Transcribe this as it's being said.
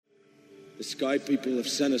The Sky people have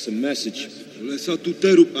sent us a message.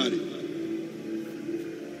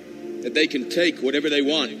 That they can take whatever they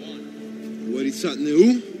want. And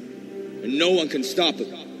no one can stop it.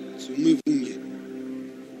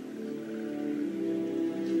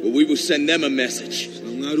 But we will send them a message.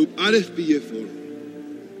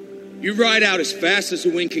 You ride out as fast as the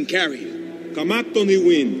wind can carry you.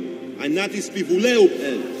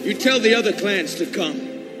 You tell the other clans to come.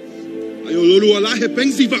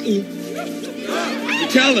 You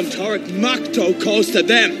tell them Tarik Makto calls to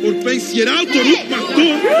them. And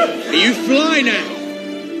you fly now.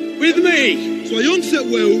 With me.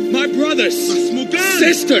 My brothers.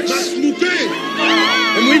 Sisters.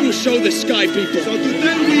 And we will show the Sky people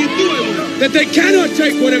that they cannot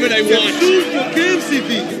take whatever they want.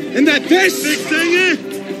 And that this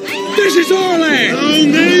is our land.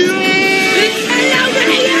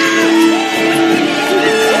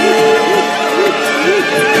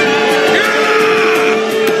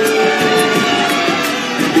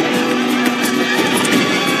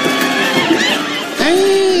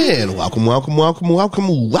 And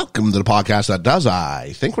welcome to the podcast that does,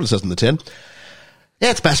 I think, what it says in the tin.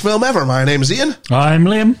 Yeah, it's best film ever. My name is Ian. I'm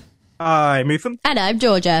Liam. I'm Ethan. And I'm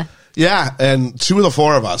Georgia. Yeah, and two of the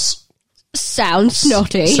four of us sound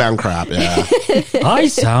snotty. Sound crap, yeah. I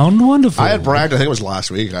sound wonderful. I had bragged, I think it was last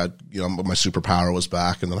week, my superpower was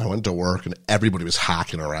back, and then I went to work, and everybody was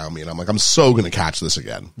hacking around me, and I'm like, I'm so going to catch this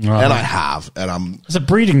again. Right. And I have, and it's a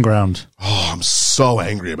breeding ground. Oh, I'm so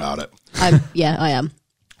angry about it. I am.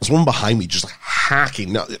 There's one behind me just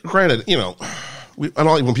hacking. Now, granted, I don't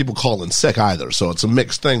like when people call in sick either, so it's a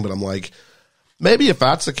mixed thing, but I'm like, maybe if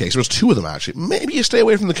that's the case, there's two of them actually, maybe you stay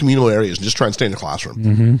away from the communal areas and just try and stay in the classroom.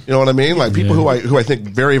 Mm-hmm. You know what I mean? Like people who I think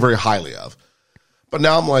very, very highly of. But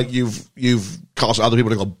now I'm like, you've caused other people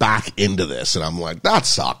to go back into this, and I'm like, that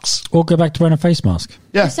sucks. Or go back to wearing a face mask.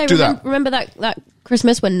 Yeah, do that. Remember that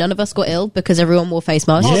Christmas when none of us got ill because everyone wore face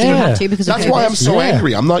masks? Yeah. You had to because of That's COVID. why I'm so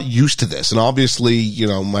angry. I'm not used to this, and obviously,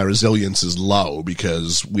 my resilience is low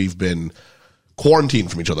because we've been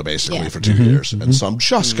quarantined from each other basically for 2 years, and so I'm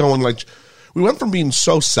just going like. We went from being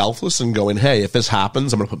so selfless and going, hey, if this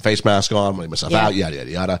happens, I'm going to put face mask on, I'm going to myself out, yada,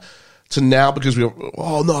 yada, yada, to now because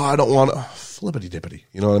I don't want to, flippity-dippity.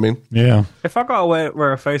 You know what I mean? Yeah. If I got to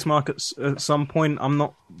wear a face mask at some point, I'm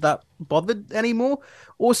not that bothered anymore.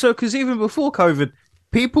 Also, because even before COVID,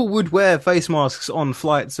 people would wear face masks on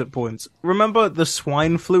flights at points. Remember the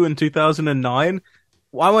swine flu in 2009?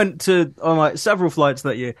 I went on several flights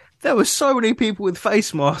that year. There were so many people with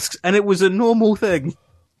face masks, and it was a normal thing.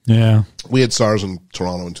 Yeah. We had SARS in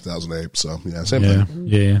Toronto in 2008, so yeah, same thing.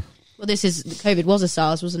 Yeah. Well, COVID was a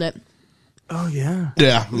SARS, wasn't it? Oh, yeah.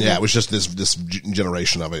 Yeah, it was just this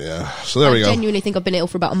generation of it, yeah. So there we go. I genuinely think I've been ill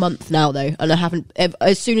for about a month now, though, and I haven't,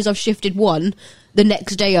 as soon as I've shifted one, the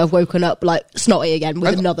next day I've woken up snotty again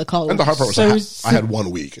with another cold. And the hard part was I had 1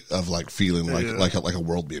 week of feeling like a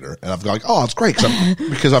world beater, and I've got it's great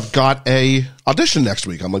because I've got a audition next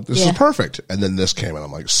week. I'm like, this is perfect, and then this came, and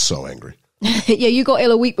I'm like so angry. Yeah, you got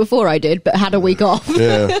ill a week before I did, but had a week off.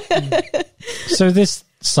 Yeah. So this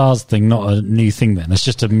SARS thing, not a new thing then? It's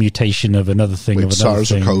just a mutation of another thing. Wait, of another SARS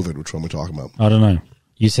thing. or COVID? Which one are we talking about? I don't know.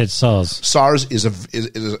 You said SARS. SARS is a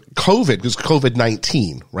COVID because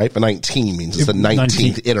COVID-19, right? But 19 means it's the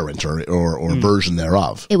 19th iterant or version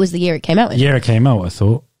thereof. It was the year it came out in. Yeah, it came out, I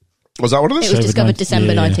thought. Was that what it is? It was discovered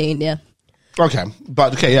December 19, yeah. Okay,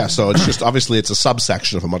 so it's just obviously it's a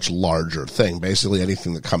subsection of a much larger thing. Basically,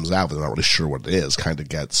 anything that comes out, they're not really sure what it is, kind of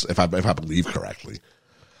gets, if I believe correctly.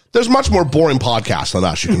 There's much more boring podcasts than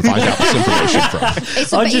us you can find out this information from.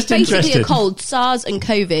 It's basically a cold. SARS and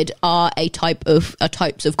COVID are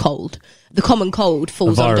types of cold. The common cold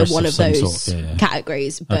falls under one of those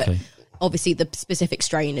categories, but obviously the specific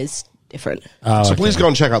strain is different. So please go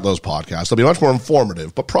and check out those podcasts. They'll be much more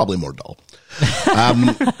informative, but probably more dull.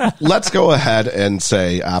 Let's go ahead and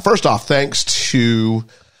say, first off, thanks to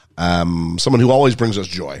someone who always brings us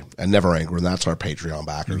joy and never anger, and that's our Patreon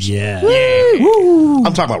backers. Yeah. Woo!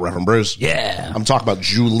 I'm talking about Reverend Bruce. Yeah. I'm talking about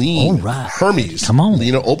Julene, Hermes, Come on.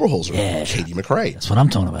 Lena Oberholzer, Katie McRae. That's what I'm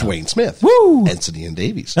talking about. Dwayne Smith. Woo! Ensign Ian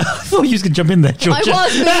Davies. I thought you was going to jump in there, Georgia. I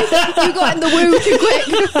was. You got in the woo too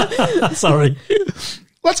quick. Sorry.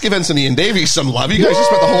 Let's give Ensign Ian Davies some love. You guys just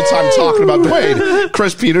spent the whole time talking about Dwayne.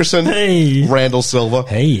 Chris Peterson. Hey. Randall Silva.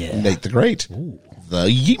 Hey, yeah. Nate the Great. Ooh. The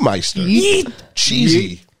Yeetmeister. Yeet.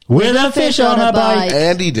 Cheesy. With a fish on a bike.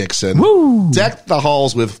 Andy Dixon. Woo. Deck the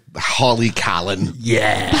halls with Holly Callan.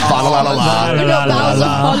 Yeah. La la la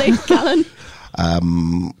la. Holly Callan.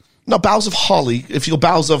 No, boughs of holly. If you go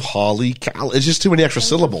boughs of holly, it's just too many extra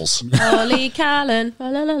syllables. Holly Callan. La,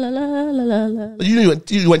 la, la, la, la, la.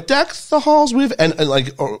 You went deck the halls with, and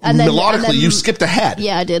melodically you skipped ahead.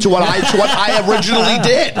 Yeah, I did. To what I originally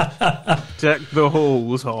did. Deck the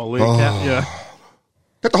halls, Holly. Yeah.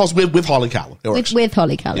 Deck the halls with Holly Callan. With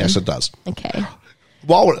Holly Callan. Yes, it does. Okay.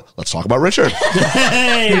 Well, let's talk about Richard.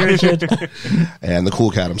 Hey, Richard. And the cool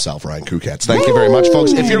cat himself, Ryan Kukets. Thank you very much,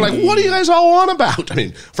 folks. If you're like, what are you guys all on about? I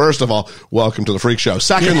mean, first of all, welcome to the Freak Show.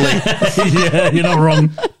 Secondly, yeah, you're not wrong.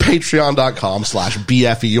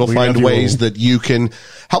 Patreon.com/BFE. You'll find ways that you can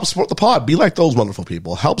help support the pod. Be like those wonderful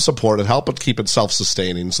people. Help support it. Help it keep it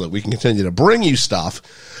self-sustaining so that we can continue to bring you stuff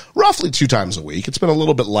roughly 2 times a week. It's been a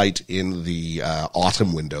little bit light in the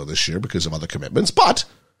autumn window this year because of other commitments, but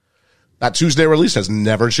that Tuesday release has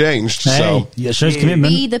never changed. Hey, so it shows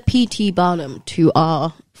commitment. Be the P.T. Barnum to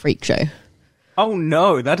our Freak Show. Oh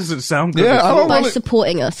no, that doesn't sound good. Yeah, I don't By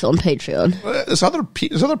supporting us on Patreon. There's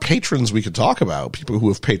other patrons we could talk about. People who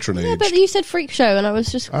have patronaged. Yeah, but you said Freak Show, and I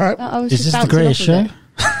was just. All right. Is this the greatest show?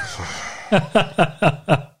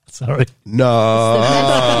 Sorry. No.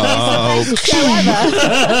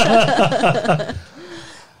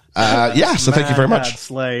 So thank you very much.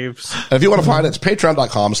 Slaves. And if you want to find it, it's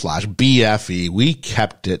patreon.com/BFE. We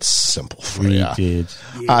kept it simple for you. We did.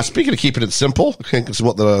 Speaking of keeping it simple, I think it's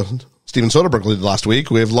what the Steven Soderbergh did last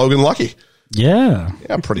week with Logan Lucky. Yeah.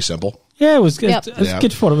 Yeah, pretty simple. Yeah, it was good. Yep. It was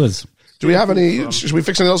good for what it was. Do we have any? Should we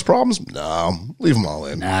fix any of those problems? No. Leave them all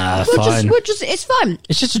in. Nah, fine. It's fun.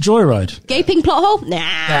 It's just a joyride. Gaping plot hole?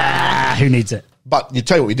 Nah. Who needs it? But you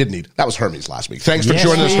tell you what we did need. That was Hermes last week. Thanks for Yes,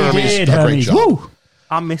 joining us, we Hermes. did, A great Hermes. job. Woo.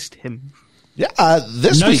 I missed him. Yeah,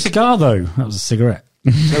 this No week. cigar, though. That was a cigarette.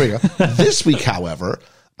 There we go. This week, however,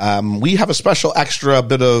 we have a special extra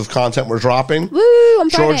bit of content we're dropping. Woo, I'm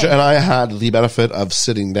Georgia Friday. and I had the benefit of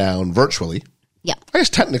sitting down virtually. Yeah. I guess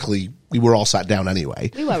technically we were all sat down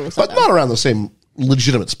anyway. We were all sat but down. not around the same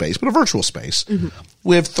legitimate space, but a virtual space.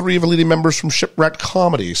 We have 3 of the leading members from Shipwrecked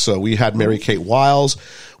Comedy. So we had Mary Kate Wiles,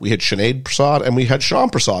 we had Sinead Prasad, and we had Sean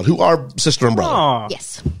Prasad, who are sister and brother. Aw.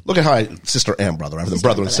 Yes. Look at how sister and brother, rather than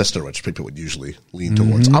brother and sister, which people would usually lean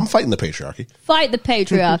towards. I'm fighting the patriarchy. Fight the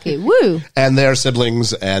patriarchy. Woo. And their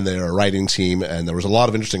siblings and their writing team, and there was a lot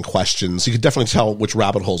of interesting questions. You could definitely tell which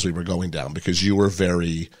rabbit holes we were going down because you were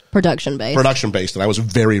very Production based. and I was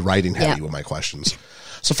very writing heavy Yeah. with my questions.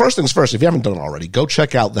 So first things first, if you haven't done it already, go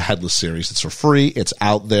check out the Headless series. It's for free. It's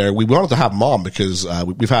out there. We wanted to have him on because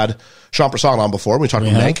we've had Sean Prasad on before. We talked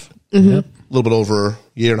about Mank a little bit over a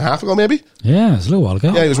year and a half ago, maybe. Yeah, it was a little while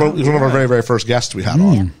ago. Yeah, he was one of our very, very first guests we had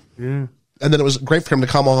on. Yeah. And then it was great for him to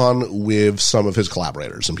come on with some of his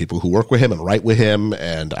collaborators and people who work with him and write with him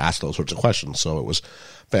and ask those sorts of questions. So it was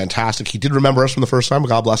fantastic. He did remember us from the first time.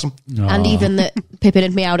 God bless him. And even that Pippin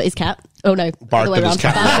had meowed at his cat. Oh no. Barked at his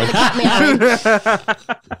cat.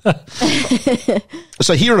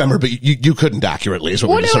 So he remembered, but you couldn't accurately is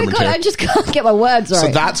what we determined here. I just can't get my words right. So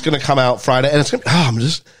that's going to come out Friday. And it's going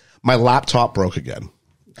to, my laptop broke again.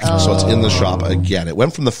 So it's in the shop again. It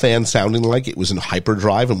went from the fan sounding like it was in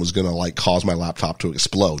hyperdrive and was going to like cause my laptop to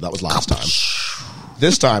explode. That was last time.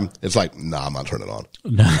 This time, it's like, nah, I'm not turning it on.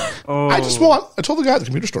 No. I told the guy at the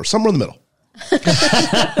computer store, somewhere in the middle.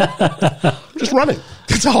 Just running.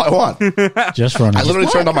 That's all I want. Just running. I literally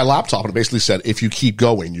turned on my laptop and it basically said, if you keep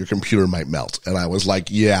going, your computer might melt. And I was like,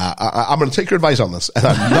 yeah, I'm going to take your advice on this. And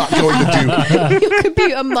I'm not going to do... Your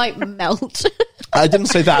computer might melt. I didn't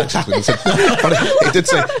say that exactly. But it did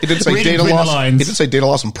say data loss. It did say data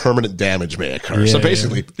loss and permanent damage may occur. So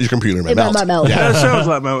basically, your computer may melt. Might melt. That sounds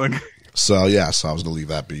like melting. So yes, I was going to leave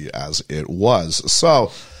that be as it was.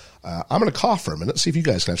 So I'm going to cough for a minute, see if you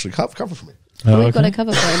guys can actually cover for me. We've got a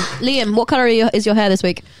cover for him. Liam, what colour is your hair this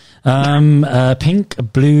week? Pink,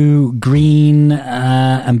 blue, green,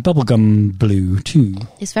 and bubblegum blue too.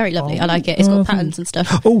 It's very lovely. I like it. It's got patterns and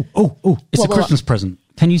stuff. Oh! It's a Christmas present.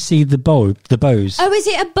 Can you see the bows? Oh, is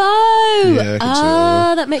it a bow? Yeah, I can see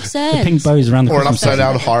that. That makes sense. The pink bows around the Or an Christmas upside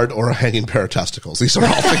down present. heart or a hanging pair of testicles. These are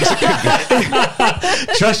all things that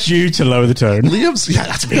could Trust you to lower the tone. Liam's, yeah,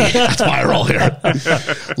 that's me. That's why I roll here.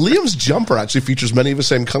 Liam's jumper actually features many of the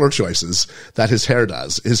same color choices that his hair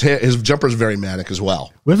does. His jumper is very manic as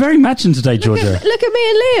well. We're very matching today, Georgia. Look at me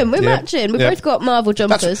and Liam. We're matching. We've both got Marvel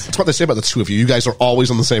jumpers. That's what they say about the two of you. You guys are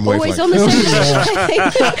always on the same Always wavelength. on the same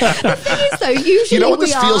wavelength. The thing is, though, usually You know what we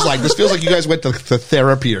feels like. This feels like you guys went to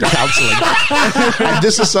therapy or counseling. And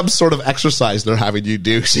this is some sort of exercise they're having you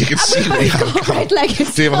do, so you can see what you have red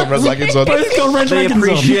leggings. Do you have red leggings on? They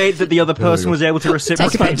appreciate that the other person was able to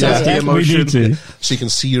reciprocate the emotion. So you can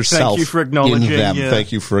see yourself. Thank you for acknowledging in them. Yeah.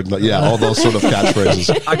 Thank you for all those sort of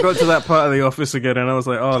catchphrases. I got to that part of the office again, and I was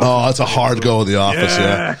like, "Oh, it's a hard go in the office."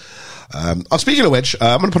 Yeah. Speaking of which,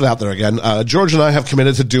 I'm going to put it out there again. George and I have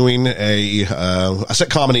committed to doing a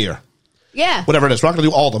sitcom a year. Yeah. Whatever it is. We're not going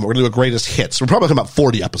to do all of them. We're going to do a greatest hits. We're probably talking about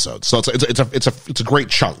 40 episodes. So it's a great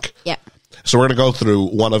chunk. Yeah. So we're going to go through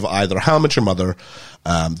one of either How I Met Your Mother,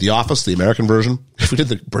 The Office, the American version. If we did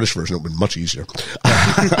the British version, it would be much easier.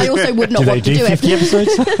 I also would not want to do 50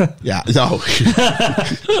 episodes? Yeah, no.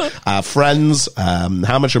 Friends, How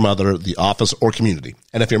I Met Your Mother, The Office, or Community.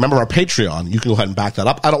 And if you remember our Patreon, you can go ahead and back that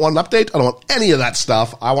up. I don't want an update. I don't want any of that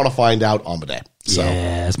stuff. I want to find out on the day. So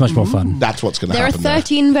yeah, it's much more fun. That's what's going to happen. There are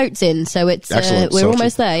 13 votes in, so it's we're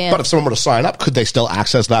almost there. Yeah. But if someone were to sign up, could they still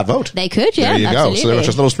access that vote? They could. Yeah, there you absolutely. go. So there's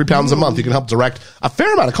just those £3 a month. You can help direct a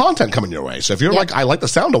fair amount of content coming your way. So if you're like, I like the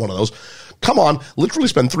sound of one of those, come on, literally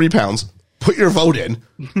spend £3. Put your vote in,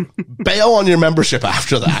 bail on your membership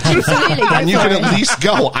after that, and you can at least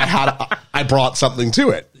go. I brought something to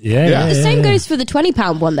it. Yeah. The same goes for the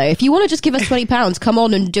 £20 one though. If you want to just give us £20, come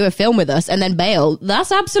on and do a film with us, and then bail.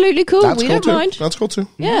 That's absolutely cool. We don't mind. That's cool too.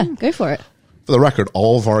 Yeah, go for it. For the record,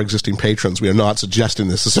 all of our existing patrons, we are not suggesting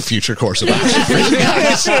this as a future course of action for you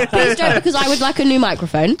guys. Please don't, because I would like a new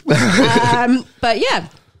microphone. But yeah.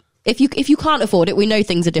 If you can't afford it, we know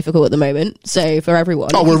things are difficult at the moment. So for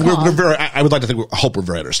everyone, we're very. I would like to think. I hope we're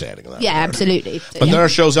very understanding of that. Yeah, absolutely. But there are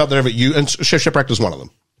shows out there that you and Shipwrecked is one of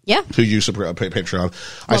them. Yeah, who you support Patreon.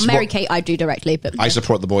 Well, Mary Kate, I do directly, but I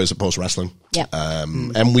support the boys at Post Wrestling. Yeah,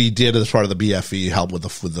 and we did as part of the BFE help with the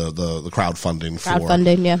crowdfunding for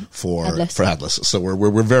Headless. So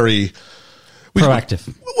we're very. Proactive.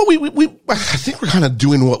 I think we're kind of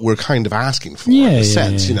doing what we're kind of asking for. In a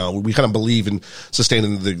sense, you know, we kind of believe in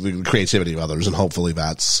sustaining the creativity of others, and hopefully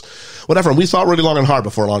that's whatever. And we thought really long and hard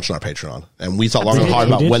before launching our Patreon, and we thought long and hard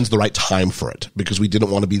about when's the right time for it, because we didn't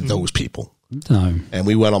want to be those people. No. And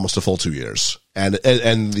we went almost a full 2 years. And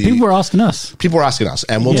people were asking us.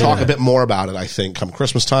 And we'll talk a bit more about it, I think, come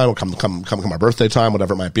Christmas time, or come our birthday time,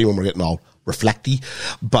 whatever it might be, when we're getting all reflecty.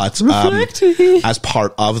 But as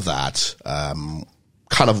part of that,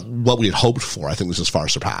 kind of what we had hoped for, I think this is far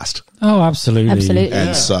surpassed. Oh, absolutely.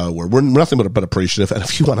 And so we're nothing but appreciative. And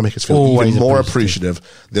if you want to make us feel even more appreciative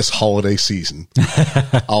this holiday season,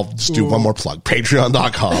 I'll just do one more plug.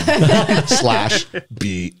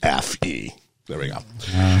 Patreon.com/BFE. There we go.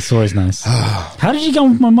 It's always nice. How did you go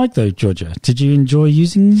with my mic though, Georgia? Did you enjoy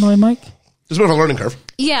using my mic? There's a bit of a learning curve.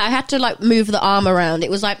 Yeah, I had to move the arm around. It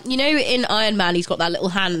was like, you know, in Iron Man, he's got that little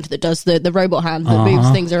hand that does the robot hand that moves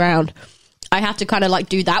things around. I had to kind of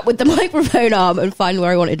do that with the microphone arm and find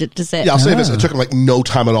where I wanted it to sit. Yeah, I'll say this. It took him no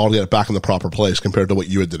time at all to get it back in the proper place compared to what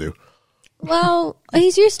you had to do. Well,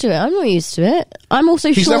 he's used to it. I'm not used to it. I'm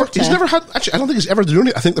also shorter. He's never had... Actually, I don't think he's ever doing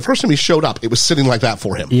it. I think the first time he showed up, it was sitting like that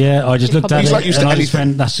for him. Yeah, I just looked at it not used and to I just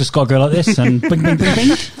went, that's just got to go like this, and bing, bing, bing,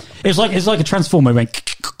 bing. It's like a transformer. It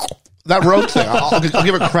went... That Rode thing, I'll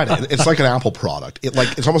give it credit. It's like an Apple product.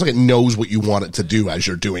 It's almost like it knows what you want it to do as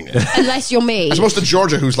you're doing it. Unless you're me. As opposed to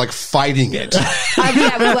Georgia, who's fighting it.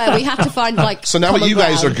 Yeah, we were. We have to find So now that you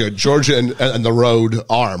guys are good, Georgia and the Rode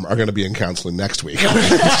arm are going to be in counseling next week.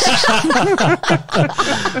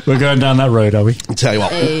 We're going down that road, are we? I'll tell you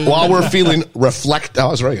what, while we're feeling that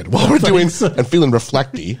was very good. While we're doing and feeling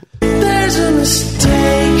reflecty. There's a mistake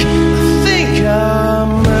I think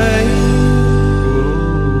I made.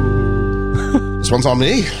 This one's on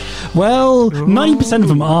me. Well, 90% of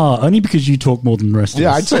them are, only because you talk more than the rest of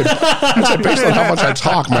Yeah, us. I'd say based on how much I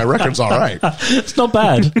talk, my record's all right. It's not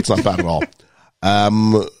bad. It's not bad at all.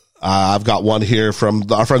 I've got one here from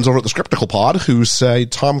our friends over at the Scriptical Pod who say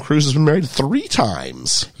Tom Cruise has been married 3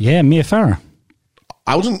 times. Yeah, Mia Farrow.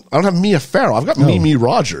 I don't have Mia Farrow. I've got Mimi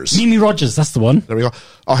Rogers. Mimi Rogers, that's the one. There we go.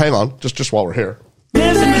 Oh, hang on. Just while we're here.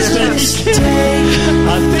 There's a mistake.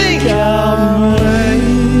 I think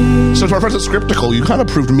So to our friends at Scriptical, you kind of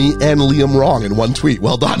proved me and Liam wrong in one tweet.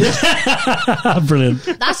 Well done. Brilliant.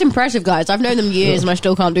 That's impressive, guys. I've known them years and I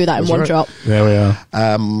still can't do that in one shot. There we are.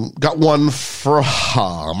 Got one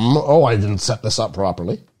from... Oh, I didn't set this up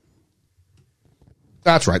properly.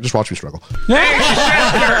 That's right. Just watch me struggle.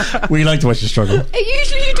 We like to watch you struggle.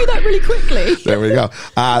 Usually you do that really quickly. There we go.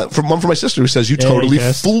 From my sister who says, you totally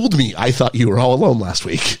fooled me. I thought you were all alone last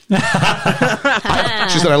week. She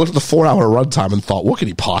said, I looked at the 4-hour runtime and thought, what could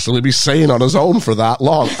he possibly be saying on his own for that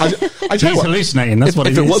long? He's hallucinating. That's what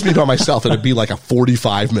it is. If it was me by myself, it'd be like a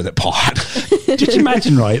 45-minute pod. Just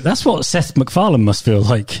imagine, right? That's what Seth MacFarlane must feel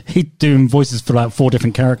like. He's doing voices for like 4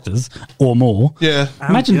 different characters or more. Yeah.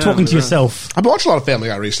 Imagine talking to yourself. I've been watching a lot of Family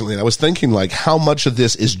Guy recently, and I was thinking, like, how much of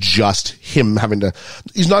this is just him having to...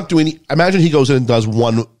 He's not doing... Imagine he goes in and does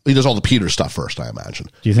he does all the Peter stuff first, I imagine.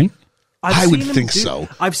 Do you think? I would think so.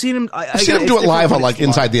 I've seen him... I've seen him do it live on, like,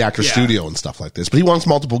 inside the actor studio and stuff like this, but he wants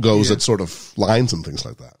multiple goes at sort of lines and things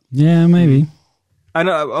like that. Yeah, maybe. I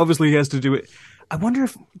know, obviously he has to do it. I wonder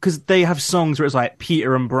if... Because they have songs where it's like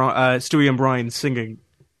Peter and Stewie and Brian singing.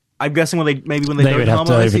 I'm guessing when they don't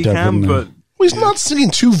harmonize, he can, but... Well, he's not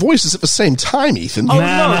singing 2 voices at the same time, Ethan. Oh,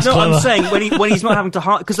 no, I'm saying when he's not having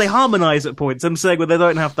to... Because they harmonize at points. I'm saying when they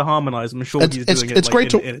don't have to harmonize, I'm sure he's doing it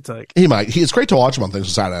great in a take. It's great to watch him on things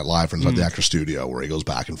on Saturday Night Live, for inside the actor studio, where he goes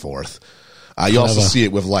back and forth. You also see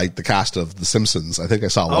it with, like, the cast of The Simpsons. I think I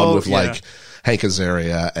saw one with, like, Hank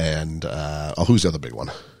Azaria and... who's the other big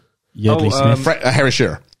one? Yardley Smith. Harry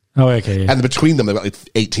Shearer. Oh, okay. Yeah. And between them, they've got like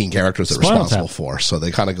 18 characters they're responsible for. So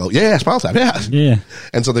they kind of go, Spinal Tap, yeah.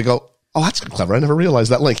 And so they go, oh, that's clever. I never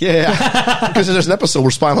realized that link. Yeah. Because there's an episode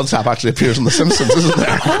where Spinal Tap actually appears in The Simpsons, isn't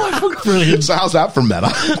there? Brilliant. So how's that for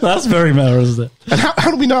meta? That's very meta, isn't it? And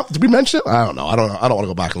how did we not? Did we mention it? I don't know. I don't want to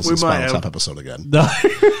go back and listen to the Spinal Tap episode again. No.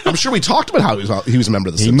 I'm sure we talked about how he was a member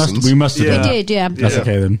of The Simpsons. We must have. We did, yeah. That's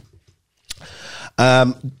okay then.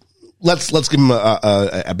 Let's give him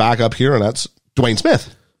a backup here, and that's Dwayne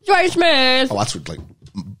Smith. Dwayne Smith. Oh, that's like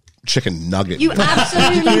chicken nugget. You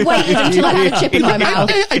absolutely waited until I had a chip in my mouth.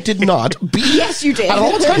 I did not. Yes, you did. At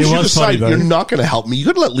all times you decide you're not going to help me. You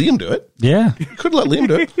could let Liam do it. Yeah. You could let Liam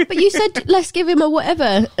do it. But you said, let's give him a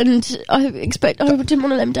whatever, and I didn't want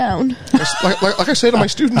to let him down. Like I say to my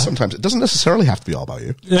students sometimes, it doesn't necessarily have to be all about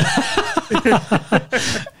you.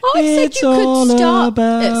 I said you could start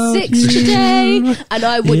at 6 today, and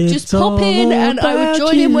I would just pop in, and I would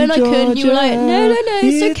join in when I could, and you were like, no,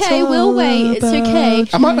 it's okay, we'll wait, it's okay.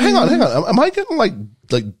 Hang on. Am I getting like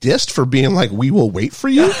dissed for being like, we will wait for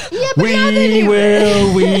you? Yeah, but we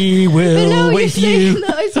will wait for you. No,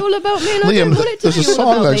 it's all about me, and Liam, I don't want it to there's a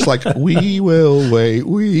song that's like, we will wait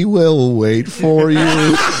for you.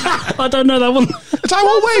 I don't know that one. It's I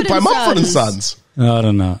Will Wait by Mumford & Sons. I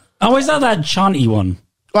don't know. Oh, is that chanty one?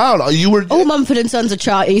 I don't know. You were all Mumford & Sons are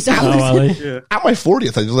charty. So at my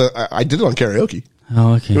 40th, I did it on karaoke.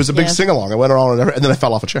 Oh, okay. It was a big sing-along. I went around and then I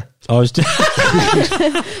fell off a chair. Because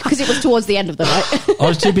it was towards the end of the night. I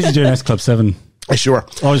was too busy doing S Club 7. Sure.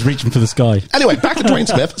 I was reaching for the sky. Anyway, back to Dwayne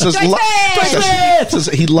Smith. Says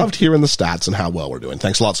he loved hearing the stats and how well we're doing.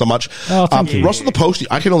 Thanks a lot so much. Oh, thank you. Russell the Postie.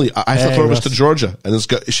 I have to throw this to Georgia. And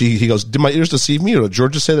he goes, did my ears deceive me, or did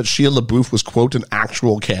Georgia say that Shia LaBeouf was, quote, an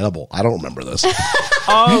actual cannibal? I don't remember this.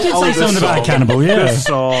 You did say something about a cannibal, yeah. This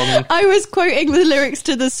song. I was quoting the lyrics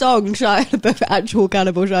to the song Shia LaBeouf, actual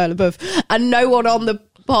cannibal Shia LaBeouf, and no one on the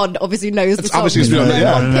pod obviously knows the song. Obviously,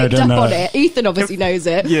 no one picked up on it. Ethan obviously knows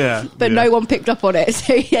it. But no one picked up on it.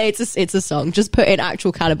 So yeah, it's a song. Just put in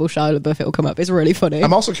actual cannibal Shia LaBeouf, it'll come up. It's really funny.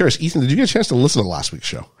 I'm also curious, Ethan, did you get a chance to listen to last week's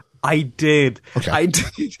show? I did. Okay. I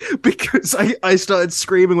did, because I started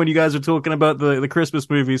screaming when you guys were talking about the Christmas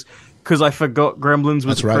movies, because I forgot Gremlins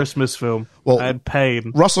was a Christmas film. Well, I had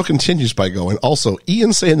pain. Russell continues by going, also,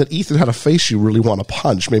 Ian saying that Ethan had a face you really want to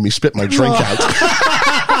punch made me spit my drink out.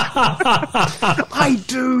 I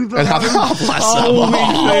do though. And I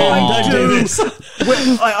do this.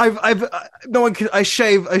 I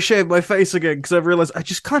shave my face again because I've realized I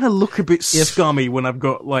just kind of look a bit scummy when I've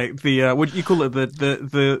got like the what do you call it,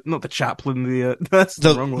 the not the Chaplin, that's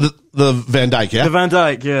the wrong one. The Van Dyke, yeah? The Van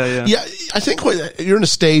Dyke, yeah. Yeah, I think you're in a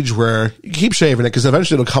stage where you keep shaving it because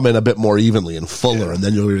eventually it'll come in a bit more evenly and fuller, and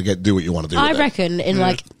then you'll do what you want to do. I reckon in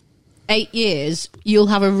like 8 years you'll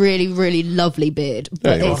have a really, really lovely beard,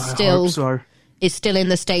 but it's still in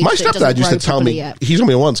the stage. My stepdad used to tell me he's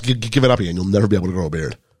only once give it up again. You'll never be able to grow a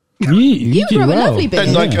beard. You grow a lovely beard,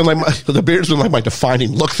 and the beard's been like my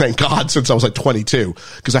defining look. Thank God, since I was like 22,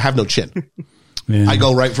 because I have no chin. Yeah. I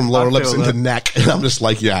go right from lower lips into neck, and I'm just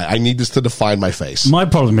like, I need this to define my face. My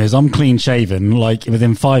problem is I'm clean shaven. Like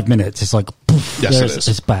within 5 minutes, it's like, poof, yes, it is.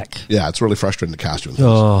 It's back. Yeah, it's really frustrating to cast you. It's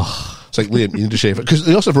like, Liam, you need to shave it because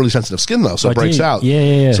they also have really sensitive skin though, so it breaks out.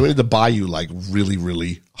 Yeah. So we need to buy you like really,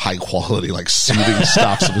 really high quality, like soothing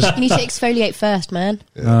stuff. So you need to exfoliate first, man.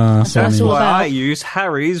 Yeah. That's why I use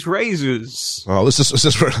Harry's razors. Oh, this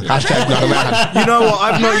is for hashtag not a man. You know what?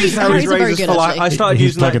 I've not used Harry's razors for like. I started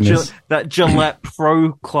using that Gillette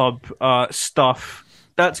Pro Club stuff.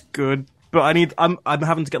 That's good, but I'm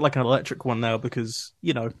having to get like an electric one now because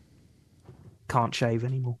can't shave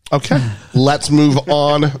anymore. Okay, let's move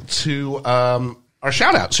on to our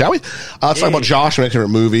shout out, shall we? Let's talk about Josh making a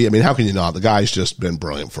movie. I mean, how can you not? The guy's just been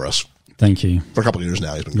brilliant for us. Thank you. For a couple of years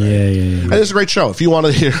now, he's been great. Yeah. And it's a great show. If you want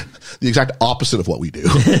to hear the exact opposite of what we do,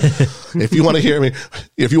 if you want to hear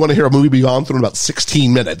a movie be gone through in about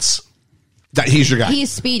 16 minutes, that he's your guy. He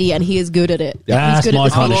is speedy and he is good at it. Yeah, he's good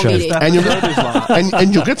that's my kind of show.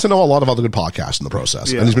 And you'll get to know a lot of other good podcasts in the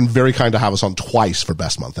process. Yeah. And he's been very kind to have us on twice for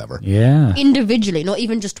Best Month Ever. Yeah. Individually, not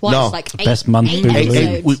even just twice. No. Like Best month eight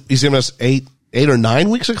episodes. He's given us 8 or 9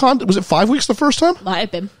 weeks of content. Was it 5 weeks the first time? Might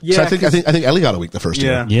have been. Yeah, so I think Ellie got a week the first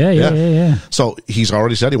year. Yeah. So he's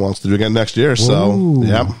already said he wants to do it again next year. So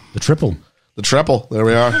yeah, the triple. The triple. There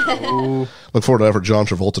we are. Look forward to whatever John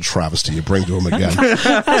Travolta travesty you bring to him again.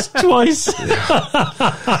 That's twice.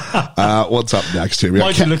 What's up next here?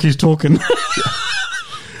 Why'd you look who's talking?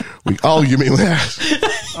 You mean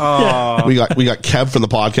that? We got Kev from the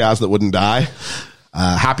podcast that wouldn't die.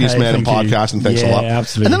 Happiest man in podcast, and thanks a lot.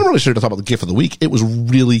 Absolutely. And then I'm really sure to talk about the gift of the week. It was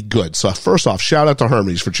really good. So first off, shout out to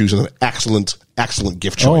Hermes for choosing an excellent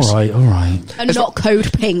gift choice. All right. And not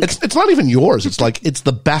Code Pink. It's not even yours. It's like, it's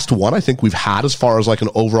the best one I think we've had as far as like an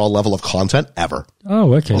overall level of content ever.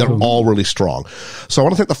 Oh, okay. They're all really strong. So I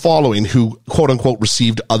want to thank the following who, quote unquote,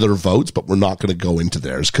 received other votes, but we're not going to go into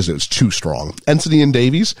theirs because it was too strong. Anthony and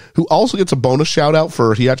Davies, who also gets a bonus shout out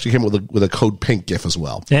for, he actually came with a Code Pink gif as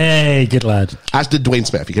well. Hey, good lad. As did Dwayne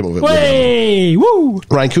Smith. He came up with Hey, woo!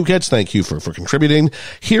 Ryan Kukets, thank you for contributing.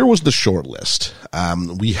 Here was the short list.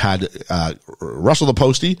 We had Russell the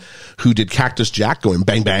Postie, who did Cactus Jack going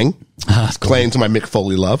bang bang, playing to my Mick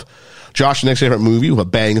Foley love. Josh, next favorite movie with a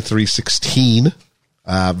bang 316.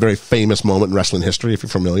 Very famous moment in wrestling history, if you're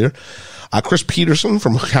familiar. Chris Peterson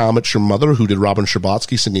from How I Met Your Mother, who did Robin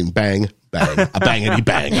Scherbatsky singing bang, bang, a bangity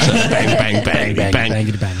bang. So bang, bang, bang, bang, bang.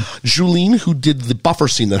 Bangity bang. Julene, who did the buffer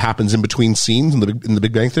scene that happens in between scenes in the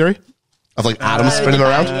Big Bang Theory, of like Adam spinning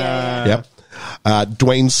around. Yep.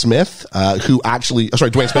 Dwayne Smith,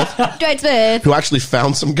 Dwayne Smith, who actually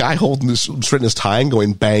found some guy holding this, written his tie and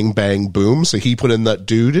going bang, bang, boom. So he put in that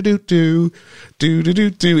do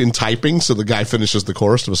in typing. So the guy finishes the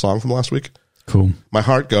chorus of a song from last week. Cool. My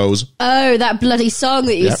heart goes. Oh, that bloody song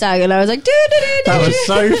that you sang, and I was like, That was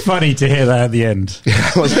so funny to hear that at the end.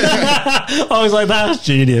 I was like, that's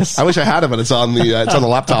genius. I wish I had it, but it's on the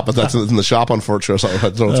laptop, but that's in the shop, unfortunately. So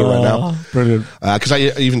I'll throw it right now. Brilliant. Because I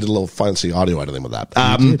even did a little fancy audio editing with that.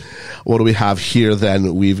 What do we have here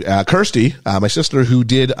then? We've Kirsty, my sister, who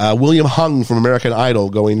did William Hung from American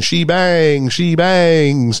Idol going, she bangs.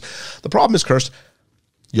 The problem is, Kirsty,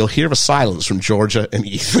 you'll hear a silence from Georgia and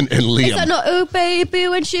Ethan and Liam. Is that not, oh baby,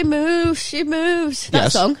 when she moves?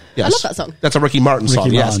 That song? Yes. I love that song. That's a Ricky Martin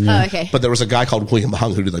song, yes. Yeah. Oh, okay. But there was a guy called William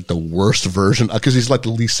Hung who did like the worst version, because he's like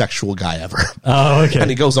the least sexual guy ever. Oh, okay. And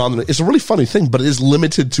he goes on, it's a really funny thing, but it is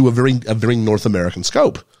limited to a very North American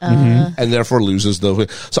scope. And therefore loses the...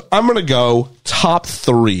 So I'm going to go top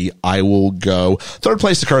 3. I will go third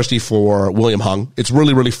place to Kirsty for William Hung. It's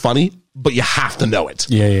really, really funny, but you have to know it.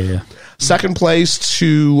 Yeah. Second place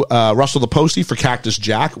to Russell the Postie for Cactus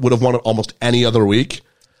Jack. Would have won it almost any other week.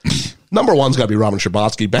 Number 1's got to be Robin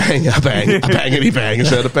Scherbatsky. Bang, a bangity bang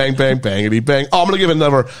instead of bang, bang, bangity bang. Oh, I'm going to give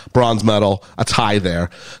another bronze medal, a tie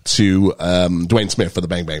there, to Dwayne Smith for the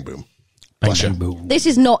bang, bang, boom. Bang, bang, boom. This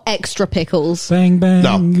is not extra pickles. Bang, bang.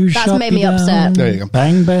 No. That's made me upset. There you go.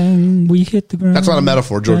 Bang, bang. We hit the ground. That's not a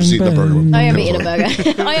metaphor. George is eating a burger. I am eating a burger.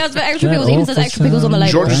 I asked for extra pickles. Even says extra pickles on the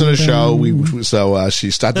label. George is in a show, she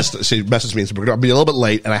messaged me and said, we're going to be a little bit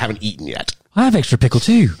late, and I haven't eaten yet. I have extra pickle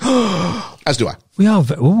too. As do I. We are.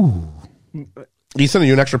 Ooh. Ethan, are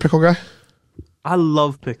you an extra pickle guy? I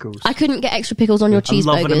love pickles. I couldn't get extra pickles on your cheeseburgers.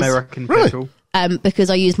 I love an American pickle. Because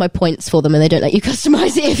I used my points for them and they don't let you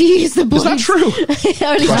customize it if you use the points. Is that true?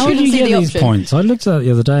 Only How do you get these points? I looked at it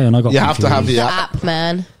the other day and I got You have to have the app,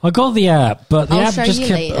 man. I got the app, but the app just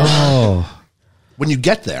kept... later. Oh. When you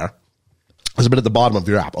get there, there's a bit at the bottom of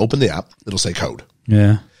your app. Open the app. It'll say code.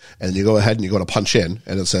 Yeah. And you go ahead and you go to punch in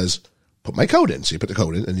and it says, put my code in. So you put the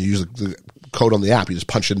code in and you use the code on the app. You just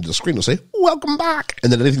punch it into the screen. It'll say, welcome back.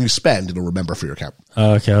 And then anything you spend, it'll remember for your account.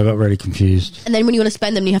 Okay, I got really confused. And then when you want to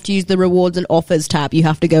spend them, you have to use the rewards and offers tab. You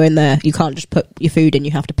have to go in there. You can't just put your food in.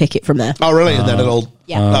 You have to pick it from there. Oh, really? And then it'll...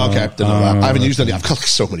 Yeah. Okay. Didn't know that. I haven't used any. I've got like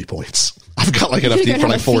so many points. I've got like enough to eat for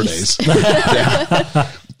like 4 days.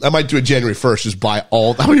 Yeah. I might do it January 1st, just buy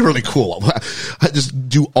all... That would be really cool. I just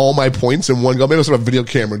do all my points in one go. Maybe I'll set up a video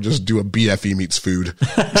camera and just do a BFE meets food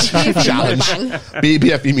challenge.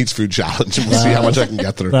 BFE meets food challenge. And we'll see how much I can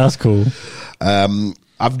get through. That's cool.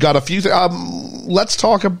 I've got a few... let's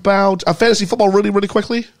talk about fantasy football really, really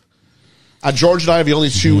quickly. George and I are the only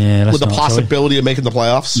two with the possibility of making the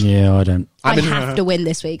playoffs. Yeah, I don't. I have to win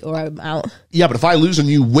this week or I'm out. Yeah, but if I lose and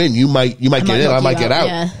you win, you might get in, I might get out.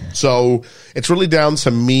 Yeah. So it's really down to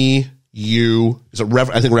me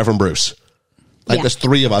I think Reverend Bruce. There's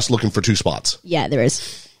 3 of us looking for 2 spots. Yeah, there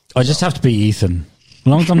is. I just have to be Ethan. As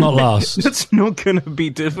long as I'm not last. That's not going to be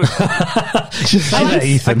difficult. Just say that,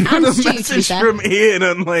 Ethan. I got a message from Ian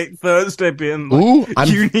on Thursday being like,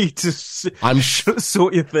 you need to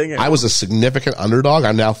sort your thing out. I was a significant underdog.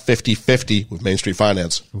 I'm now 50-50 with Main Street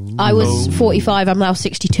Finance. I was 45. I'm now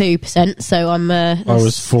 62%. So I'm... I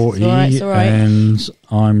was 40 it's all right. And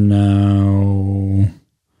I'm now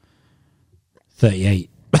 38.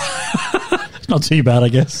 It's not too bad, I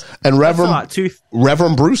guess. And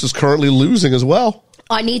Reverend Bruce is currently losing as well.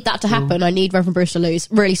 I need that to happen. I need Reverend Bruce to lose.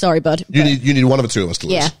 Really sorry, bud. You need one of the 2 of us to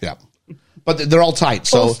lose. Yeah. But they're all tight.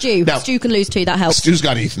 So or Stu. Now, Stu can lose too. That helps. Stu's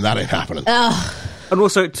got Ethan. That ain't happening. And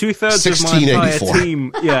also 2/3 of my entire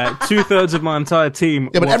team. Yeah, 2/3 of my entire team.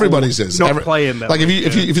 Yeah, but everybody's is not playing that. Like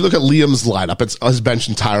if you look at Liam's lineup, it's his bench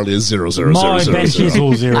entirely is 0, 0, 0, 0. My bench is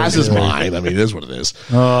all 0. As is mine. I mean, it is what it is.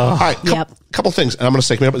 All right, couple things, and I'm going to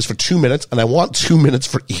segment up this for 2 minutes, and I want 2 minutes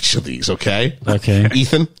for each of these. Okay.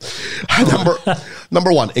 Ethan,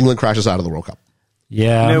 number 1, England crashes out of the World Cup.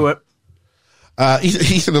 Yeah. Knew it.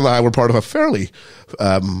 Ethan and I were part of a fairly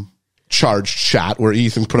charged chat where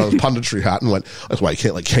Ethan put on his punditry hat and went, that's why you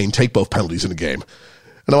can't let Kane take both penalties in a game.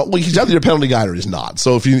 And I went, well, he's either your penalty guy or he's not.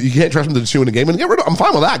 So if you can't trust him to do 2 in a game, and get rid of him, I'm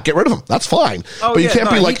fine with that. Get rid of him. That's fine. But you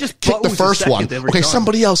can't be like, kick the first one. Okay, time.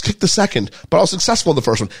 Somebody else kick the second. But I was successful in the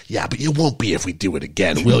first one. Yeah, but you won't be if we do it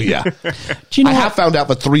again, will ya? Do you know I have found out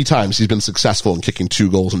that 3 times he's been successful in kicking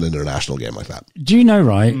 2 goals in an international game like that. Do you know,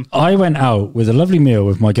 right? I went out with a lovely meal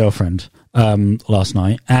with my girlfriend last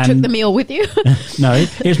night. And took the meal with you? No,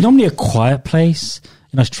 it was normally a quiet place,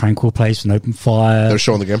 a nice tranquil place, an open fire. They were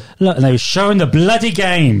showing the game? Look, and they were showing the bloody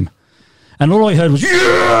game. And all I heard was,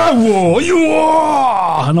 yeah, war,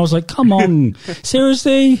 yeah! And I was like, come on,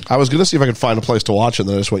 seriously? I was going to see if I could find a place to watch it, and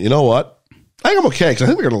then I just went, you know what? I think I'm okay, because I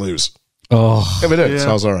think we're going to lose. Oh. If it is, so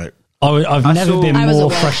I was all right. I've never been more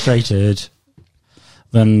frustrated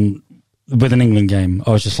than with an England game.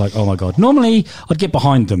 I was just like, oh my God. Normally, I'd get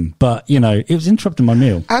behind them, but, it was interrupting my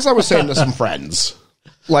meal. As I was saying to some friends,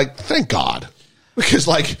 thank God. Because,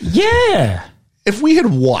 yeah. If we had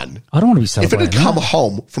won, I don't want to be celebrating. If it had come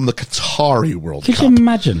home from the Qatari World Cup, could you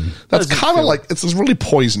imagine? That's kind of like it's this really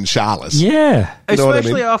poisoned chalice. Yeah,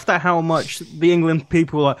 especially after how much the England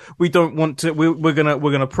people are. We don't want to. We're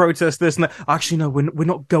gonna protest this and that. Actually, no, we're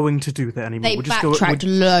not going to do that anymore. They backtracked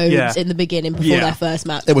loads in the begining before their first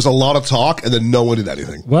match. It was a lot of talk, and then no one did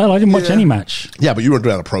anything. Well, I didn't watch any match. Yeah, but you weren't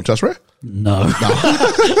doing a protest, right? No.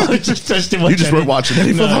 I just didn't watch. You just weren't watching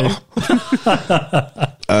any football.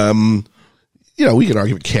 We could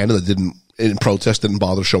argue that Canada in protest, didn't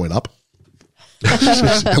bother showing up.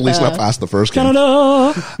 At least not past the first game.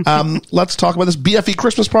 Canada! Let's talk about this BFE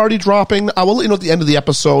Christmas party dropping. I will let you know at the end of the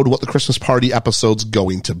episode what the Christmas party episode's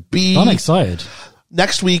going to be. I'm excited.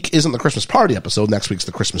 Next week isn't the Christmas party episode. Next week's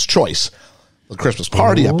the Christmas choice. The Christmas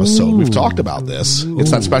party episode. We've talked about this. It's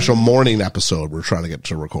that special morning episode we're trying to get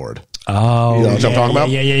to record. Oh, you know what I'm talking about?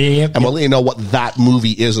 Yeah. And we'll let you know what that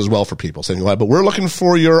movie is as well for people. But we're looking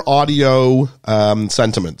for your audio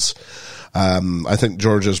sentiments. I think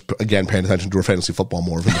George is, again, paying attention to her fantasy football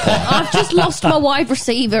more than the pod. I've just lost my wide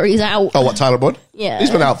receiver. He's out. Oh, what, Tyler Budd? Yeah.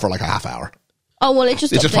 He's been out for like a half hour. Oh, well, it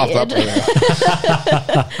just popped up.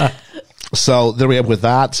 So there we have with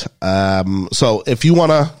that. So if you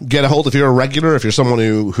want to get a hold, if you're a regular, if you're someone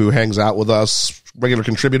who hangs out with us, regular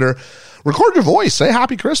contributor, record your voice. Say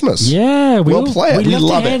Happy Christmas. Yeah, we'll play it. We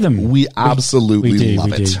love it. Them. We absolutely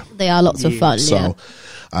love it. They are lots of fun. So,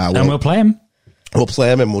 and we'll play them. We'll play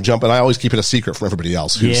them and we'll jump. And I always keep it a secret from everybody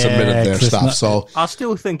else who submitted their stuff. So I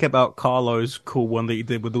still think about Carlo's cool one that he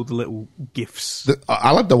did with all the little gifts.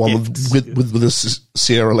 I like the one with the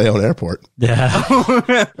Sierra Leone airport. Yeah,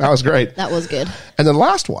 that was great. That was good. And then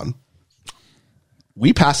last one,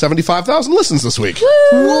 we passed 75,000 listens this week.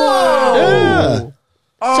 Whoa! Yeah.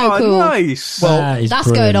 Oh, so cool. Nice. Well, that's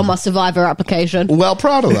brilliant. Going on my Survivor application. Well,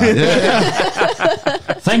 proud of that. Yeah.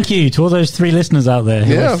 Thank you to all those 3 listeners out there.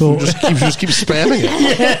 Yeah, just keep spamming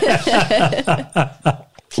it.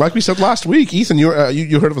 Like we said last week, Ethan, you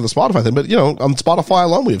heard of the Spotify thing, but on Spotify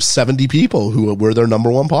alone, we have 70 people who were their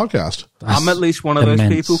number 1 podcast. I'm at least one of those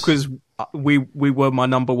people because we were my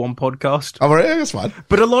number 1 podcast. Oh, right, that's fine.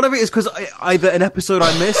 But a lot of it is because either an episode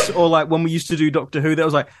I miss or like when we used to do Doctor Who, that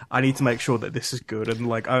was like, I need to make sure that this is good. And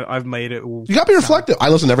like, I've made it all. You got to be reflective. I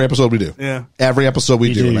listen to every episode we do. Yeah. Every episode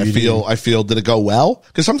we do. And I feel, did it go well?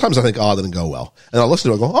 Because sometimes I think, it didn't go well. And I'll listen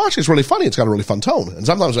to it and go, actually, it's really funny. It's got a really fun tone. And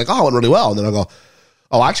sometimes I'm like, it went really well. And then I'll go,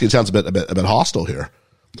 actually, it sounds a bit hostile here.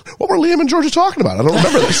 What were Liam and Georgia talking about? I don't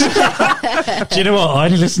remember this. Do you know what? I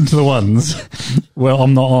only listen to the ones where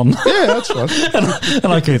I'm not on. Yeah, that's fun.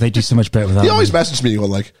 and I go, they do so much better without He always me. messages me going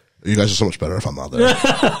like, you guys are so much better if I'm not there.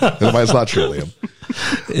 It's not true, Liam.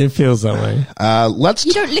 It feels that way.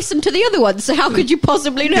 You don't listen to the other ones, so how could you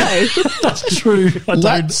possibly know? That's true.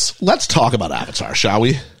 Let's talk about Avatar, shall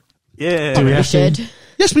we? Yeah. Do we have to? Should.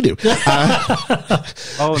 Yes, we do.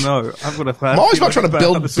 Oh no, I've got a fan. I'm always about trying to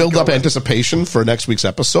build up anticipation for next week's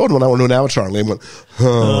episode. When I went to an Avatar, Liam went,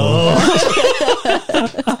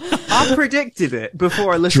 I predicted it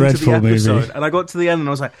before I listened Dreadful to the episode, movie. and I got to the end and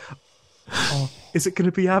I was like, "Oh, is it going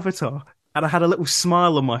to be Avatar?" And I had a little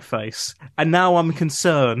smile on my face, and now I'm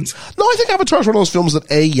concerned. No, I think Avatar is one of those films that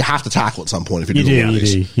you have to tackle at some point if you're doing one of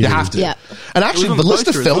these. You have to. Yeah. And actually, It was the on list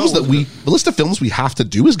of the films poster as well, the list of films we have to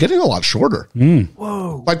do is getting a lot shorter.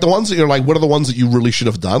 Whoa! Like the ones that you're like, what are the ones that you really should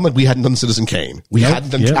have done? Like we hadn't done Citizen Kane, we Yep, hadn't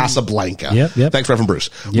done yep. Casablanca. Yep. Thanks, Reverend Bruce.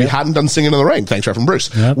 We Yep. hadn't done Singing in the Rain. Thanks, Reverend Bruce.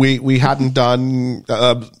 Yep. We hadn't done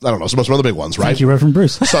I don't know some other big ones, right? Thank you, Reverend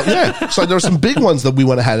Bruce. So yeah, so there were some big ones that we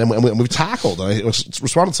went ahead and we've tackled. And I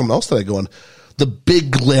responded to someone else today going, the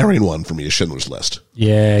big glaring one for me is Schindler's List.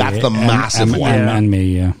 Yeah. That's yeah. the massive one. And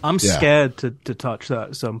me, yeah. I'm Yeah. scared to touch that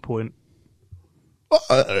at some point.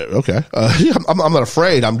 Okay, I'm not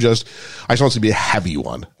afraid. I just want it to be a heavy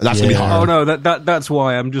one, and that's gonna be Yeah. hard. Oh no, that's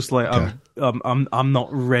why I'm just like I'm not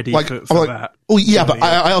ready Like, for I'm like, that. oh yeah, So, but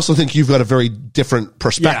I also think you've got a very different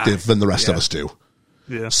perspective Yeah. than the rest of Yeah. us do.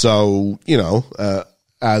 Yeah. So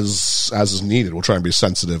as is needed, we'll try and be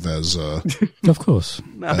sensitive as Of course.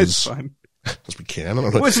 No, it's fine. as we can. I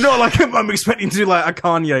don't know. Well, it's not like I'm expecting to do like a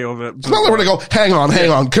Kanye of it. It's not like we're gonna go, hang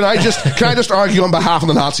on. Can I just argue on behalf of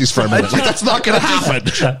the Nazis for a minute? Like, that's not gonna happen.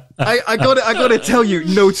 I got to tell you,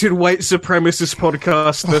 noted white supremacist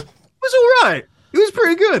podcaster, it was all right. It was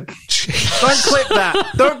pretty good.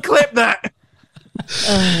 Don't clip that.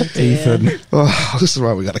 Ethan. Oh, this is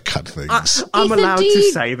why we gotta cut things. I'm Ethan, allowed do to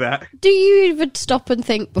you- say that. Do you even stop and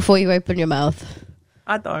think before you open your mouth?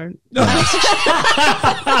 I don't.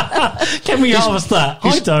 Can we harvest that?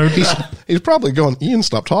 I don't. He's probably going, Ian,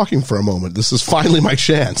 stop talking for a moment. This is finally my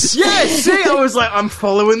chance. Yeah, see, I was like, I'm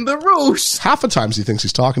following the rules. Half the times he thinks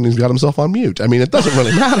he's talking, he's got himself on mute. I mean, it doesn't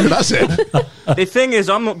really matter, does it? The thing is,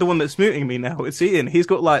 I'm not the one that's muting me now. It's Ian. He's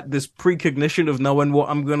got like this precognition of knowing what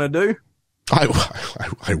I'm gonna do. I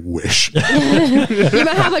wish. You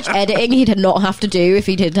know how much editing he'd not have to do if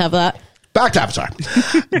he didn't have that? Back to Avatar.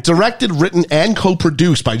 Directed, written, and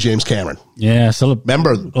co-produced by James Cameron. Yeah, so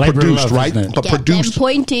Remember, Labor produced, of love, right? isn't it? But Get them produced.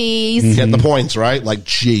 pointies. Get the points, right? Like,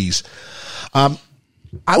 geez. I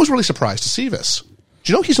was really surprised to see this.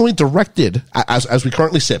 Do you know he's only directed, as we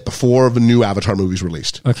currently sit, before the new Avatar movie's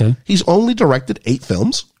released? Okay. He's only directed 8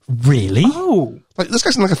 films. Really? Oh, Like, this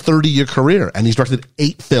guy's in like a 30-year career, and he's directed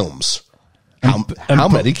 8 films. How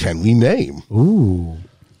many can we name? Ooh.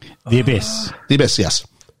 The Abyss. The Abyss, yes.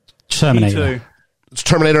 Terminator. too. It's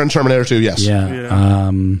Terminator and Terminator 2, yes. Yeah.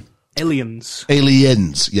 Yeah. Aliens.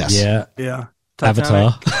 Aliens, yes. Yeah. Yeah.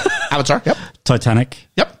 Avatar. Avatar, yep. Titanic.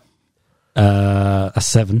 Yep. A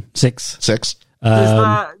 7. 6. 6.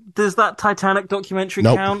 Does that Titanic documentary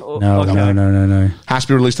Nope. count? Or, No, okay. no. Has to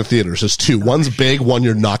be released to theaters. There's 2. One's big, one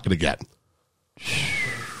you're not going to get.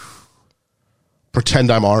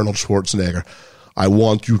 Pretend I'm Arnold Schwarzenegger. I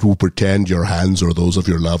want you to pretend your hands are those of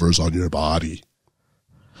your lovers on your body.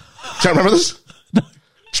 Do you remember this?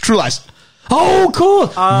 It's True Lies. Oh, cool.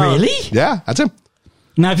 Really? Yeah, that's him.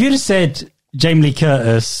 Now, if you'd have said Jamie Lee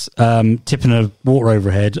Curtis tipping a water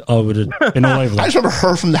overhead, I would have been all over I that. just remember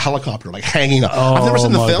her from the helicopter, like hanging up. I've never Oh,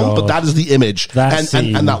 seen the my film, but God. that is the image. That and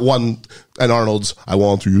scene. that one, and Arnold's, I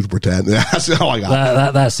want you to pretend. Yeah, that's all I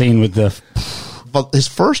got. That scene with the... But his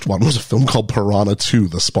first one was a film called Piranha 2,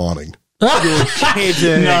 The Spawning.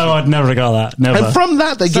 Kidding. No, I'd never got that. Never. And from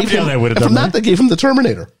that, they gave Somebody him, out there would have and from done that, they gave him The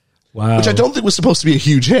Terminator, Wow. which I don't think was supposed to be a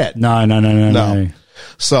huge hit. No. No.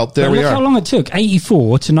 So there But we look are. how long it took.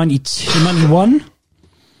 84 to 92, 91.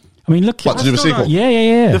 I mean, look. What, to do a still sequel?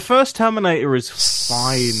 Yeah. The first Terminator is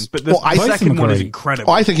fine, but the Well, I- Both of them second are one is great.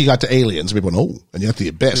 incredible. Oh, I think he got to Aliens, and people went, oh, and you got the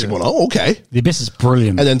Abyss. People went, oh, okay. The Abyss is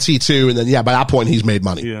brilliant. And then T2, and then, yeah, by that point, he's made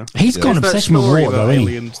money. Yeah. He's got an It's that obsession with story water, about though, ain't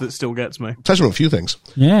he? aliens that still gets me. Touching on a few things.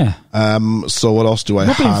 Yeah. So what else do I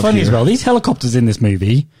Not being have funny here? as well. These helicopters in this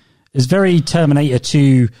movie is very Terminator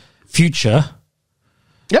 2 future.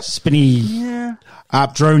 Yep. Spinny, Yeah.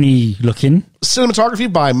 droney looking.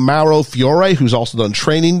 Cinematography by Mauro Fiore, who's also done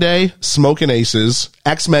Training Day, Smoking Aces,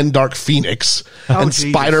 X-Men Dark Phoenix, and Jesus.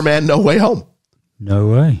 Spider-Man No Way Home. No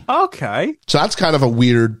way. Okay. So that's kind of a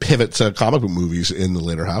weird pivot to comic book movies in the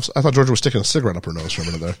later halves. I thought Georgia was sticking a cigarette up her nose for a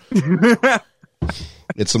minute there.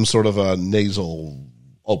 It's some sort of a nasal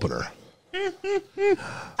opener.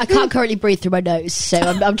 I can't currently breathe through my nose, so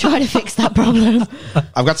I'm trying to fix that problem.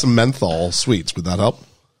 I've got some menthol sweets. Would that help?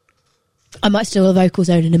 I might steal a vocal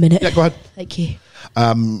zone in a minute. Yeah, go ahead. Thank you.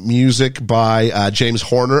 Music by James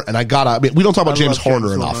Horner. And we don't talk about James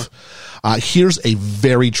Horner enough. Here's a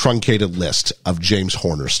very truncated list of James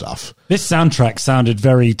Horner stuff. This soundtrack sounded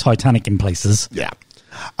very Titanic in places. Yeah.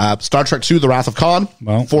 Star Trek II, The Wrath of Khan,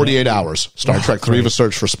 48 hours. Star Trek III, The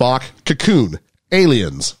Search for Spock, Cocoon,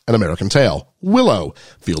 Aliens, An American Tail, Willow,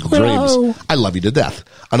 Field of Dreams, I Love You to Death,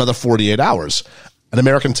 another 48 hours. An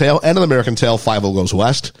American Tail and An American Tail, 5 Goes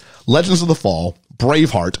West, Legends of the Fall,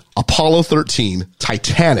 Braveheart, Apollo 13,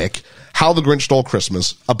 Titanic, How the Grinch Stole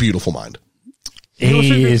Christmas, A Beautiful Mind. He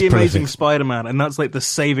also did The Amazing Spider-Man, and that's like the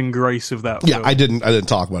saving grace of that film. Yeah, I didn't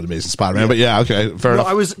talk about Amazing Spider-Man, but yeah, okay, fair enough.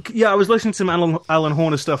 I was listening to some Alan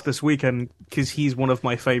Horner stuff this weekend because he's one of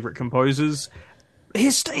my favorite composers.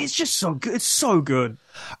 It's just so good. It's so good.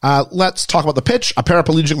 Let's talk about the pitch. A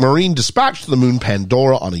paraplegic Marine dispatched to the moon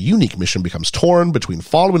Pandora on a unique mission becomes torn between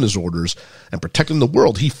following his orders and protecting the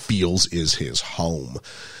world he feels is his home.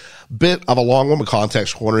 Bit of a long one with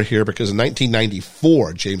context corner here because in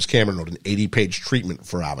 1994, James Cameron wrote an 80-page treatment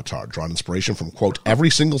for Avatar, drawing inspiration from, quote, every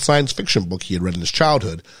single science fiction book he had read in his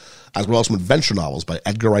childhood, as well as some adventure novels by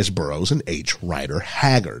Edgar Rice Burroughs and H. Rider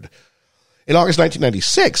Haggard. In August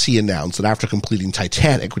 1996, he announced that after completing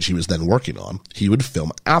Titanic, which he was then working on, he would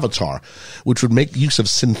film Avatar, which would make use of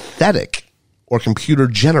synthetic or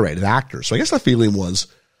computer-generated actors. So I guess the feeling was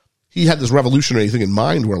he had this revolutionary thing in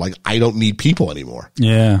mind where, like, I don't need people anymore.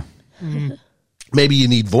 Yeah. Maybe you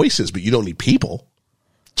need voices, but you don't need people.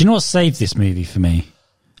 Do you know what saved this movie for me?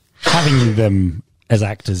 Having them as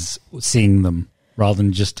actors, seeing them, rather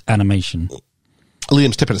than just animation.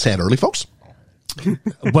 Liam's tipping his hand early, folks.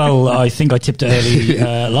 Well, I think I tipped it early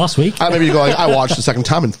last week. Maybe you go, I watched the second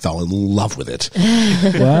time and fell in love with it.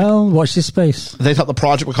 Well, watch this space. They thought the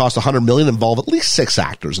project would cost $100 million and involve at least 6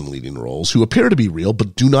 actors in leading roles who appear to be real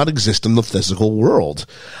but do not exist in the physical world.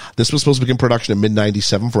 This was supposed to begin production in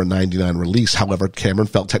mid-97 for a 99 release. However, Cameron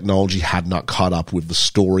felt technology had not caught up with the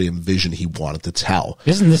story and vision he wanted to tell.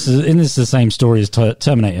 Isn't this the same story as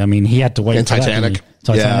Terminator? I mean, he had to wait and for Titanic.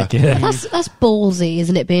 Titanic, yeah. That's ballsy,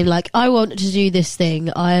 isn't it? Being like, I want to do this thing.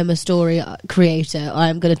 I am a story creator. I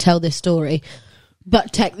am going to tell this story.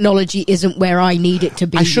 But technology isn't where I need it to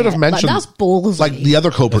be. I should have mentioned that's ballsy. Like the other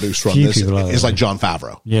co-producer on this is like Jon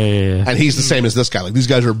Favreau. Yeah. And he's the same as this guy. Like these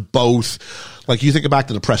guys are both, like you think back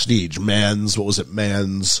to The Prestige, Man's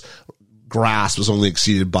grasp was only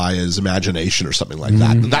exceeded by his imagination or something like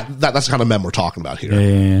that. That's the kind of men we're talking about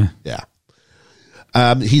here. Yeah.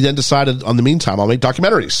 He then decided, on the meantime, I'll make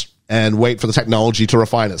documentaries and wait for the technology to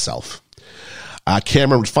refine itself.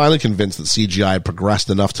 Cameron was finally convinced that CGI had progressed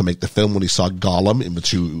enough to make the film when he saw Gollum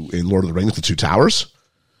in Lord of the Rings, The Two Towers.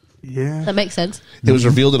 Yeah. That makes sense. It was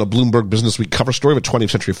revealed in a Bloomberg Businessweek cover story that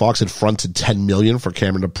 20th Century Fox had fronted $10 million for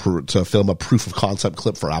Cameron to film a proof of concept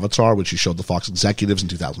clip for Avatar, which he showed the Fox executives in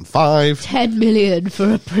 2005. $10 million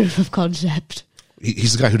for a proof of concept.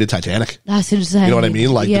 He's the guy who did Titanic. That's insane. You know what I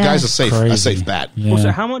mean? Like the guy's a safe bet. Yeah.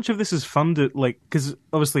 Also, how much of this is funded? Like, because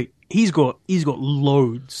obviously he's got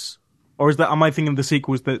loads. Or am I thinking of the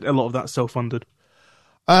sequels that a lot of that's self-funded?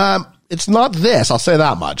 It's not this. I'll say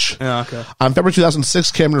that much. Yeah, okay. On February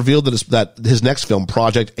 2006, Cameron revealed that his next film,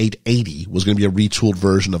 Project 880, was going to be a retooled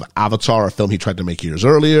version of Avatar, a film he tried to make years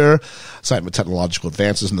earlier, citing with technological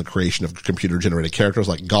advances in the creation of computer-generated characters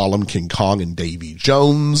like Gollum, King Kong, and Davy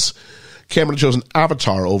Jones. Cameron chose an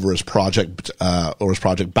Avatar over his project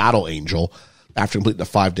Battle Angel after completing a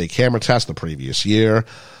 5-day camera test the previous year.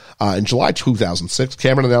 In July 2006,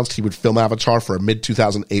 Cameron announced he would film Avatar for a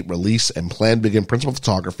mid-2008 release and planned to begin principal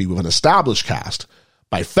photography with an established cast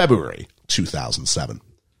by February 2007.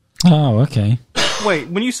 Oh, okay. Wait,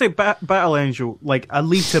 when you say Battle Angel, like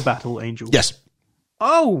Alita Battle Angel? Yes.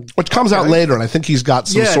 Oh. Which comes out later, and I think he's got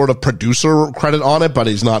some sort of producer credit on it, but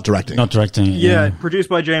he's not directing. Not directing it, yeah. Produced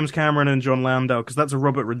by James Cameron and John Landau, because that's a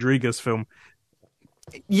Robert Rodriguez film.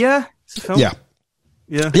 Yeah, it's a film. Yeah.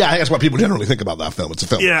 Yeah, I think that's what people generally think about that film. It's a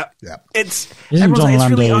film. Yeah. It's really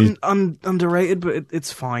underrated, but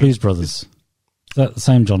it's fine. Blues Brothers. Is that the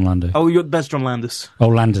same John Landau? Oh, that's John Landis. Oh,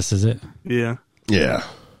 Landis, is it? Yeah.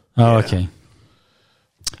 Oh, okay.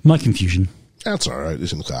 My confusion. That's all right.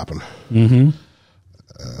 These things happen. Mm-hmm.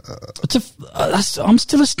 I'm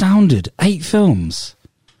still astounded. 8 films.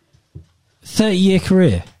 30-year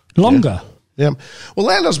career. Longer. Yeah. Well,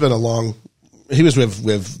 Lando's been he was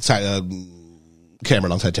with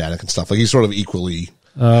Cameron on Titanic and stuff. Like he's sort of equally.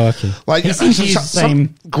 Oh, okay. Like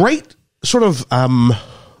some great sort of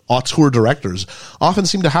auteur directors often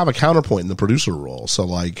seem to have a counterpoint in the producer role. So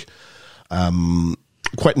like,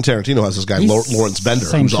 Quentin Tarantino has this guy, Lawrence Bender,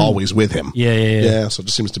 who's always with him. Yeah. So it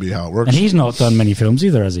just seems to be how it works. And he's not done many films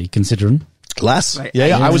either, has he, considering? Less. Right.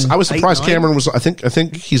 Yeah. I was surprised Cameron was, I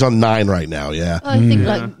think he's on 9 right now, yeah. I think,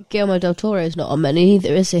 like, Guillermo del Toro is not on many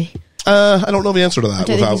either, is he? I don't know the answer to that. I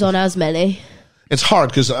don't think he's on as many. It's hard,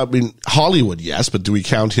 because, I mean, Hollywood, yes, but do we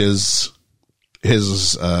count his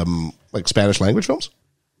like, Spanish language films?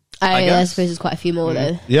 I suppose there's quite a few more,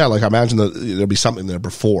 though. Yeah, like, I imagine that there'll be something there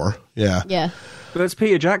before, yeah. Yeah. But it's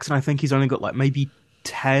Peter Jackson. I think he's only got, like, maybe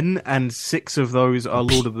 10, and 6 of those are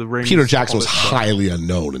Lord of the Rings. Peter Jackson was highly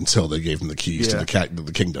unknown until they gave him the keys to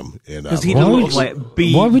the kingdom. Because he did a lot of like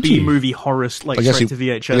B movie horror, like straight to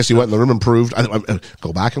VHS. I guess he went in the room and proved.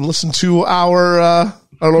 Go back and listen to our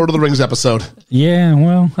Lord of the Rings episode. Yeah,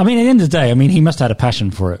 well, I mean, at the end of the day, I mean, he must have had a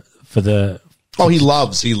passion for it. He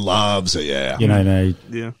loves it. Yeah,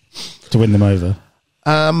 to win them over.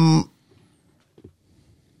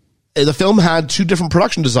 The film had 2 different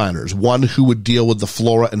production designers, one who would deal with the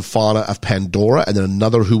flora and fauna of Pandora, and then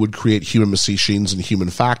another who would create human machines and human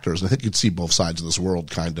factors. And I think you'd see both sides of this world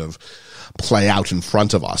kind of play out in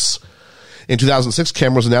front of us. In 2006,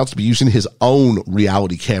 Cameron was announced to be using his own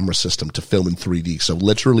reality camera system to film in 3D. So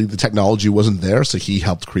literally the technology wasn't there, so he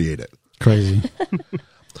helped create it. Crazy.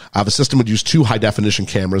 The system would use 2 high-definition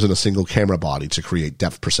cameras and a single camera body to create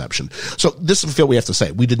depth perception. So this is what we have to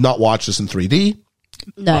say. We did not watch this in 3D.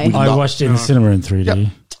 No. I watched it in the cinema in 3D. Yep.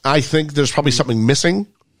 I think there's probably something missing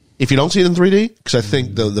if you don't see it in 3D, because I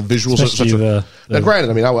think the visuals especially are such now, granted,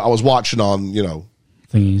 I mean, I was watching on,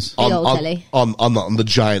 thingies. On the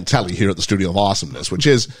giant telly here at the Studio of Awesomeness, which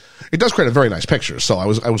is, it does create a very nice picture, so I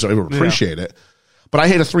was able to appreciate it. But I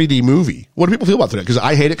hate a 3D movie. What do people feel about 3D? Because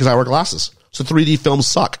I hate it because I wear glasses. So 3D films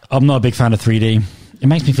suck. I'm not a big fan of 3D. It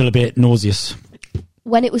makes me feel a bit nauseous.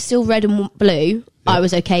 When it was still red and blue, I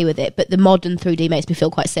was okay with it, but the modern 3D makes me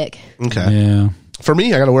feel quite sick. Okay. Yeah. For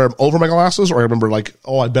me, I got to wear them over my glasses, or I remember like,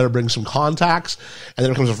 I'd better bring some contacts, and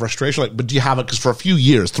then it comes a frustration. Like, but do you have it? Because for a few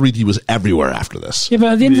years, 3D was everywhere after this. Yeah,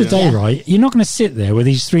 but at the end of the day, right, you're not going to sit there with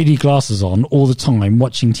these 3D glasses on all the time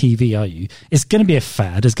watching TV, are you? It's going to be a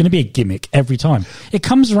fad. It's going to be a gimmick every time. It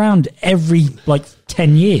comes around every,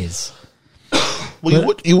 10 years.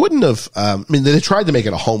 Well, you wouldn't have. I mean, they tried to make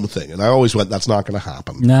it a home thing, and I always went, "That's not going to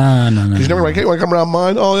happen." No. Because you never like, "Hey, want to come around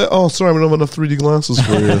mine?" Oh, yeah. Oh, sorry, I don't have enough 3D glasses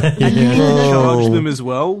for you. And you need to charge them as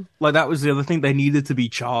well. Like that was the other thing; they needed to be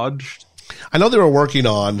charged. I know they were working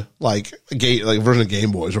on a version of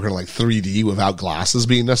Game Boys, working on 3D without glasses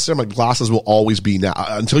being necessary. Like glasses will always be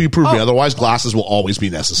until you prove me otherwise. Glasses will always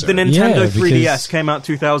be necessary. The Nintendo 3DS came out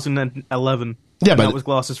 2011. Yeah, but that was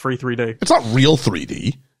glasses free 3D. It's not real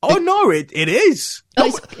 3D. Oh no, it is.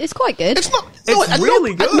 Oh, it's quite good. It's not. It's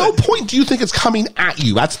really good. At no point do you think it's coming at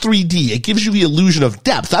you. That's 3D. It gives you the illusion of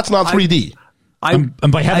depth. That's not 3D. And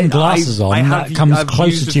by having glasses on, that comes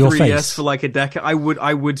closer to your face. For like a decade, I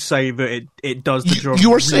would say that it does the job.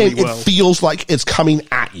 You are saying really well. It feels like it's coming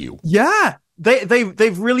at you. Yeah.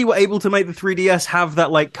 They've really were able to make the 3DS have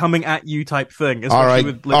that coming at you type thing. All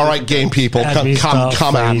right, game people, come at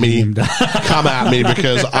me, come at me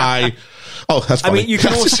because I. Oh, that's funny. I mean, you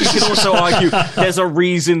can also argue there's a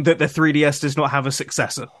reason that the 3DS does not have a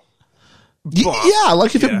successor.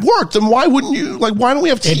 But, if it worked, then why wouldn't you? Why don't we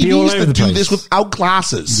have TVs that do this without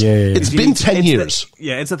glasses? Yeah. It's been 10 years.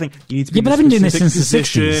 It's the thing. You need to be but I've been doing this since the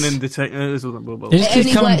 60s. And it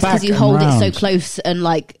only works because you hold it so close and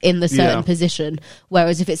in the certain position.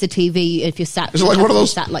 Whereas if it's a TV, if you're sat, it's like one of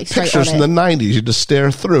those pictures from the 90s. You just stare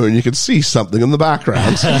through and you can see something in the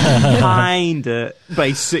background. Kinda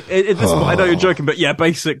basic. I know you're joking, but yeah,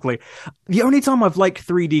 basically, the only time I've liked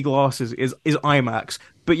 3D glasses is IMAX.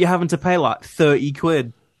 But you're having to pay 30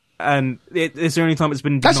 quid. And it's the only time it's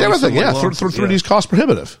been That's everything, yeah. 3D's cost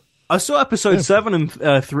prohibitive. I saw episode 7 in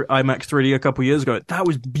IMAX 3D a couple years ago. That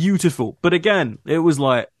was beautiful. But again, it was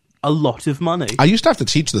a lot of money. I used to have to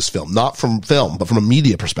teach this film, not from film, but from a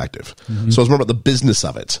media perspective. Mm-hmm. So I was more about the business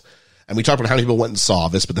of it. And we talked about how many people went and saw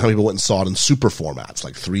this, but how many people went and saw it in super formats,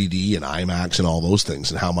 like 3D and IMAX and all those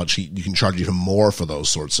things, and how much you can charge even more for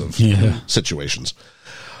those sorts of situations.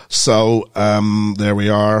 So there we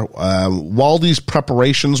are. While these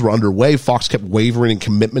preparations were underway, Fox kept wavering in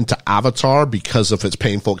commitment to Avatar because of its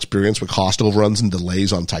painful experience with cost overruns and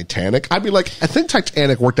delays on Titanic. I'd be like, I think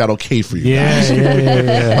Titanic worked out okay for you guys.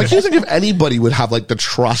 Yeah. You think if anybody would have the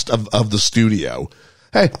trust of the studio?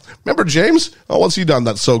 Hey, remember James? Oh, what's he done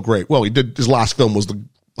that's so great? Well, he did. His last film was the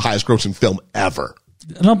highest grossing film ever.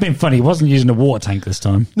 Not being funny, he wasn't using a water tank this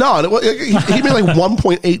time. No, he made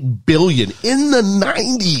 $1.8 billion in the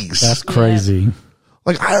 90s. That's crazy.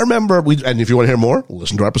 I remember, and if you want to hear more,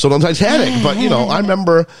 listen to our episode on Titanic. But, I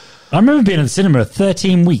remember being in the cinema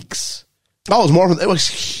 13 weeks Oh, it was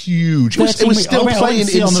huge. It was still playing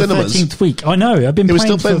in cinemas. 13th week. I know. It was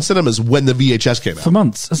still playing in cinemas when the VHS came out. For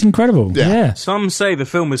months. That's incredible. Yeah. Some say the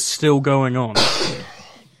film is still going on.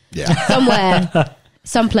 Yeah. Somewhere,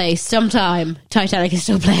 someplace, sometime, Titanic is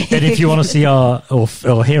still playing. And if you want to see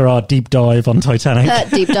or hear our deep dive on Titanic.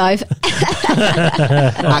 Deep dive.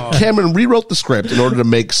 Cameron rewrote the script in order to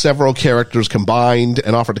make several characters combined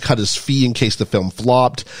and offered to cut his fee in case the film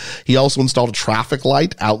flopped. He also installed a traffic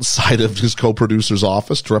light outside of his co-producer's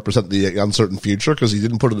office to represent the uncertain future because he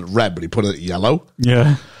didn't put it at red, but he put it at yellow.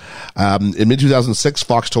 Yeah. In mid-2006,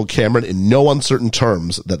 Fox told Cameron in no uncertain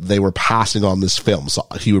terms that they were passing on this film, so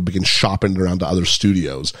he would begin shopping it around to other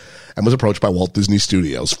studios, and was approached by Walt Disney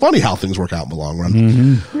Studios. Funny how things work out in the long run.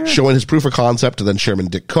 Mm-hmm. Yeah. Showing his proof of concept to then Chairman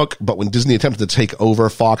Dick Cook, but when Disney attempted to take over,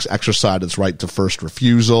 Fox exercised its right to first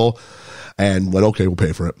refusal and went, okay, we'll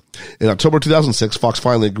pay for it. In October 2006, Fox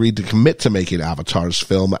finally agreed to commit to making Avatar's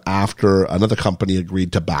film after another company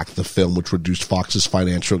agreed to back the film, which reduced Fox's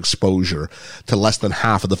financial exposure to less than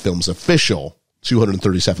half of the film's official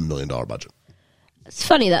 $237 million budget. It's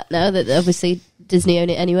funny that obviously Disney own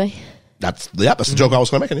it anyway. That's the joke I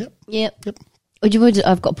was going to make. Yep.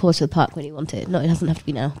 I've got pause for the park when you want it. No, it doesn't have to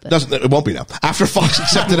be now. But. It won't be now. After Fox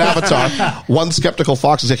accepted Avatar, one skeptical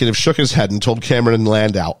Fox executive shook his head and told Cameron and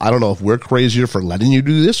Landau, I don't know if we're crazier for letting you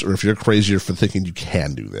do this or if you're crazier for thinking you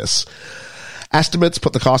can do this. Estimates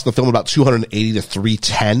put the cost of the film about $280 to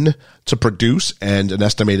 $310 to produce and an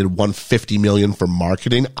estimated $150 million for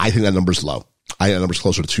marketing. I think that number's low. I think that number's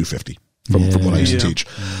closer to $250 from what I used to teach.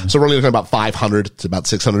 So we're looking at about $500 to about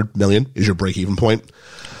 $600 million is your break-even point.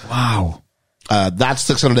 Wow. That's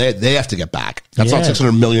 $600 they have to get back. That's not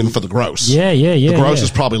 $600 million for the gross. Yeah. The gross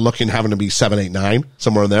is probably having to be 7, 8, 9,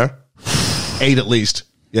 somewhere in there. 8 at least.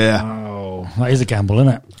 Yeah. Oh, that is a gamble,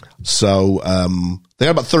 isn't it? So, they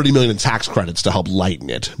got about $30 million in tax credits to help lighten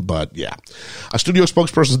it, but yeah. A studio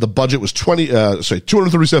spokesperson said the budget was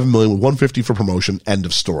 $237 million with $150 for promotion. End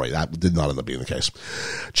of story. That did not end up being the case.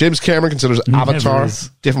 James Cameron considers Avatar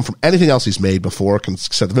different from anything else he's made before.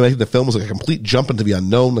 Said the film was like a complete jump into the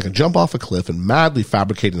unknown, like a jump off a cliff and madly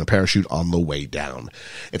fabricating a parachute on the way down.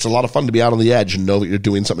 It's a lot of fun to be out on the edge and know that you're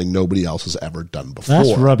doing something nobody else has ever done before.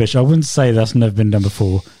 That's rubbish. I wouldn't say that's never been done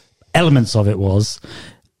before. Elements of it was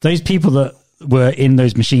those people that were in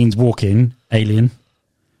those machines walking, Alien,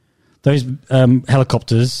 those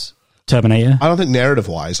helicopters, Terminator. I don't think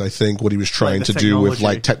narrative-wise, I think what he was trying to do with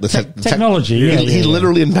like technology. He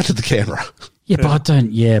literally invented the camera. Yeah, but I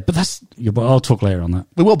don't. Yeah, but that's. Yeah, but I'll talk later on that.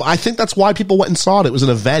 We will, but I think that's why people went and saw it. It was an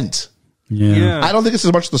event. Yeah. I don't think it's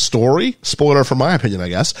as much the story. Spoiler for my opinion, I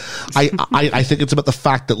guess. I think it's about the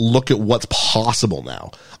fact that look at what's possible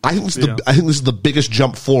now. I think this is the biggest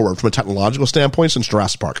jump forward from a technological standpoint since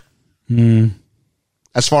Jurassic Park.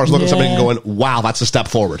 As far as looking at something and going, wow, that's a step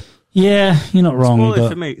forward. Yeah, you're not wrong. Spoiler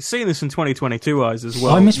for me. Seeing this in 2022 eyes as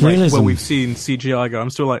well. I miss realism. Where we've seen CGI go, I'm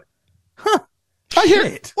still like, huh. I hear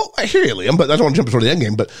it. Well, I hear you, Liam, but I don't want to jump before the end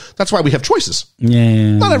game, but that's why we have choices.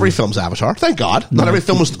 Yeah. Not every film's Avatar, thank God. Not every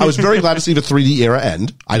film was. I was very glad to see the 3D era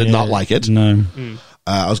end. I did not like it. No.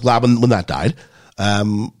 I was glad when that died.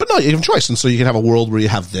 But no, you have a choice, and so you can have a world where you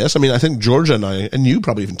have this. I mean, I think Georgia and I, and you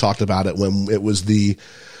probably even talked about it when it was the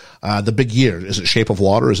big year. Is it Shape of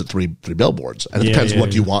Water? Or is it three billboards? And it depends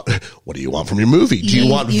what do you want. What do you want from your movie? Do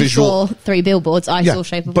you want visual? Saw 3 billboards. I saw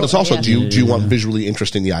Shape of Water. But it's also do you want visually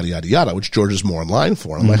interesting yada yada yada, which George is more in line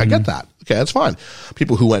for. I'm like, I get that. Okay, that's fine.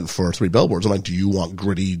 People who went for 3 billboards, I'm like, do you want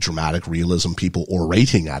gritty, dramatic realism? People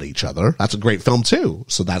orating at each other. That's a great film too.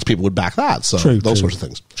 So that's people would back that. So those sorts of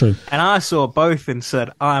things. True. And I saw both and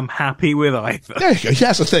said, I'm happy with either. There you go.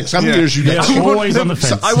 Yes, the thing. Some years you get always on the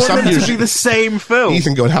fence. I want them to be the same film.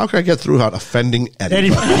 Ethan going, how can I get through without offending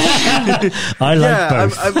anybody? I like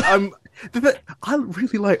both. I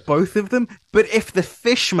really like both of them, but if the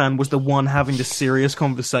Fishman was the one having the serious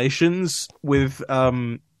conversations with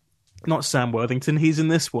not Sam Worthington, he's in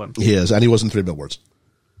this one. He is, and he was in 3 billboards.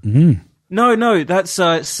 No, that's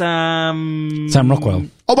Sam Rockwell.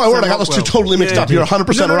 Oh my word, I got those two totally mixed up. You're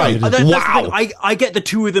 100% right. Wow. I get the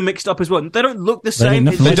two of them mixed up as well. They don't look the same.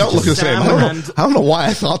 They don't look the same. I don't know why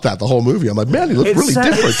I thought that the whole movie. I'm like, man, he looked really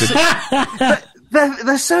different.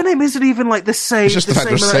 Their surname isn't even like the same. It's just the fact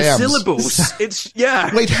they're Sams. Syllables. It's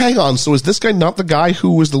Wait, hang on. So is this guy not the guy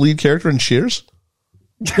who was the lead character in Cheers?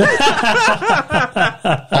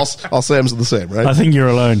 All Sams are the same, right? I think you're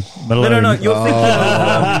alone. No.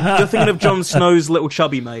 You're thinking of Jon Snow's little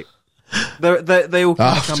chubby mate. They all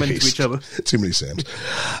come into each other. Too many Sams.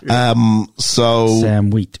 Sam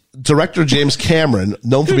Wheat. Director James Cameron,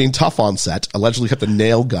 known for being tough on set, allegedly kept a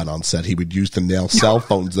nail gun on set he would use to nail cell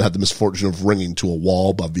phones that had the misfortune of ringing to a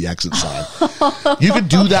wall above the exit sign. You could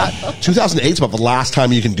do that. 2008 is about the last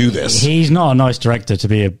time you can do this. He's not a nice director to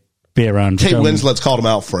be around. Kate Winslet's called him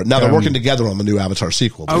out for it. Now they're working together on the new Avatar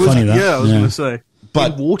sequel. I was going to say.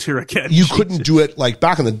 But water again. You couldn't do it like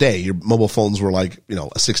back in the day. Your mobile phones were like,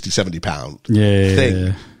 a 60, 70 pound thing.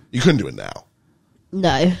 Yeah. You couldn't do it now.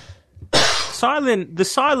 No. The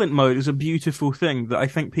silent mode is a beautiful thing that I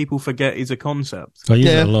think people forget is a concept. I use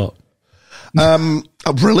it a lot.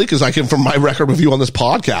 Really? Because from my record with you on this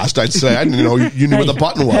podcast, I'd say I didn't know you knew what the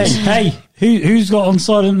button was. Hey, who's got on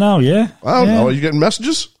silent now? Yeah, I don't know. Are you getting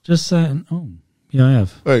messages? Just saying. Oh, yeah, I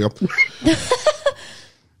have. There you go.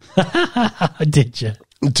 Did you?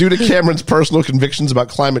 Due to Cameron's personal convictions about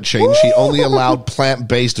climate change, he only allowed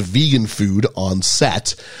plant-based vegan food on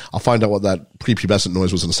set. I'll find out what that prepubescent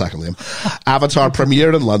noise was in a second, Liam. Avatar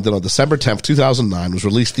premiered in London on December 10th, 2009, was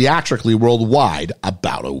released theatrically worldwide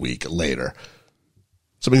about a week later.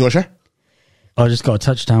 Something you want to share? I just got a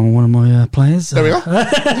touchdown with one of my players. There we go.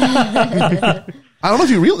 I don't know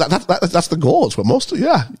if you realize that's the goal. It's what most, you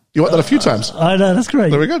want that a few times. I know, that's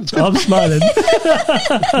great. There we go. It's good. I'm smiling.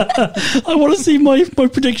 I want to see my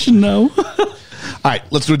prediction now. All right,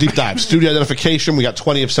 let's do a deep dive. Studio identification, we got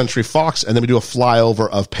 20th Century Fox, and then we do a flyover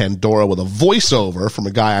of Pandora with a voiceover from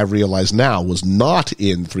a guy I realize now was not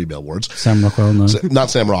in Three Billboards. Sam Rockwell, no.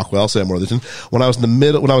 Not Sam Rockwell, Sam Worthington. When I was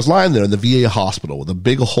lying there in the VA hospital with a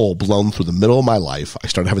big hole blown through the middle of my life, I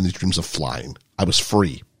started having these dreams of flying. I was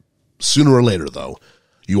free. Sooner or later, though,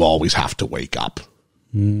 you always have to wake up.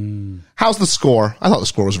 How's the score? I thought the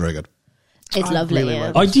score was very good. It's lovely. Really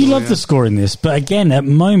I do love the score in this, but again, at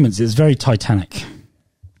moments, it's very Titanic.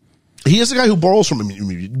 He is the guy who borrows from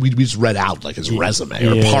him. We just read out like his resume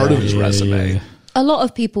or part of his resume. A lot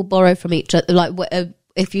of people borrow from each other. Like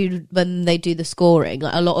when they do the scoring,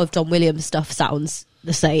 like a lot of John Williams stuff sounds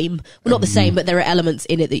the same. Well, not the same, but there are elements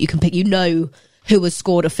in it that you can pick. Who has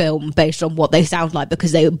scored a film based on what they sound like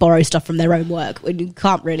because they borrow stuff from their own work. And you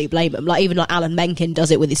can't really blame them. Like even like Alan Menken does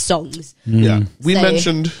it with his songs. Yeah, we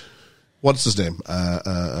mentioned what's his name?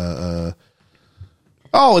 It's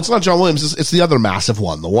not John Williams. It's the other massive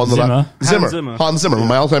one. The one that Hans Zimmer,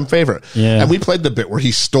 my all-time favorite. Yeah. And we played the bit where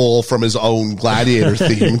he stole from his own Gladiator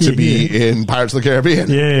theme to be in Pirates of the Caribbean.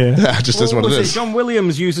 Yeah. Just is what it is. John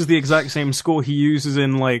Williams uses the exact same score he uses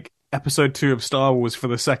in like Episode 2 of Star Wars for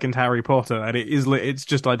the second Harry Potter, and it's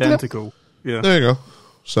just identical. Yep. Yeah. There you go.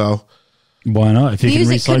 So why not? If you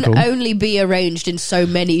music can recycle. Can only be arranged in so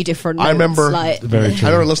many different notes. I remember very true.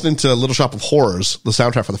 I remember listening to Little Shop of Horrors, the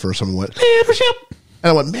soundtrack for the first time, and went, Little Shop. And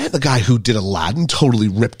I went, man, the guy who did Aladdin totally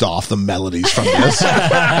ripped off the melodies from this.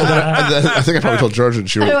 and then I think I probably told Georgia, and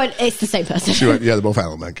she went, it's the same person. She went, yeah, they're both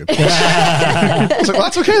Alan Menken. I was like, well,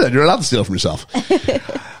 that's okay then. You're allowed to steal from yourself.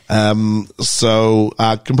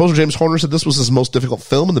 Composer James Horner said this was his most difficult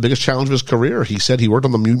film and the biggest challenge of his career. He said he worked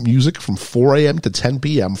on the music from 4 a.m. to 10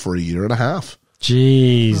 p.m. for a year and a half.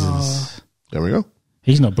 Jesus. There we go.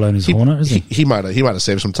 He's not blown his horn out, is he? He might have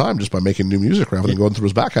saved some time just by making new music rather than going through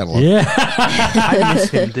his back catalog. Yeah. I miss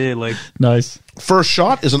him dearly. Nice. First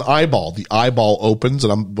shot is an eyeball. The eyeball opens,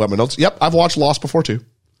 and I'm my notes. Yep, I've watched Lost before too.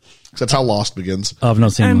 That's how Lost begins. I've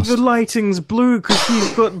not seen Lost. And the lighting's blue because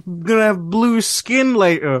he's gonna have blue skin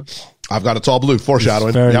later. I've got it's all blue.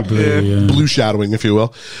 Foreshadowing. It's very blue, blue shadowing, if you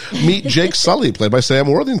will. Meet Jake Sully, played by Sam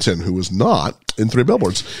Worthington, who was not in Three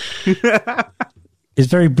Billboards. It's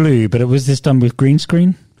very blue, but was this done with green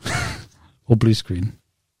screen or blue screen?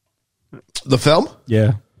 The film?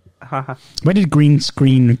 Yeah. When did green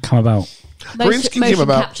screen come about? Motion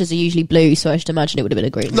captures are usually blue, so I should imagine it would have been a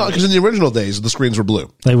green. No, because in the original days, the screens were blue.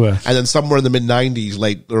 They were. And then somewhere in the mid-90s,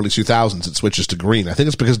 early 2000s, it switches to green. I think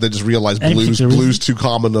it's because they just realized blue's too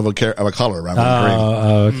common of a color rather than green.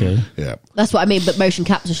 Oh, okay. Yeah. That's what I mean, but motion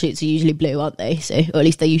capture shoots are usually blue, aren't they? So, or at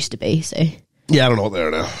least they used to be, so. Yeah, I don't know what they are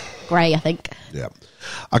now. Grey, I think. Yeah.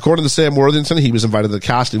 According to Sam Worthington, he was invited to the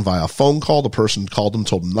casting via a phone call. The person called him,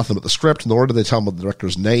 told him nothing about the script, nor did they tell him about the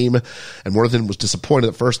director's name. And Worthington was disappointed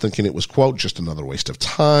at first, thinking it was, quote, just another waste of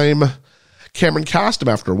time. Cameron cast him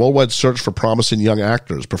after a worldwide search for promising young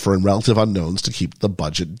actors, preferring relative unknowns to keep the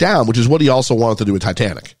budget down, which is what he also wanted to do with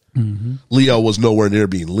Titanic. Mm-hmm. Leo was nowhere near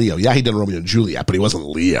being Leo. Yeah, he'd done Romeo and Juliet, but he wasn't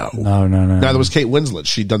Leo. No. Neither was Kate Winslet.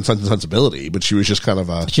 She'd done Sense and Sensibility, but she was just kind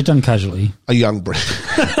of she'd done Casualty. A young Brit.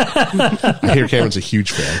 I hear Cameron's a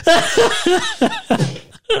huge fan.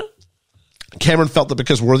 Cameron felt that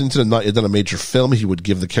because Worthington had not yet done a major film, he would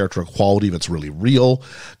give the character a quality that's really real.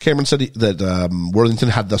 Cameron said that Worthington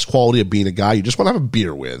had this quality of being a guy you just want to have a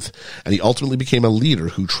beer with, and he ultimately became a leader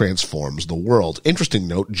who transforms the world. Interesting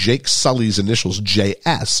note, Jake Sully's initials,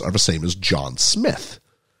 JS, are the same as John Smith,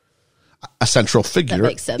 a central figure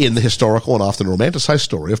in the historical and often romanticized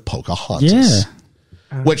story of Pocahontas.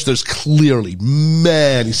 Yeah. Which there's clearly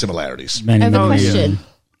many similarities. I have a question.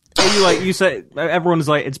 You say everyone's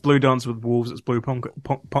like, it's Blue Dance with Wolves, it's Blue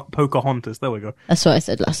Pocahontas. There we go. That's what I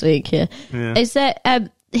said last week. Yeah. Is there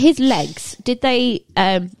his legs? Did they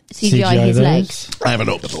CGI his legs? I haven't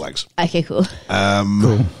opened the legs. Okay, cool.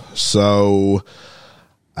 Cool. So,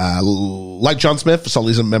 like John Smith,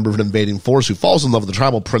 Sully's a member of an invading force who falls in love with the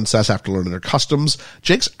tribal princess after learning their customs.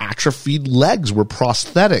 Jake's atrophied legs were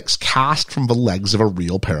prosthetics cast from the legs of a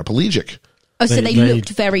real paraplegic. Oh, so they looked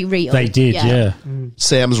very real. They did, yeah.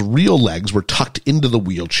 Sam's real legs were tucked into the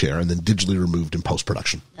wheelchair and then digitally removed in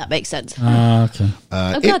post-production. That makes sense. Okay.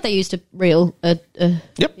 I'm glad they used a real...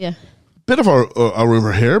 Yep. Yeah. Bit of a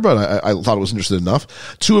rumor here, but I thought it was interesting enough.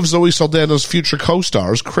 Two of Zoe Saldana's future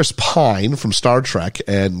co-stars, Chris Pine from Star Trek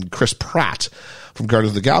and Chris Pratt from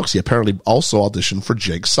Guardians of the Galaxy, apparently also auditioned for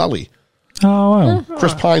Jake Sully. Oh, wow.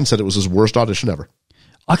 Chris Pine said it was his worst audition ever.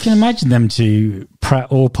 I can imagine them to Pratt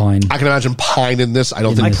or Pine. I can imagine Pine in this. I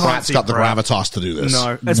don't think Pratt's got the gravitas to do this.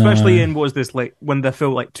 No, especially in, what was this, like, when they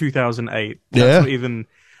felt like 2008. That's not even...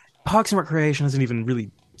 Parks and Recreation hasn't even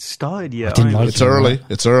really started yet. It's early.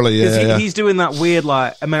 It's early, yeah. He's doing that weird,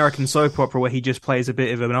 like, American soap opera where he just plays a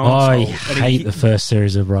bit of an arsehole. I hate the first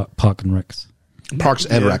series of Parks and Rec. Parks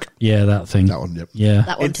and Rec. Yeah, that thing. That one, yep. Yeah.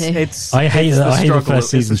 That one too. I hate that. I hate the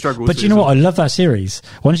first season. But you know what? I love that series.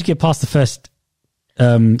 Once you get past the first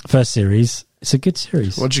series, it's a good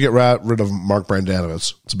series. Once you get rid of Mark Brandano,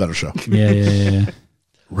 it's a better show. Yeah.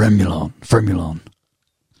 Fremulon.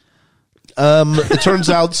 It turns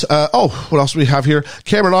out, what else do we have here?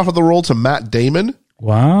 Cameron offered the role to Matt Damon.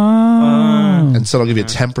 Wow. And said, I'll give you a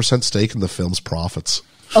 10% stake in the film's profits.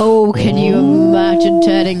 Oh, can you imagine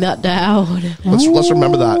turning that down? Let's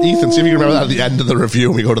remember that. Ethan, see if you can remember that at the end of the review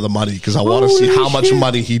when we go to the money, because I want to see how much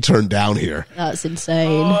money he turned down here. That's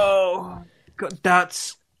insane. Oh, God,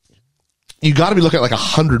 that's... You got to be looking at like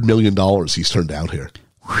 $100 million he's turned down here.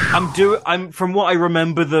 I'm from what I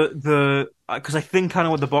remember because I think I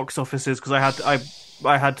know what the box office is, because I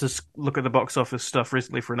had to look at the box office stuff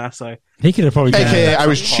recently for an essay. He could have probably AKA I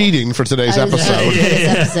was cheating for today's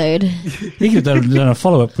episode. He could have done a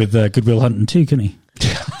follow up with Good Will Hunting too, couldn't he?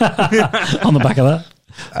 On the back of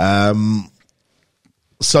that.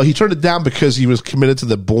 So he turned it down because he was committed to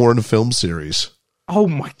the Bourne film series. Oh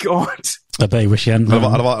my God. I bet he wish he hadn't.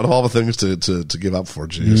 Out of all the things to give up for,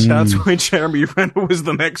 jeez. That's why Jeremy Renner was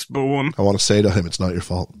the next Bourne. I want to say to him, it's not your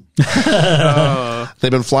fault.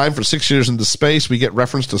 They've been flying for 6 years into space. We get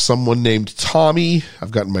reference to someone named Tommy.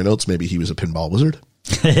 I've got in my notes, maybe he was a pinball wizard.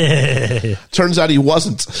 Turns out he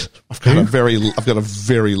wasn't. I've got a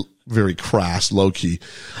very, very crass low key.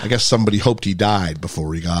 I guess somebody hoped he died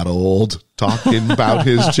before he got old. Talking about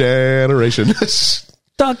his generation.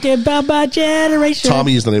 Talking about my generation.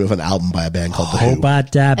 Tommy is the name of an album by a band called The Who. Hope I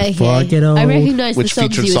die before I get old. I recognise the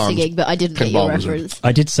songs you were singing, but I didn't get your reference.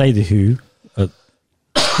 I did say The Who. But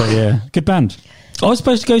yeah, good band. I was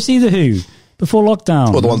supposed to go see The Who before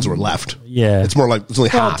lockdown. Well, the ones that were left. Yeah. It's more like, it's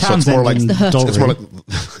only half, so it's more like, it's more like,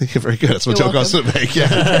 very good. That's what Joe goes to make,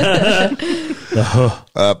 yeah. The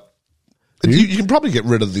Who. You can probably get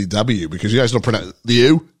rid of the W because you guys don't pronounce the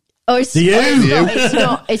U. Oh, it's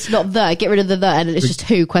not the. Get rid of the and it's just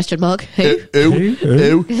who, question mark. Who?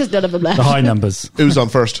 Who? There's none of them left. The high numbers. Who's on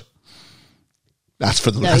first? That's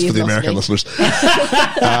for the American listeners.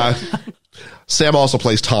 Sam also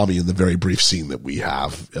plays Tommy in the very brief scene that we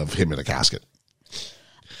have of him in a casket.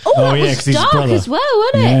 Oh, that was dark as well,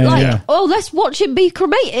 wasn't it? Let's watch him be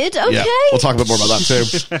cremated. Okay. Yeah, we'll talk a bit more about that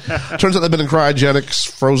too. Turns out they've been in cryogenics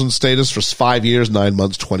frozen status for 5 years, 9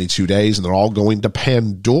 months, 22 days, and they're all going to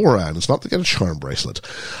Pandora, and it's not to get a charm bracelet.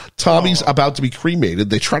 Tommy's about to be cremated.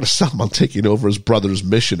 They try to sell him on taking over his brother's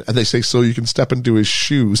mission, and they say, so you can step into his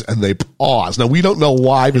shoes, and they pause. Now, we don't know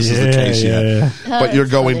why this is the case yet, but you're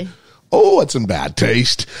going, funny. It's in bad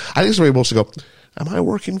taste. I think it's where you're supposed to go, am I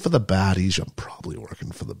working for the baddies? I'm probably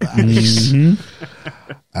working for the baddies.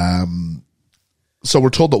 So we're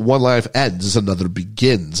told that one life ends as another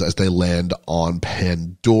begins as they land on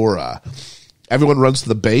Pandora. Everyone runs to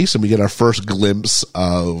the base, and we get our first glimpse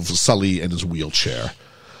of Sully and his wheelchair.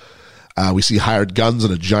 We see hired guns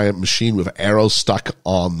and a giant machine with arrows stuck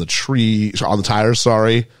on the tires.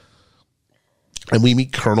 And we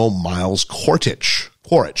meet Colonel Miles Quaritch,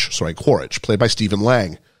 played by Stephen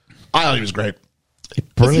Lang. I thought he was great.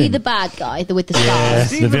 Is he the bad guy with the stars?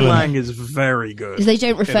 Stephen Lang is very good. Because they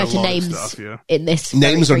don't refer to names in this.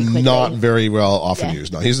 Names are not very well often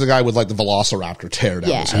used. No, he's the guy with like the Velociraptor tear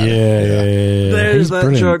down his head. Yeah. There's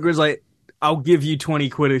that joke where it's like, I'll give you 20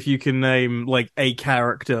 quid if you can name like a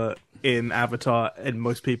character in Avatar, and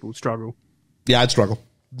most people struggle. Yeah, I'd struggle.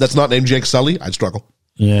 That's not named Jake Sully. I'd struggle.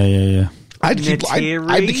 Yeah. I'd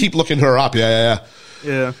to keep looking her up. Yeah.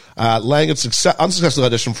 Lang had unsuccessfully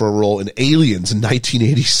auditioned for a role in Aliens in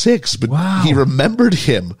 1986, but he remembered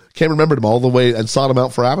him. Can't remember him all the way and sought him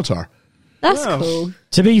out for Avatar. That's cool.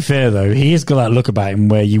 To be fair, though, he has got that look about him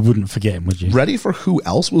where you wouldn't forget him, would you? Ready for who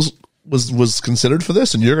else was considered for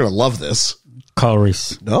this? And you're going to love this. Kyle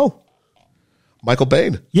Reese. No. Michael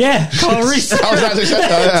Biehn. Yeah, Kyle Reese.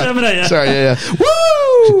 Terminator. Sorry, yeah.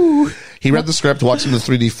 Woo! He read the script, watched some of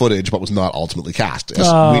the 3D footage, but was not ultimately cast. As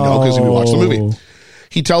we know because we watched the movie.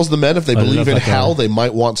 He tells the men if they believe in hell, they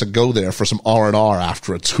might want to go there for some R&R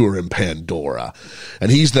after a tour in Pandora.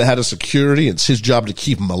 And he's the head of security, and it's his job to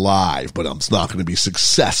keep him alive, but it's not going to be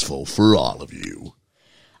successful for all of you.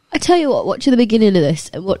 I tell you what, watching the beginning of this,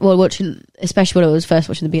 and watching, especially when I was first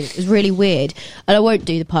watching the beginning, it was really weird. And I won't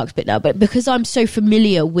do the parks bit now, but because I'm so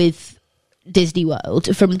familiar with Disney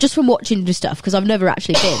World from watching the stuff, because I've never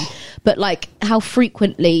actually been, but like how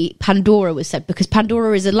frequently Pandora was said, because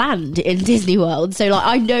Pandora is a land in Disney World, so like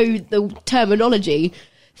I know the terminology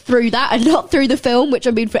through that and not through the film, which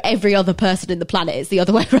I mean for every other person in the planet it's the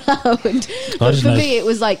other way around. But for me it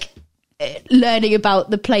was like learning about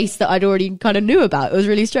the place that I'd already kind of knew about. It was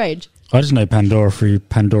really strange. I just know Pandora through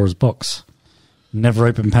Pandora's box. Never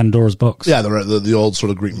opened Pandora's box. Yeah, the old sort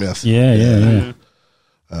of Greek myth. Yeah.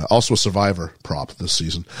 Also a Survivor prop this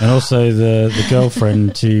season. And also the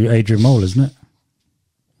girlfriend to Adrian Mole, isn't it?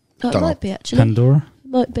 It might be, actually. Pandora?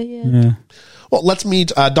 Might be, yeah. Well, let's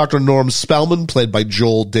meet Dr. Norm Spellman, played by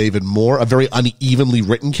Joel David Moore, a very unevenly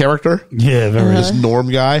written character. Yeah, very. This Norm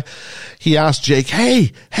guy. He asked Jake,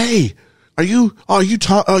 hey, you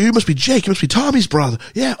must be Jake. You must be Tommy's brother.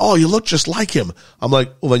 Yeah. Oh, you look just like him. I'm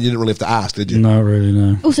like, well, then you didn't really have to ask, did you? Not really,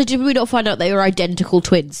 no. Also, did we not find out they were identical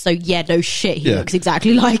twins? So, yeah, no shit. He looks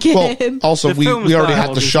exactly like him. Well, also, we already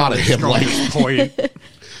had the shot of him.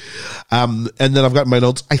 And then I've got my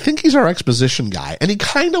notes. I think he's our exposition guy. And he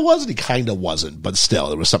kind of was and he kind of wasn't. But still,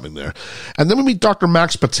 there was something there. And then we meet Dr.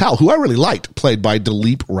 Max Patel, who I really liked, played by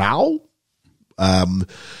Dileep Rao.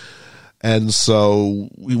 And so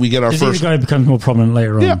we get our first. The guy becomes more prominent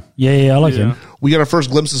later on. Yeah, I like him. We get our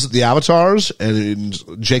first glimpses at the avatars, and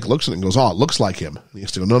Jake looks at it and goes, "Oh, it looks like him." And he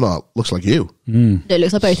has to go, "No, it looks like you." No, it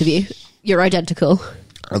looks like both of you. You're identical.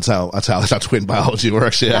 That's how twin biology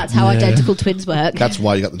works. Yeah, that's how identical twins work. That's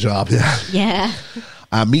why you got the job. Yeah.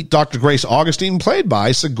 Meet Dr. Grace Augustine, played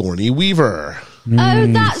by Sigourney Weaver. Oh,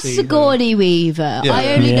 that's Sigourney Weaver. Yeah.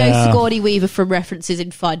 I only know Sigourney Weaver from references in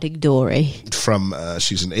Finding Dory. From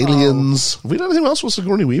she's in Aliens. Have we done anything else with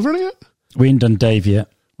Sigourney Weaver in it? We haven't done Dave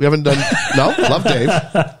yet. We haven't done. No, love Dave.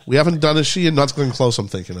 We haven't done. Is she in Not Glenn Close? I'm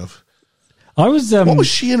thinking of. I was. What was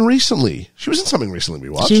she in recently? She was in something recently we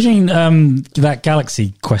watched. She was in that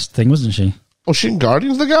Galaxy Quest thing, wasn't she? Oh, she in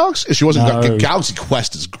Guardians of the Galaxy? She wasn't. Galaxy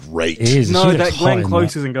Quest is great. It is. No, that Glenn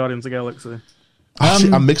Close is in Guardians of the Galaxy.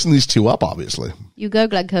 I'm mixing these two up, obviously. You go,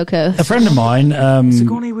 Glenn Coco. A friend of mine,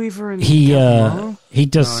 Sigourney Weaver, and he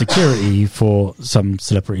does security for some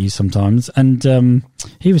celebrities sometimes, and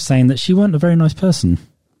he was saying that she wasn't a very nice person.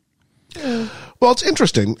 Well, it's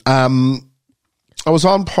interesting. I was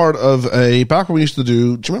on part of back when we used to do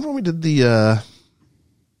you remember when we did the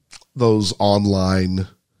those online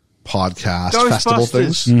podcast festival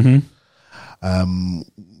things? Mm-hmm.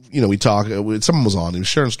 We talk. Someone was on. He was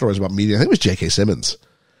sharing stories about media. I think it was J.K. Simmons.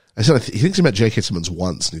 I said he thinks he met J.K. Simmons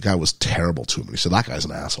once, and the guy was terrible to him. And he said that guy's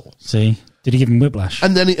an asshole. See, did he give him whiplash?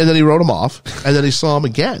 And then he wrote him off. And then he saw him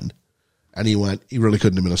again, and he went. He really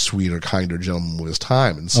couldn't have been a sweeter, kinder gentleman with his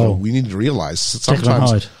time. And so we need to realize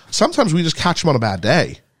that sometimes we just catch him on a bad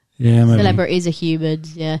day. Yeah, maybe. Celebrities are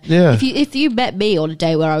humans. Yeah. If you met me on a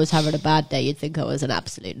day where I was having a bad day, you'd think I was an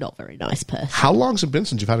absolute not very nice person. How long's it been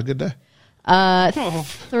since you've had a good day?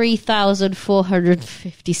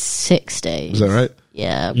 3,456 days. Is that right?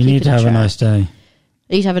 Yeah. You need to have a nice day. You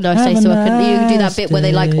need to have a nice day so I can. You can do that bit where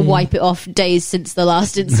they like wipe it off days since the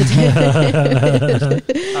last incident.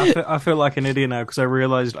 I feel like an idiot now because I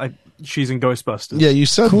realised she's in Ghostbusters. Yeah, you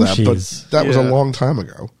said that, but that was a long time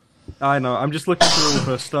ago. I know. I'm just looking through all of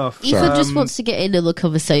her stuff. Ethan just wants to get into the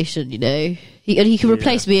conversation, you know. He can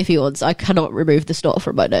replace me if he wants. I cannot remove the snot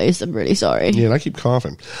from my nose. I'm really sorry. Yeah, and I keep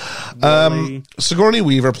coughing. Sigourney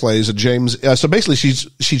Weaver plays a James. So basically,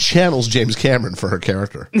 she channels James Cameron for her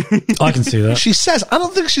character. I can see that. She says, "I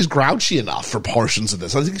don't think she's grouchy enough for portions of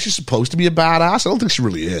this. I think she's supposed to be a badass. I don't think she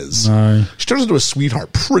really is." No. She turns into a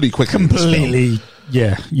sweetheart pretty quickly. Completely.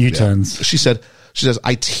 Yeah, U-turns. Yeah. She says,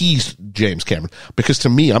 I teased James Cameron because to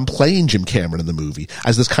me, I'm playing Jim Cameron in the movie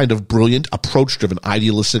as this kind of brilliant, approach-driven,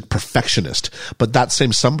 idealistic perfectionist. But that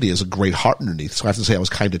same somebody has a great heart underneath. So I have to say I was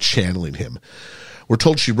kind of channeling him. We're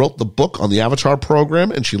told she wrote the book on the Avatar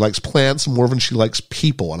program and she likes plants more than she likes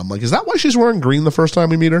people. And I'm like, is that why she's wearing green the first time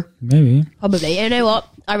we meet her? Maybe. Probably. You know what?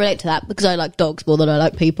 I relate to that because I like dogs more than I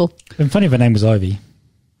like people. It'd been funny if her name was Ivy.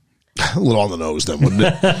 A little on the nose then, wouldn't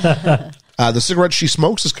it? The cigarette she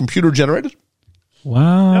smokes is computer generated.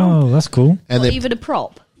 Wow, that's cool. And not even a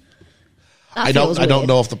prop. I don't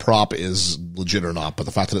know if the prop is legit or not, but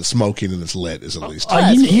the fact that it's smoking and it's lit is at least.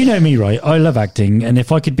 You know me, right? I love acting, and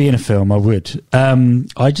if I could be in a film, I would.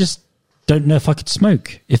 I just don't know if I could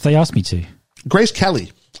smoke if they asked me to. Grace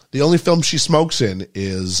Kelly, the only film she smokes in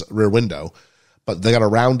is Rear Window, but they got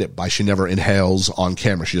around it by she never inhales on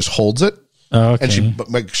camera. She just holds it. Oh, okay.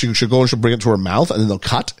 And she'll go and she'll bring it to her mouth, and then they'll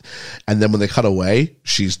cut. And then when they cut away,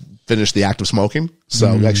 she's finished the act of smoking.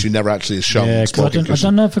 So she never actually is shown smoking. I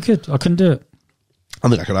don't know if I could. I couldn't do it. I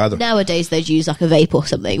don't think I could either. Nowadays, they'd use like a vape or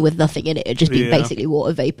something with nothing in it. It'd just be basically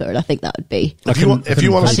water vapor, and I think that would be... If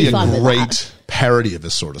you want to see a great parody of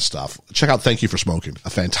this sort of stuff, check out Thank You for Smoking, a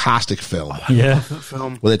fantastic film. Yeah.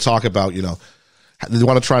 Film. Where they talk about, they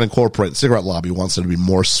want to try and incorporate, the cigarette lobby wants there to be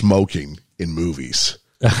more smoking in movies.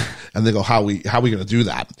 And they go, how are we going to do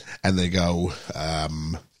that? And they go, I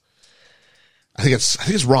think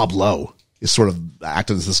it's Rob Lowe is sort of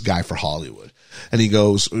acting as this guy for Hollywood. And he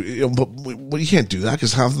goes, but you can't do that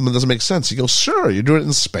because half of them it doesn't make sense. He goes, sure, you're doing it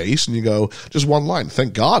in space. And you go, just one line.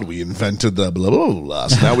 Thank God we invented the blah, blah, blah, blah.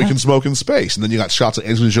 So now we can smoke in space. And then you got shots of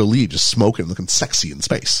Angelina Jolie just smoking, looking sexy in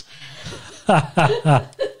space.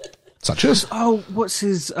 Such as what's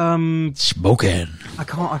his smoking? I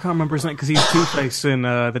can't remember his name because he's Two-Face in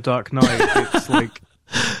The Dark Knight. It's like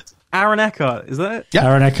Aaron Eckhart, is that it? Yeah.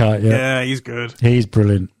 Aaron Eckhart, yeah. Yeah, he's good. He's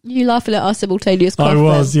brilliant. You laughing at our simultaneous cough. I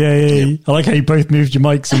was, yeah. I like how you both moved your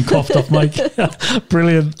mics and coughed off mic.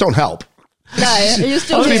 Brilliant. Don't help. No, you're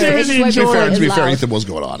still doing it. To be fair, Ethan was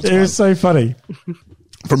going on. It was so funny.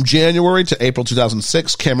 From January to April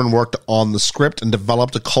 2006, Cameron worked on the script and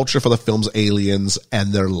developed a culture for the film's aliens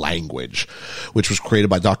and their language, which was created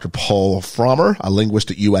by Dr. Paul Frommer, a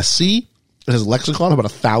linguist at USC. It has a lexicon of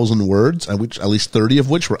about 1,000 words, and at least 30 of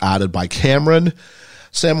which were added by Cameron.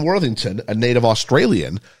 Sam Worthington, a native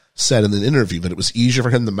Australian, said in an interview that it was easier for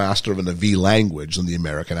him to master in the V language than the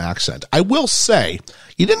American accent. I will say,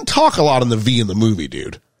 he didn't talk a lot in the V in the movie,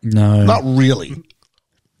 dude. No. Not really.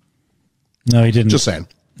 No, he didn't. Just saying.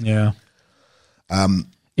 Yeah.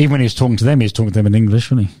 Even when he was talking to them in English,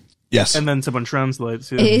 wasn't he? Yes. And then someone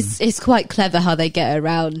translates. Yeah. It's quite clever how they get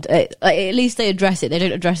around it. Like, at least they address it. They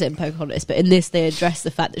don't address it in Pocahontas, but in this they address the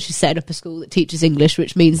fact that she's setting up a school that teaches English,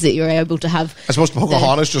 which means that you're able to have... I suppose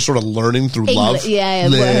Pocahontas just sort of learning through love. Yeah.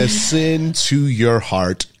 Listen to your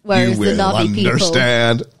heart. Whereas you will the Na'vi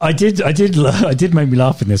understand. People, I did make me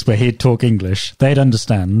laugh in this where he'd talk English, they'd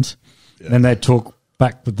understand, and then they'd talk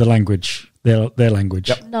back with the language, their language.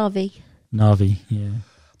 Yep. Na'vi, yeah.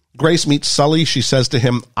 Grace meets Sully. She says to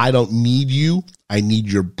him, I don't need you. I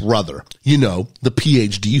need your brother. You know, the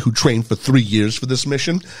PhD who trained for 3 years for this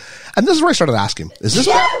mission. And this is where I started asking, is this...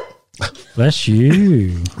 Bless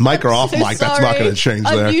you. Mic or off mic, that's not going to change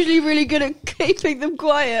there. I'm usually really good at keeping them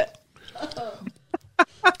quiet.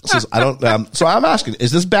 Says, so I'm asking,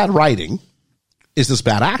 is this bad writing? Is this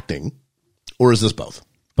bad acting? Or is this both?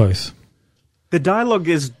 Both. The dialogue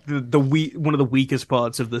is one of the weakest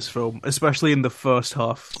parts of this film, especially in the first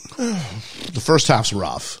half. The first half's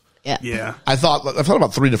rough. Yeah. I thought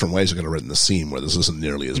about 3 different ways I could have written the scene where this isn't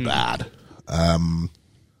nearly as bad. And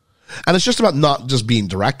it's just about not just being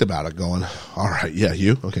direct about it, going, all right, yeah,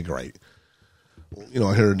 you? Okay, great.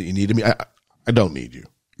 I heard you needed me. I don't need you.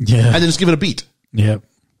 Yeah. And then just give it a beat. Yeah.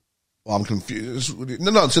 Well, I'm confused.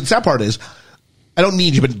 No, so the sad part is, I don't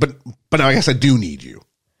need you, but I guess I do need you.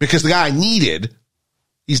 Because the guy I needed,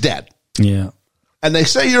 he's dead. Yeah. And they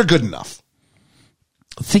say you're good enough.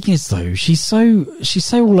 The thing is, though, she's so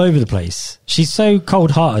all over the place. She's so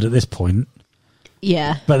cold-hearted at this point.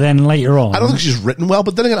 Yeah. But then later on... I don't think she's written well,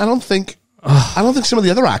 but then again, I don't think I don't think some of the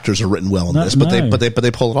other actors are written well in this, but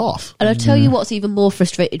they pull it off. And I'll tell you what's even more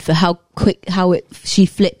frustrated for how quick she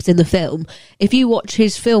flips in the film. If you watch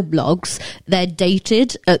his film logs, they're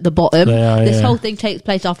dated at the bottom. This whole thing takes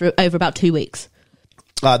place over about 2 weeks.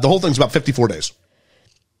 The whole thing's about 54 days.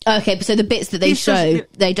 Okay, so the bits that they show,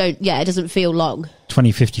 they don't. Yeah, it doesn't feel long.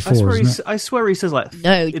 2054. I swear he says like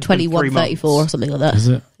no 2134 or something like that. Is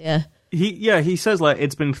it? Yeah. He says like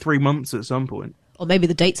it's been 3 months at some point. Or maybe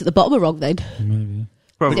the dates at the bottom are wrong then. Maybe.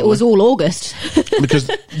 Probably. It was all August. Because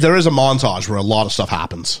there is a montage where a lot of stuff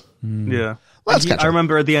happens. Yeah. I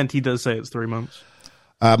remember at the end he does say it's 3 months.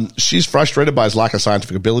 She's frustrated by his lack of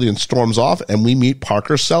scientific ability and storms off, and we meet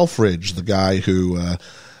Parker Selfridge, the guy who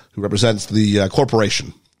represents the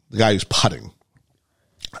corporation, the guy who's putting.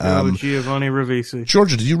 Giovanni Ribisi.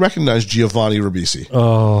 Georgia, did you recognize Giovanni Ribisi?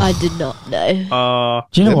 Oh, I did not know.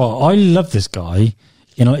 do you know what? I love this guy.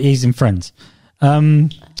 You know, he's in Friends.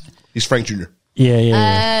 He's Frank Jr. Yeah.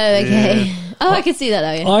 Oh, okay. Yeah. Oh, I can see that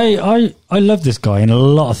though. Yeah. I love this guy in a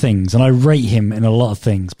lot of things, and I rate him in a lot of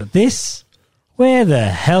things. But this, where the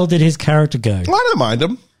hell did his character go? Well, I didn't mind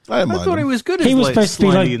him. I thought he was good as he was supposed to be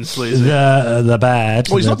like the bad.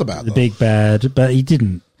 Well, he's not the bad, the big bad, but he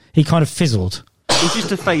didn't. He kind of fizzled. He's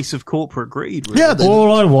just a face of corporate greed. Really. Yeah.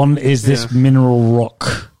 All I want is this mineral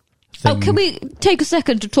rock thing. Oh, can we take a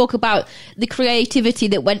second to talk about the creativity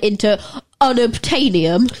that went into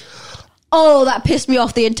unobtainium? Oh, that pissed me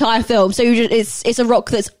off the entire film. So it's a rock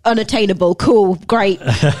that's unattainable. Cool, great.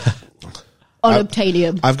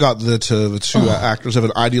 Unobtainium. I've got the two actors have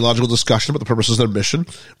an ideological discussion about the purposes of their mission.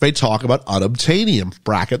 They talk about unobtainium,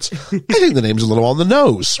 brackets. I think the name's a little on the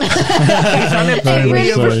nose. It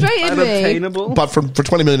really frustrated me. Unobtainable. But for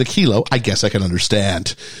 $20 million a kilo, I guess I can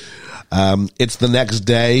understand. It's the next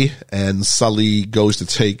day, and Sully goes to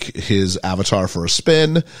take his avatar for a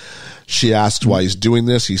spin. She asks why he's doing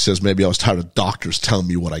this. He says, maybe I was tired of doctors telling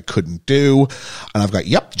me what I couldn't do. And I've got,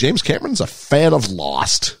 James Cameron's a fan of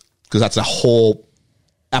Lost. Because that's a whole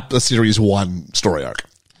Series 1 story arc.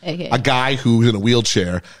 Okay. A guy who's in a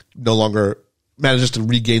wheelchair no longer manages to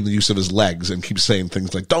regain the use of his legs and keeps saying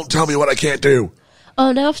things like, don't tell me what I can't do.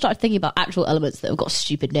 Oh, now I've started thinking about actual elements that have got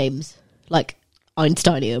stupid names. Like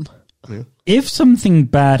Einsteinium. Yeah. If something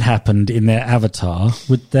bad happened in their avatar,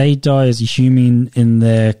 would they die as a human in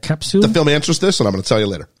their capsule? The film answers this, and I'm going to tell you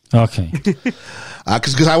later. Okay.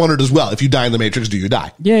 Because I wondered as well, if you die in the Matrix, do you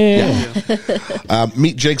die? Yeah.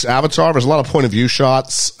 Meet Jake's avatar. There's a lot of point of view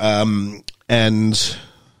shots. And then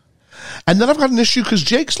I've got an issue because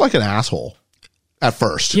Jake's like an asshole at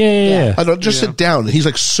first. Yeah. I don't sit down. He's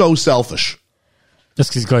like so selfish. Just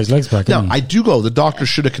because he's got his legs back. Now, I do go, the doctor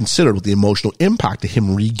should have considered what the emotional impact of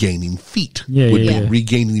him regaining feet would be,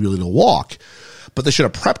 regaining the ability to walk. But they should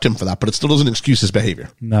have prepped him for that, but it still doesn't excuse his behavior.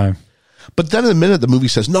 No. But then in a minute, the movie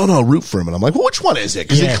says, no, root for him. And I'm like, well, which one is it?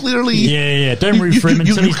 Because he clearly... Yeah. Don't root for him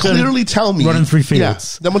until you clearly tell me... Running through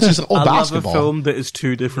fields. Yeah. Then once he's like, I basketball. love a film that is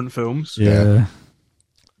two different films. Yeah.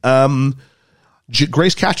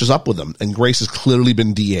 Grace catches up with him, and Grace has clearly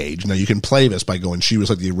been de-aged. Now, you can play this by going, she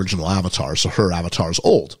was like the original Avatar, so her avatar is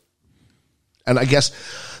old. And I guess...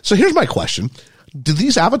 So here's my question. Do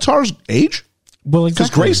these avatars age? Well, exactly.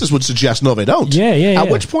 Because Grace's would suggest, no, they don't. Yeah.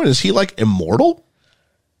 At which point, is he like immortal?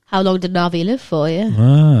 How long did Na'vi live for,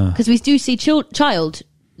 Because we do see child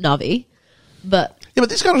Na'vi, but... Yeah, but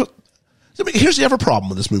these guys... I mean, here's the other problem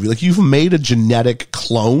with this movie. Like, you've made a genetic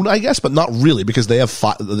clone, I guess, but not really, because they have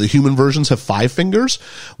the human versions have 5 fingers,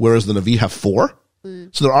 whereas the Na'vi have 4.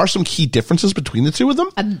 So there are some key differences between the two of them.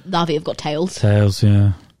 And Na'vi have got tails. Tails,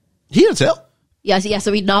 yeah. He had a tail. Yeah,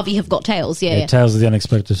 so Na'vi have got tails, yeah. Tails are the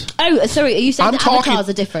unexpected. Oh, sorry, are you saying the avatars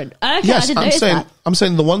are different? Okay, yes, I didn't notice that. I'm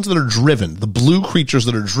saying the ones that are driven, the blue creatures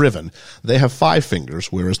that are driven, they have 5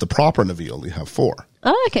 fingers, whereas the proper Na'vi only have 4.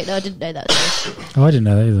 Oh, okay, no, I didn't know that. Oh, I didn't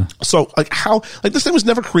know that either. So, this thing was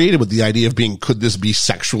never created with the idea of being, could this be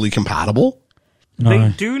sexually compatible? No. They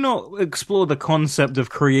do not explore the concept of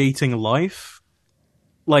creating life,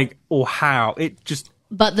 or how. It just...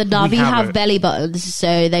 But the Na'vi have belly buttons,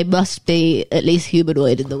 so they must be at least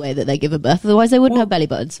humanoid in the way that they give birth. Otherwise, they wouldn't have belly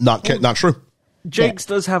buttons. Not true. Jake's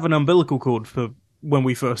does have an umbilical cord for when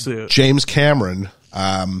we first see it. James Cameron,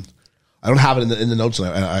 I don't have it in the notes, and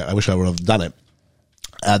I wish I would have done it.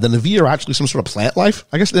 The Na'vi are actually some sort of plant life,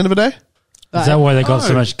 I guess, at the end of the day. Is that why they got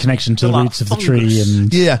so much connection to the roots of the tree?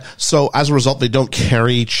 And yeah, so as a result, they don't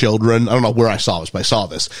carry children. I don't know where I saw this, but I saw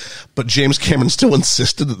this. But James Cameron still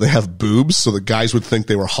insisted that they have boobs, so the guys would think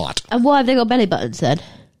they were hot. And why have they got belly buttons then?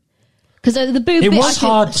 Because the boob. It was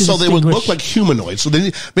hard to so they would look like humanoids. So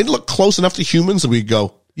they didn't look close enough to humans, and we'd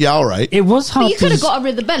go, yeah, all right. It was hard. But you could have got rid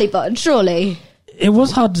of the belly button, surely. It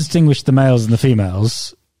was hard to distinguish the males and the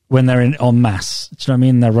females. when they're in en masse. Do you know what I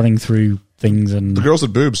mean? They're running through things and The girls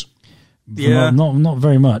had boobs. Yeah. not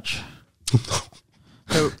very much.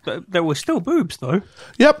 There were still boobs, though.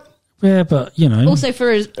 Yep. Yeah, but you know. Also,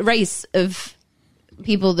 for a race of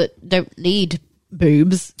people that don't need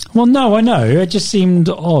boobs, Well, no, I know. It just seemed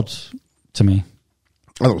odd to me.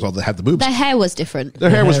 I thought it was all they had the boobs. their hair was different. Their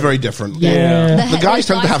hair was very different. Yeah. The guys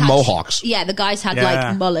tend to have mohawks. Yeah, the guys had Yeah.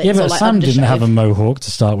 like mullets. Yeah, or but like Sam didn't undershave. have a mohawk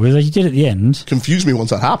to start with. He did at the end. Confused me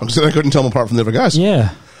once that happened because I couldn't tell them apart from the other guys.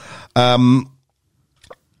 Yeah.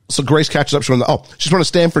 So Grace catches up. She's wearing a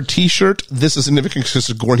Stanford T-shirt. This is significant because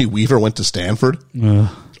Sigourney Weaver went to Stanford.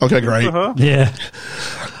 Okay, great. Yeah.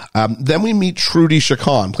 Then we meet Trudy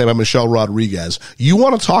Chacon, played by Michelle Rodriguez. You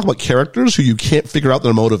want to talk about characters who you can't figure out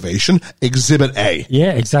their motivation? Exhibit A.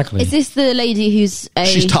 Yeah, exactly. Is this the lady who's a?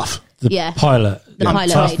 She's tough. the yeah. pilot. The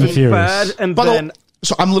pilot Fast and lady. Furious. Bad, and By the then way,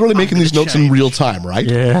 so I'm literally making these notes in real time, right?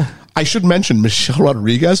 Yeah. I should mention Michelle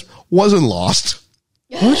Rodriguez was in Lost.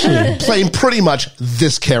 Was she? Playing pretty much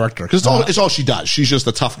this character because it's all she does. She's just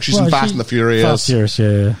the tough. She's in Fast and the Furious. Fast Furious,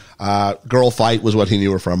 yeah. Girl Fight was what he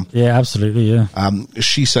knew her from. Yeah, absolutely, yeah.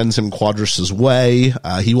 She sends him Quadris's way.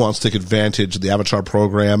 He wants to take advantage of the Avatar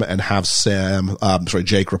program and have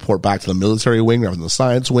Jake report back to the military wing rather than the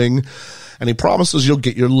science wing. And he promises you'll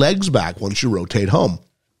get your legs back once you rotate home.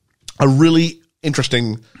 A really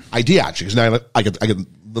interesting idea, actually, because now I get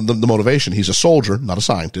the motivation. He's a soldier, not a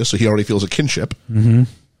scientist, so he already feels a kinship. Mm-hmm.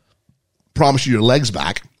 Promise you your legs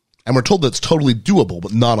back, and we're told that it's totally doable,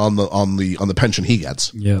 but not on the pension he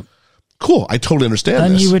gets. Yeah. Cool, I totally understand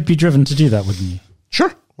And this. you would be driven to do that, wouldn't you?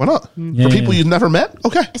 Sure, why not? Yeah, For people yeah. you've never met,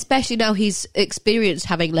 okay. Especially now he's experienced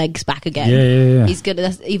having legs back again. Yeah. He's gonna.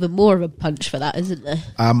 That's even more of a punch for that, isn't there?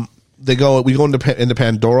 We go into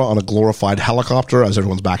Pandora on a glorified helicopter as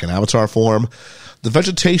everyone's back in Avatar form. The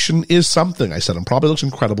vegetation is something, I said, and probably looks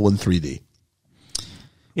incredible in 3D.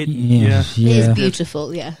 It is Yeah.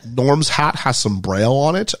 beautiful. Yeah. Norm's hat has some braille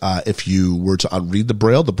on it. If you were to unread the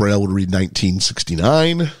braille would read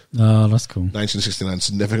 1969. Oh, that's cool. 1969 is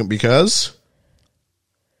significant because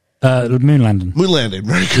Moon landing. moon landing.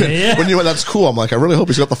 Very good. Yeah. When you went, that's cool. I'm like, I really hope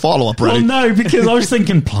he's got the follow-up ready. Well, no, because I was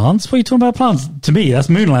thinking plants. What are you talking about plants? To me, that's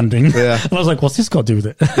moon landing. Yeah. And I was like, what's this got to do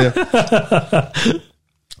with it?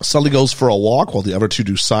 Sully goes for a walk while the other two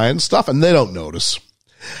do science stuff, and they don't notice.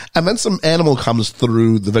 And then some animal comes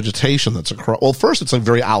through the vegetation that's across. Well, first it's like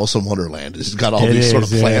very Alice in Wonderland. He's got all these sort of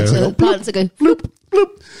plants. The plants are going bloop.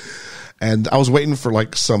 Bloop. And I was waiting for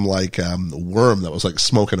some worm that was like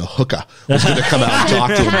smoking a hookah was going to come out and talk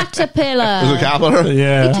to him. Caterpillar. Was it a caterpillar?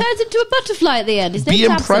 Yeah. He turns into a butterfly at the end. His Be name's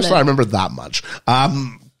impressed. Absolute. I remember that much.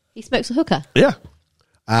 He smokes a hookah. Yeah.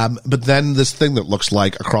 But then this thing that looks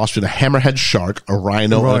like a cross between a hammerhead shark, a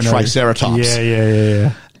rhino, and a triceratops.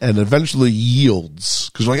 Yeah. And eventually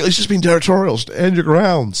yields. Because like, it's just being territorial. Stand your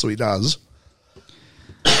ground. So he does.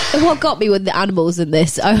 And what got me with the animals in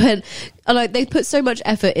this, I went, they put so much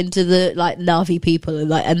effort into the Na'vi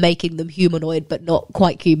people and making them humanoid but not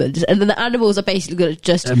quite humans, and then the animals are basically going to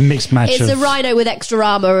just A mixed match It's of- a rhino with extra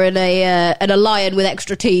armor and a lion with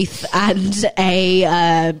extra teeth and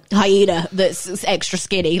a hyena that's extra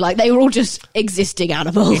skinny. Like they were all just existing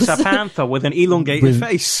animals. it's a panther with an elongated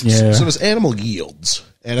face. Yeah. So this animal yields.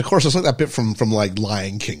 And of course, it's like that bit from like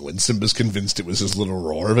Lion King when Simba's convinced it was his little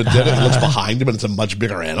roar, but then it looks behind him and it's a much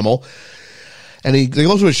bigger animal. And they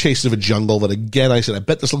go through a chase of a jungle that, again, I said, I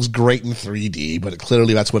bet this looks great in 3D, but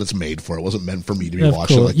clearly that's what it's made for. It wasn't meant for me to be Of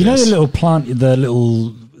watching course. like You know this. the little plant, the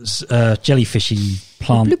little jellyfishy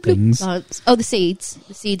plant Bloop, bloop things? plants. Oh, the seeds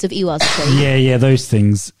of Ewa's tree. Yeah, those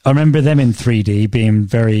things. I remember them in 3D being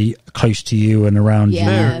very close to you and around Yeah. you.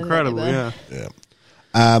 They're Yeah, incredible, they yeah. Yeah.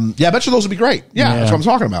 Yeah, I bet you those would be great. Yeah, that's what I'm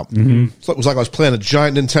talking about. Mm-hmm. So it was like I was playing a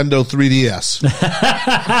giant Nintendo 3DS.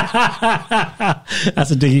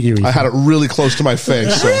 That's a dig at you. I had it really close to my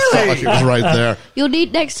face, so it felt like it was right there. You'll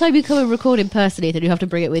need next time you come and record in person, Ethan. You have to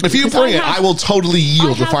bring it with If you. you 'Cause bring it, I will totally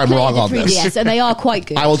yield if I'm wrong on this. 3DS, and they are quite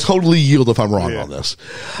good. I will totally yield if I'm wrong on this.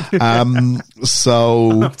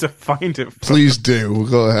 So I have to find it. please do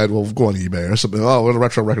go ahead. We'll go on eBay or something. Oh, we're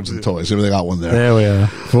Retro Records and Toys. Maybe they got one there. There we are.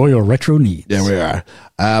 For all your retro needs. There we are.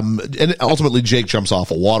 And ultimately, Jake jumps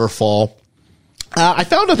off a waterfall. I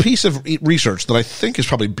found a piece of research that I think is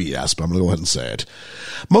probably BS, but I'm going to go ahead and say it.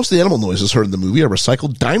 Most of the animal noises heard in the movie are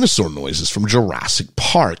recycled dinosaur noises from Jurassic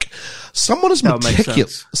Park. Someone as That would make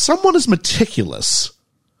sense. meticulous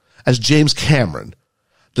as James Cameron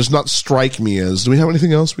does not strike me as. Do we have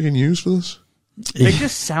anything else we can use for this? They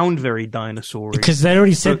just sound very dinosaur-y. Because they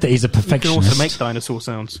already said that he's a You can perfectionist. also make dinosaur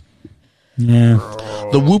sounds. Yeah.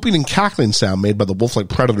 The whooping and cackling sound made by the wolf-like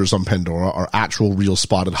predators on Pandora are actual, real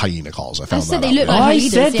spotted hyena calls. I found that they out. look like I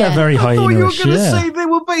hyenas, said they're very I thought you were hyena-ish, going to yeah. say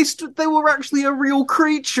they were actually a real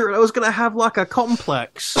creature that was going to have like a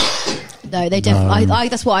complex. No, they definitely.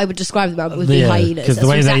 That's what I would describe them as, would be Yeah, hyenas. 'cause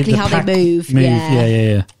That's exactly how they move.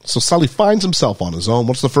 Yeah. So Sully finds himself on his own.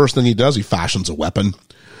 What's the first thing he does? He fashions a weapon.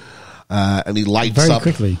 And he lights Very up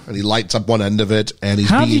quickly. And he lights up one end of it. And he's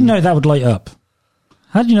How do you know that would light up?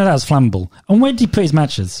 How do you know that was flammable? And where did he put his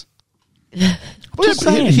matches? Well,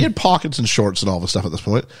 he had pockets and shorts and all the stuff at this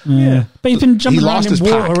point. Yeah. But he's been jumping around in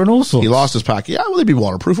water pack. and all sorts. He lost his pack. Yeah, well, they'd be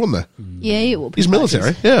waterproof, wouldn't they? Yeah, it will be. He's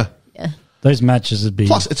military. Yeah. Those matches would be...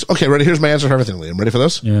 Plus, it's okay. Ready? Here's my answer for everything, Liam. Ready for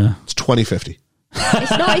this? Yeah. It's 2050.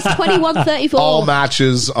 It's not. It's 2134. All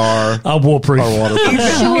matches are waterproof.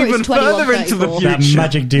 Sure, Even it's further into the 2134. That future.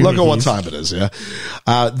 magic dude. Look at what time it is, yeah.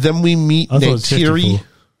 Then we meet I thought it was Neytiri,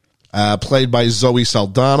 54. played by Zoe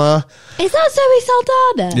Saldana. Is that Zoe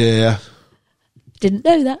Saldana? Yeah. Didn't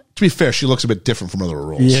know that. To be fair, she looks a bit different from other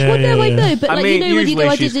roles. Yeah, Well, no, I yeah. know, but I like mean, you know when you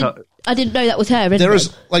go, usually I didn't know that was her. There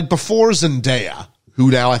is, like, before Zendaya,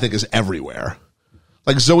 who now I think is everywhere.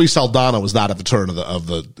 Like, Zoe Saldana was that at the turn of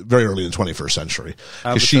the very early in the 21st century.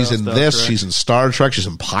 Because she's in Star this, Trek. she's in Star Trek, she's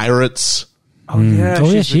in Pirates. Oh, yeah. Oh,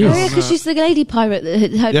 yeah, she's she the is. Oh, yeah, because she's the lady pirate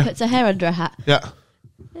that Yeah. puts her hair under a hat. Yeah.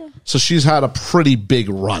 So she's had a pretty big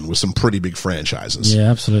run with some pretty big franchises.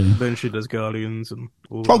 Yeah, absolutely. Then she does Guardians and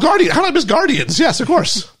all Oh, Guardian! How did I miss Guardians? Yes, of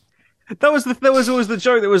course. There was always the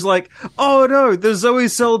joke that was like, oh no, the Zoe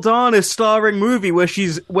Saldana starring movie where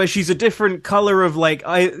she's a different color of like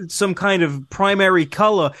some kind of primary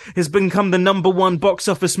color has become the #1 box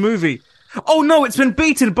office movie. Oh no, it's been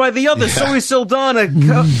beaten by the other Zoe Saldana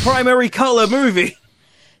primary color movie.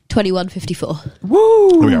 2154.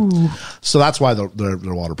 There we go. So that's why they're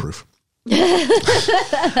waterproof.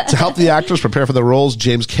 To help the actors prepare for their roles,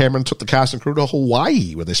 James Cameron took the cast and crew to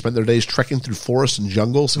Hawaii, where they spent their days trekking through forests and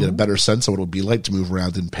jungles to get a better sense of what it would be like to move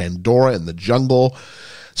around in Pandora in the jungle,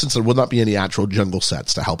 since there would not be any actual jungle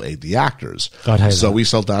sets to help aid the actors. Zoe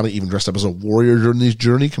Saldana even dressed up as a warrior during this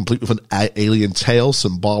journey, complete with an alien tail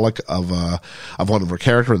symbolic of one of her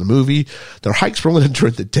character in the movie. Their hikes were only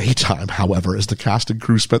during the daytime, however, as the cast and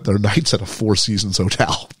crew spent their nights at a Four Seasons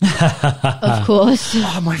hotel. Of course.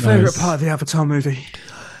 Oh, my favorite part of the Avatar movie.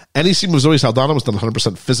 Any scene with Zoe Saldana was done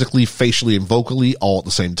 100% physically, facially, and vocally all at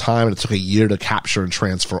the same time, and it took a year to capture and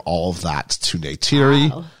transfer all of that to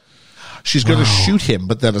Neytiri. Wow. She's going to shoot him,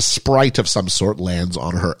 but then a sprite of some sort lands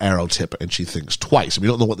on her arrow tip, and she thinks twice. We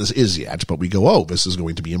don't know what this is yet, but we go, oh, this is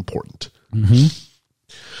going to be important. He's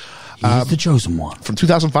the chosen one. From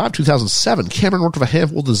 2005 2007, Cameron worked with a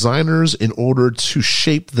handful of designers in order to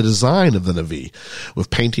shape the design of the Na'vi, with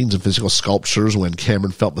paintings and physical sculptures when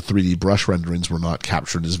Cameron felt the 3D brush renderings were not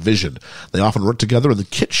capturing his vision. They often worked together in the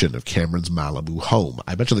kitchen of Cameron's Malibu home.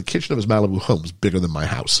 I bet you the kitchen of his Malibu home is bigger than my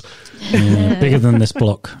house. Yeah, bigger than this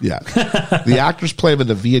block. Yeah. The actors playing the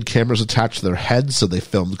Na'vi had cameras attached to their heads, so they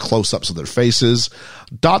filmed close-ups of their faces.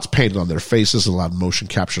 Dots painted on their faces allowed motion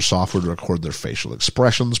capture software to record their facial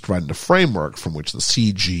expressions, providing a framework from which the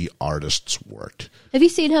CG artists worked. Have you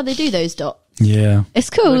seen how they do those dots? Yeah. It's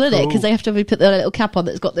cool, isn't it? Because they have to put the little cap on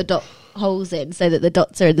that's got the dot holes in, so that the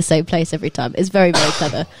dots are in the same place every time. It's very, very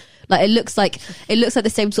clever. Like it looks like the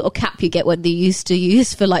same sort of cap you get when they used to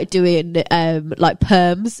use for like doing like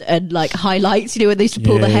perms and like highlights. You know when they used to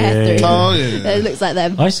pull the hair through. Oh yeah. It looks like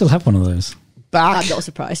them. I still have one of those. I'm not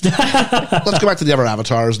surprised. Let's go back to the other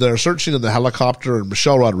avatars. They're searching in the helicopter, and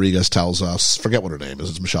Michelle Rodriguez tells us, forget what her name is,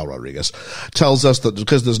 it's Michelle Rodriguez, tells us that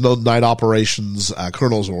because there's no night operations,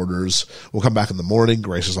 Colonel's orders will come back in the morning.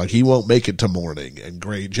 Grace is like, he won't make it to morning. And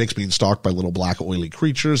Jake's being stalked by little black oily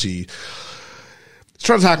creatures. He's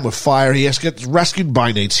trying to attack him with fire. He gets rescued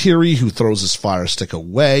by Neytiri, who throws his fire stick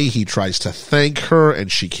away. He tries to thank her,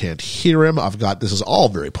 and she can't hear him. This is all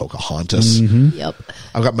very Pocahontas. Mm-hmm. Yep.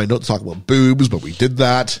 I've got my note to talk about boobs, but we did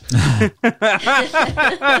that.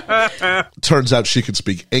 Turns out she can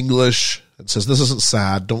speak English and says, this isn't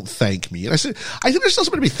sad. Don't thank me. And I said, I think there's still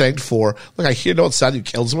something to be thanked for. Like, I know it's sad you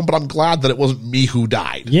killed someone, but I'm glad that it wasn't me who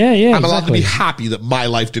died. Yeah, yeah, I'm allowed to exactly. be happy that my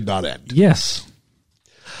life did not end. Yes.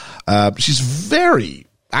 She's very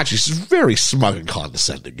smug and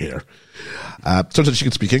condescending here. Turns out she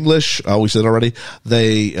can speak English. We said already.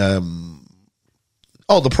 The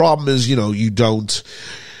problem is,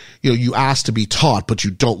 you ask to be taught, but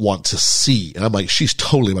you don't want to see. And I'm like, she's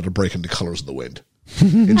totally about to break into Colors in the Wind.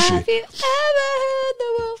 Isn't she? Have you ever heard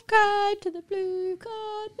the wolf cry to the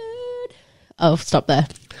blue-card moon? Oh, stop there.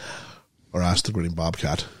 Or ask the grinning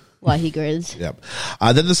bobcat. Why he grins. Yep.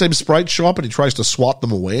 Then the same sprites show up and he tries to swat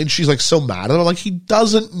them away, and she's like so mad at him. I'm like, he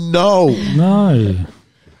doesn't know. No.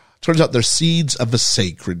 Turns out they're seeds of a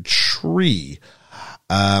sacred tree.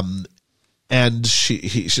 And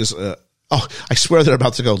she says, I swear they're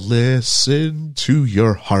about to go, listen to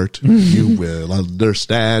your heart, you will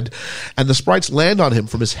understand. And the sprites land on him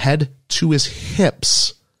from his head to his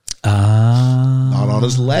hips. Not on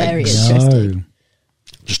his legs. Very interesting. No.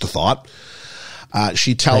 Just a thought.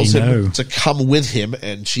 She tells him to come with him,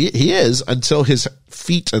 and he is, until his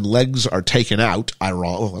feet and legs are taken out.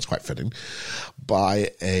 That's quite fitting,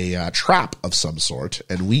 by a trap of some sort,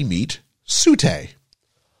 and we meet Sute.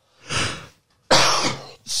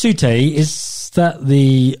 Sute, is that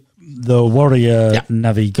the warrior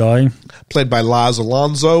Navi guy? Played by Laz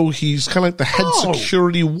Alonso. He's kind of like the head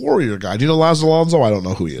security warrior guy. Do you know Laz Alonso? I don't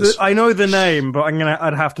know who he is. I know the name, but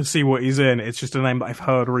I'd have to see what he's in. It's just a name that I've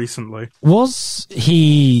heard recently. Was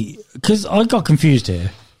he... Because I got confused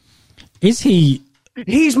here. Is he...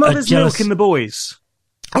 He's Mother's Milk in The Boys.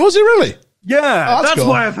 Oh, is he really? Yeah, that's cool.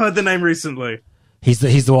 Why I've heard the name recently. He's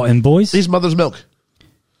the what in Boys? He's Mother's Milk.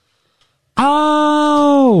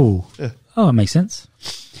 Oh! Yeah. Oh, that makes sense.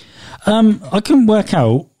 I couldn't work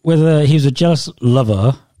out whether he was a jealous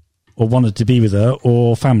lover or wanted to be with her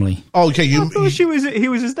or family. Oh, okay. I thought he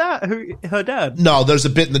was his dad, her dad. No, there's a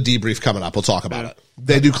bit in the debrief coming up. We'll talk about it.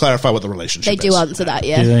 They do clarify what the relationship is. They do answer that,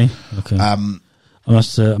 yeah. Do they? Okay. I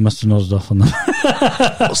must have nodded off on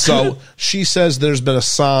that. So she says there's been a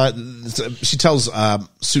sign. She tells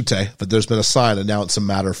Sute that there's been a sign, and now it's a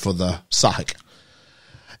matter for the Sahik.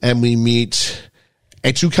 And we meet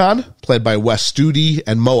Etukan, played by Wes Studi,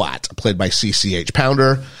 and Moat, played by CCH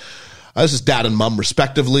Pounder. This is dad and mom,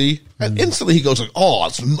 respectively. And instantly he goes like, "Oh,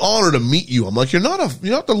 it's an honor to meet you." I'm like, "You're not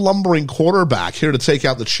the lumbering quarterback here to take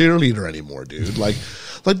out the cheerleader anymore, dude." Like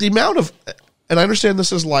the amount of, and I understand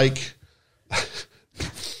this is like,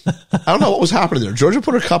 I don't know what was happening there. Georgia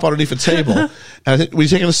put her cup underneath a table, and I think, were you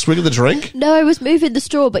taking a swig of the drink? No, I was moving the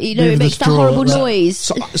straw, but it makes that horrible noise.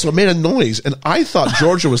 So it made a noise, and I thought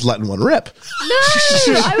Georgia was letting one rip. No,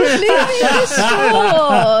 I was moving the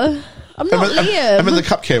straw. I'm not Liam. And then the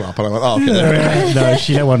cup came up, and I went, "Oh, okay." No,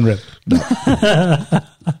 she let one rip. No.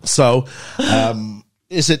 So,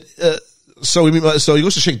 is it? So he goes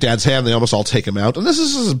to shake Dad's hand. They almost all take him out, and this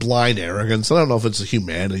is his blind arrogance. I don't know if it's a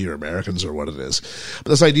humanity or Americans or what it is, but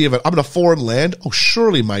this idea of I'm in a foreign land. Oh,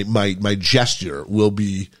 surely my gesture will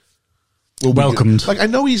be welcomed. Like, I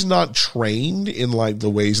know he's not trained in like the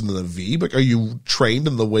ways in the V, but are you trained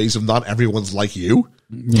in the ways of not everyone's like you?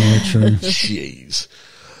 Yeah, true. Jeez.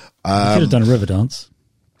 You could have done a river dance.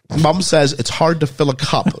 Mom says it's hard to fill a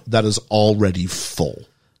cup that is already full.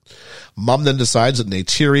 Mom then decides that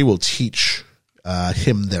Neytiri will teach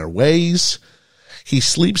him their ways. He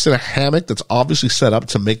sleeps in a hammock that's obviously set up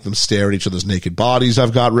to make them stare at each other's naked bodies,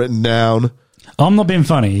 I've got written down. I'm not being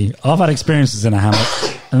funny. I've had experiences in a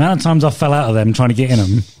hammock. The amount of times I fell out of them trying to get in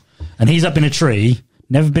them, and he's up in a tree,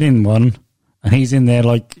 never been in one, and he's in there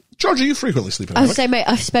like... Georgia, you frequently sleep in a I hammock? would say, mate,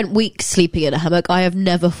 I've spent weeks sleeping in a hammock. I have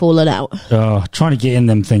never fallen out. Trying to get in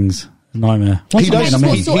them things. Nightmare. He does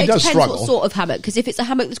depends struggle. what sort of hammock, because if it's a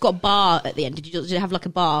hammock that's got a bar at the end, did you have like a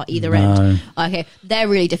bar either end? Okay, they're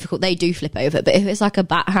really difficult. They do flip over, but if it's like a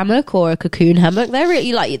bat hammock or a cocoon hammock, they're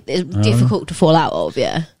really it's difficult to fall out of.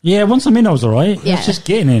 Yeah, once I'm in, I was all right. Yeah. It's just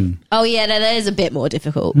getting in. Oh yeah, no, that is a bit more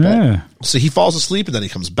difficult. Yeah. So he falls asleep, and then he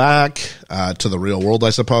comes back to the real world, I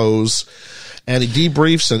suppose, and he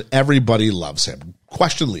debriefs, and everybody loves him.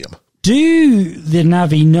 Question, Liam. Do the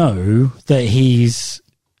Navi know that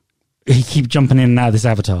he keeps jumping in and out of this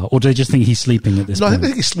avatar, or do they just think he's sleeping at this point? No, I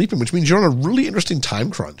think he's sleeping, which means you're on a really interesting time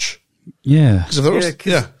crunch. Yeah.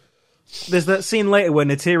 There's that scene later where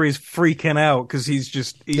Neytiri's freaking out because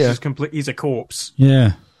he's a corpse.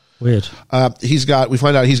 Yeah. Weird. We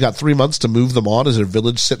find out he's got 3 months to move them on as their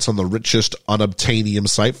village sits on the richest unobtainium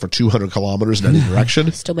site for 200 kilometers in any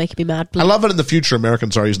direction. Still making me mad. Please. I love it in the future.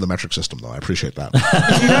 Americans are using the metric system, though. I appreciate that.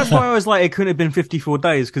 See, that's why I was like, it couldn't have been 54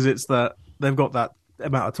 days because they've got that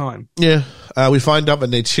amount of time. Yeah. We find out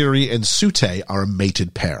that Neytiri and Sute are a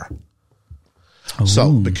mated pair. Oh.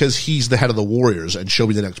 So, because he's the head of the warriors and she'll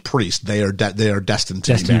be the next priest, they are destined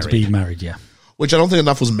to be married. Yeah. Which I don't think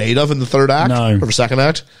enough was made of in the third act or second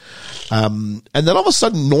act. And then all of a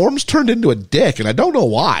sudden, Norm's turned into a dick, and I don't know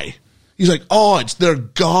why. He's like, "Oh, it's their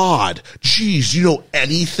god. Jeez, you know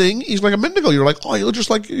anything?" He's like, a minute ago, you're like, "Oh, you look just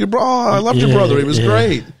like your brother. I loved your brother. He was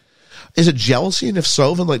great." Is it jealousy? And if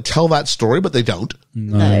so, then tell that story, but they don't.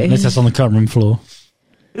 No. Unless that's on the cutting room floor.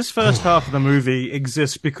 This first half of the movie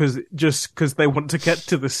exists because they want to get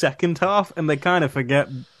to the second half, and they kind of forget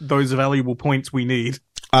those valuable points we need.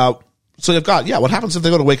 So you've got, what happens if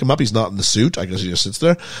they go to wake him up? He's not in the suit. I guess he just sits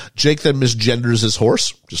there. Jake then misgenders his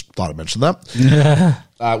horse. Just thought I'd mention that.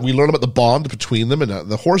 We learn about the bond between them, and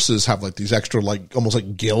the horses have like these extra, like almost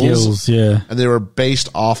like gills. Yeah. And they were based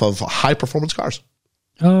off of high performance cars.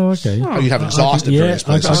 Oh, okay. You have exhaust in various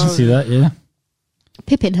places. I can see that, yeah.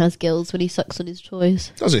 Pippin has gills when he sucks on his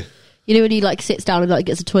toys. Does he? You know when he like sits down and like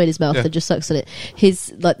gets a toy in his mouth and just sucks on it?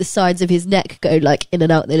 His like the sides of his neck go like in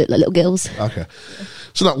and out. They look like little gills. Okay.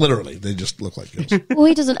 So not literally, they just look like gills. Well,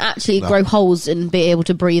 he doesn't actually grow holes and be able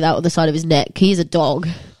to breathe out of the side of his neck. He's a dog.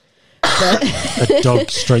 A dog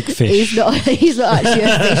stroke fish. He's not actually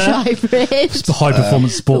a fish hybrid. It's a high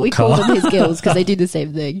performance sport but we car. call them his gills because they do the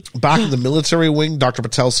same thing. Back in the military wing, Dr.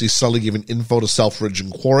 Patel sees Sully giving info to Selfridge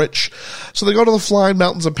and Quaritch. So they go to the flying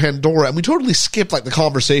mountains of Pandora, and we totally skip like the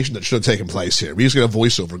conversation that should have taken place here. We just get a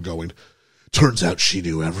voiceover going, turns out she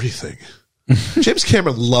knew everything. James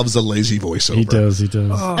Cameron loves a lazy voiceover. He does.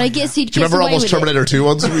 I guess he Do you remember almost Terminator 2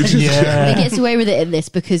 ones? Yeah. He gets away with it in this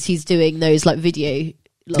because he's doing those like video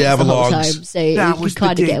logs the whole time. So you can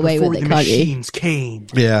kind of get away with it, can't you? Machines came.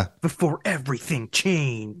 Yeah. Before everything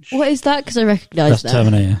changed. What is that? Because I recognise That's that.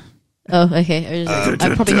 Terminator. Oh, okay.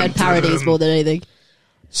 I've probably heard parodies more than anything.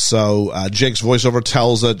 So Jake's voiceover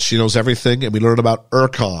tells that she knows everything, and we learn about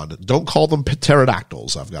Urkon. Don't call them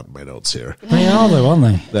pterodactyls. I've got my notes here. They are, though, aren't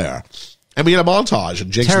they? There. And we get a montage.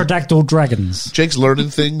 And Pterodactyl dragons. Jake's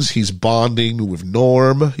learning things. He's bonding with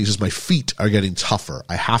Norm. He says, my feet are getting tougher.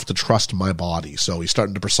 I have to trust my body. So he's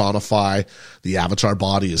starting to personify the avatar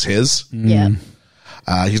body as his. Yeah.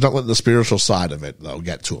 He's not letting the spiritual side of it, though,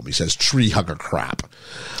 get to him. He says, tree hugger crap.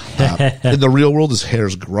 In the real world, his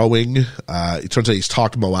hair's growing. It turns out he's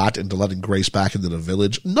talked Moat into letting Grace back into the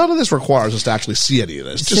village. None of this requires us to actually see any of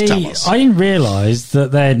this. Just tell us. I didn't realise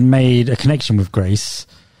that they'd made a connection with Grace.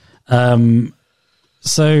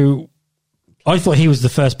 So I thought he was the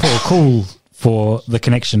first port of call for the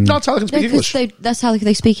connection. That's how they can speak English. That's how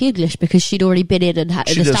they speak English, because she'd already been in and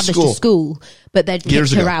established a school, but they'd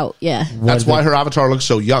kicked her out. Yeah, that's why her avatar looks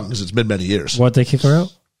so young, because it's been many years. Why'd they kick her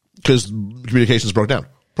out? Because communications broke down.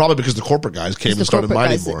 Probably because the corporate guys came and started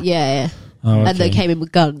mining more. Yeah. Oh, okay. And they came in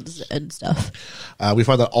with guns and stuff. We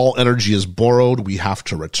find that all energy is borrowed. We have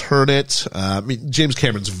to return it. James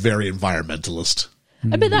Cameron's very environmentalist.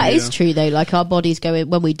 I mean, that is true, though. Like, our bodies go in,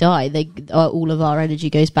 when we die, all of our energy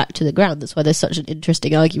goes back to the ground. That's why there's such an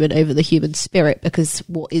interesting argument over the human spirit, because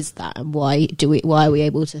what is that, and why are we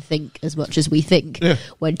able to think as much as we think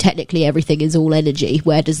when technically everything is all energy?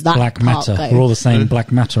 Where does that black matter go? We're all the same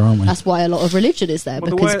black matter, aren't we? That's why a lot of religion is there,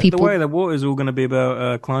 because the way the water is all going to be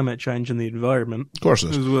about climate change and the environment. Of course it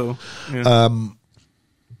is. As well. Yeah.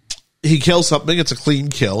 He kills something, it's a clean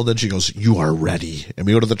kill, and then she goes, you are ready. And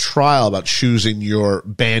we go to the trial about choosing your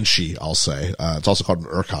Banshee, I'll say. It's also called an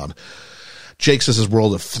Urkon. Jake says his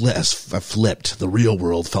world has flipped. The real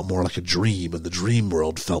world felt more like a dream, and the dream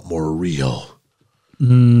world felt more real.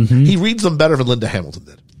 Mm-hmm. He reads them better than Linda Hamilton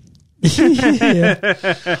did. It's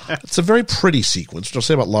a very pretty sequence, which I'll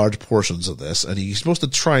say about large portions of this, and he's supposed to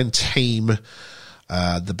try and tame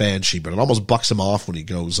the Banshee, but it almost bucks him off when he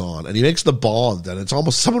goes on. And he makes the bond, and it's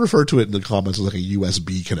almost, someone referred to it in the comments as like a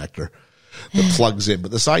USB connector that plugs in.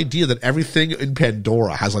 But this idea that everything in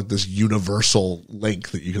Pandora has like this universal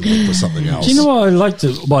link that you can link with something else. Do you know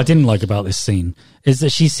what I didn't like about this scene? Is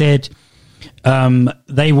that she said,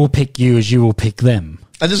 they will pick you as you will pick them.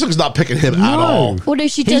 And this one's not picking him at all. Well, no,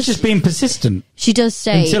 He's just being persistent. She does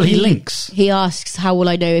say... Until he links. He asks, how will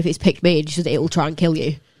I know if it's picked me? And she says, it will try and kill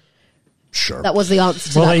you. Sure. That was the answer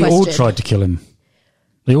to that question. Well, they all tried to kill him.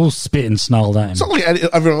 They all spit and snarled at him. It's not like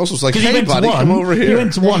everyone else was like, hey, buddy, come over here. He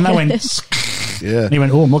went to one, that went... Yeah. And he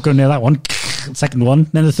went, I'm not going near that one. Second one.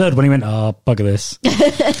 Then the third one, he went, bugger this.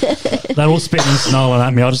 They're all spitting and snarling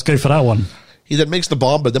at me. I'll just go for that one. He then makes the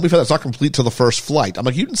bomb, but then we find it's not complete till the first flight. I'm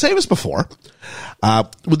like, you didn't say this before.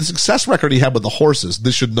 With the success record he had with the horses,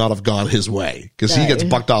 this should not have gone his way, because he gets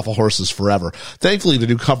bucked off of horses forever. Thankfully, they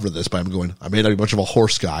do cover this by him going, I may not be much of a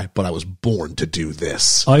horse guy, but I was born to do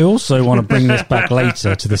this. I also want to bring this back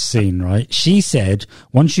later to the scene, right? She said,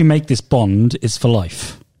 once you make this bond, it's for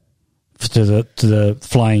life. To the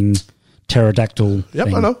flying pterodactyl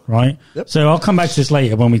thing, I know. Right? Yep. So I'll come back to this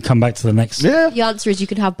later when we come back to the next... Yeah. The answer is you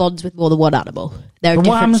can have bonds with more than one animal. They're But different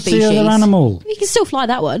what happens species. to the other animal? You can still fly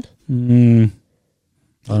that one. I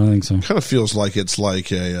don't think so. Kind of feels like it's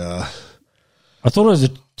like a... I thought it was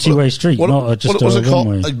a two-way street, not just what was it called?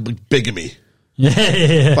 one-way. Like bigamy.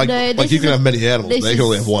 Yeah. Like, No, like you can have many animals. They can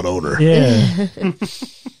only have one owner. Yeah.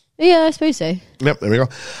 Yeah, I suppose so. Yep, there we go.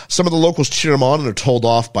 Some of the locals cheer him on and are told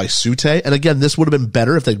off by Sute. And again, this would have been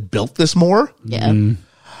better if they built this more. Yeah.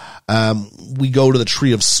 We go to the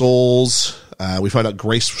Tree of Souls. we find out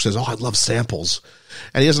Grace says, "Oh, I love samples,"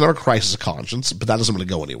 and he has another crisis of conscience, but that doesn't really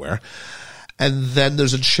go anywhere. And then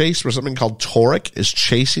there's a chase where something called Torek is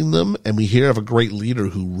chasing them, and we hear of a great leader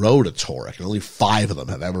who rode a Torek, and only 5 of them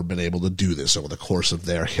have ever been able to do this over the course of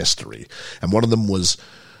their history. And one of them was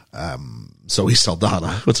Zoe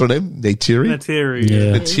Saldana. What's her name? Neytiri? Neytiri.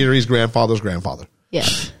 Yeah. Neytiri's grandfather's grandfather. Yeah.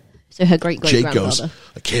 So her great-great-grandfather. Jake goes,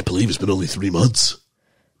 "I can't believe it's been only 3 months."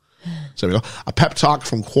 So there we go. A pep talk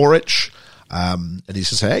from Quaritch, and he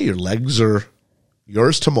says, "Hey, your legs are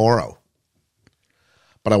yours tomorrow.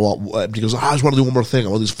 But he goes, I just want to do one more thing. I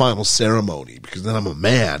want this final ceremony because then I'm a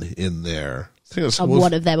man in there." I'm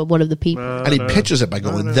one of them. I'm one of the people. And he pitches it by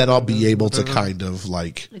going, then I'll be able to kind of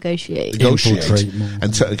like negotiate and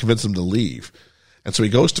convince them to leave. And so he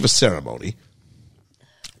goes to the ceremony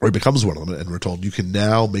where he becomes one of them, and we're told you can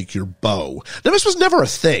now make your bow. Now, this was never a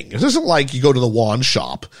thing. It isn't like you go to the wand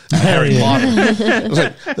shop at Harry Potter. It was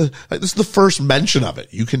like, this is the first mention of it.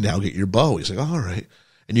 You can now get your bow. He's like, all right.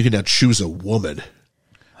 And you can now choose a woman.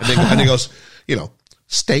 And he goes,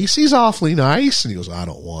 Stacy's awfully nice. And he goes, I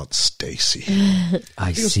don't want Stacy.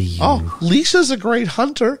 I see you. Oh, Lisa's a great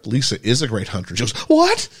hunter. Lisa is a great hunter. She goes,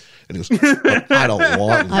 what? And he goes, I don't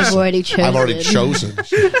want Lisa. I've already chosen.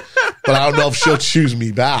 But I don't know if she'll choose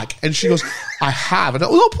me back. And she goes, I have. And at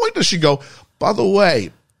no point does she go, by the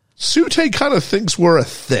way, Sute kind of thinks we're a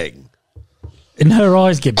thing. And her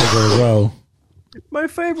eyes get bigger as well. My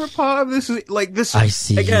favorite part of this is like this. I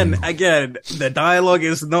see. Again, the dialogue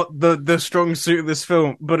is not the strong suit of this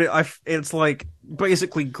film, but it's like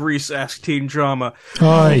basically Grease-esque teen drama.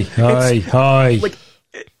 Hi. Like,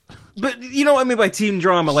 but you know what I mean by teen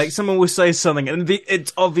drama? Like someone will say something, and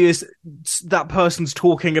it's obvious that person's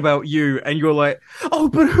talking about you, and you're like, oh,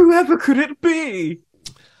 but whoever could it be?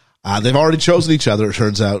 They've already chosen each other. It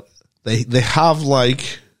turns out they have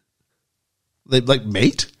mate.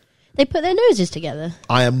 They put their noses together.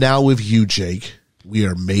 I am now with you, Jake. We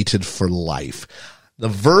are mated for life. The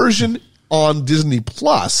version on Disney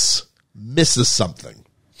Plus misses something.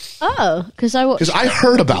 Oh, because I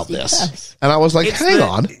heard about this, and I was like, hang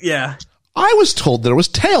on. Yeah. I was told there was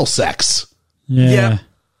tail sex. Yeah.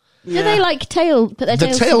 Do they put their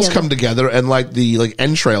tails tails together? come together and the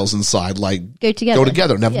entrails inside go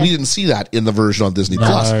together. Now we didn't see that in the version on Disney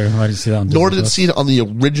Plus. No, I didn't see that on Disney Nor did it Plus. see it on the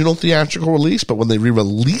original theatrical release, but when they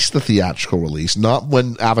re-released the theatrical release, not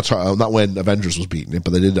when Avengers was beating it,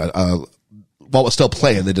 but they did while it's still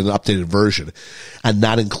playing, they did an updated version, and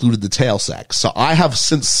that included the tail sex. So I have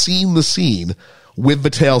since seen the scene with the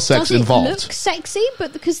tail sex involved. Does it look sexy?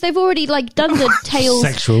 But because they've already done the tails.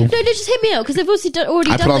 Sexual. No, just hit me out because they've also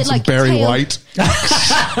already I done put on the some Barry tail. White.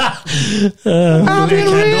 I've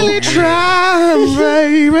been really trying,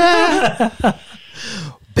 baby.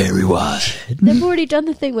 Barry White. They've already done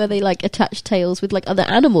the thing where they attach tails with other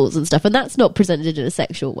animals and stuff, and that's not presented in a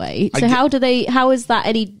sexual way. So how is that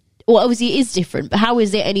any? Well, obviously it is different, but how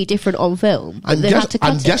is it any different on film? I'm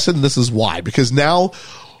guessing this is why, because now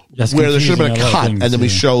That's where there should have been confusing a cut, things, and then we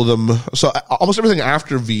yeah. show them. So almost everything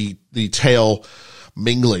after the tail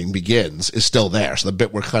mingling begins is still there. So the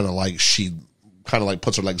bit where she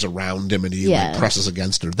puts her legs around him and he presses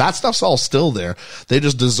against her. That stuff's all still there. They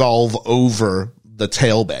just dissolve over the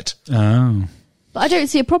tail bit. Oh. But I don't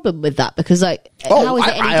see a problem with that because how is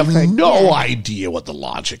it any I have different? no idea what the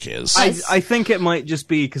logic is. I think it might just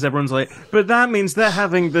be because everyone's like, but that means they're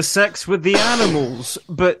having the sex with the animals.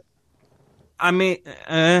 But I mean,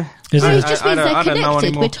 it just means they're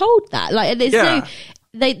connected. We're told that.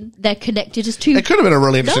 They're connected as two. It could have been a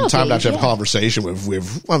really interesting time to Na'vis, have a conversation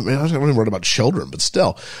with I wasn't worried about children, but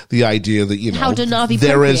still, the idea that how do Na'vi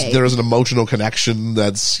there procreate? is an emotional connection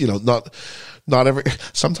that's not every.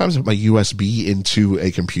 Sometimes I put my USB into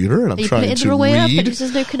a computer and I'm trying put it to the wrong way read. up, and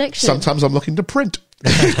there's no connection. Sometimes I'm looking to print.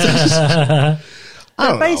 they're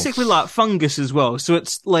basically like fungus as well. So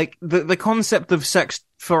it's like the concept of sex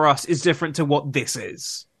for us is different to what this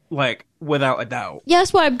is. Without a doubt. Yeah,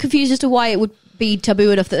 that's why I'm confused as to why it would be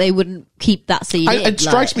taboo enough that they wouldn't keep that scene in. It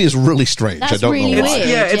strikes me as really strange. That's I don't really know why.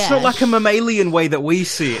 weird. It's not like a mammalian way that we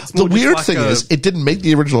see it. It's The more weird just thing is, it didn't make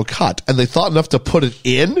the original cut, and they thought enough to put it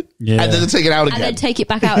in, and then take it out again. And then take it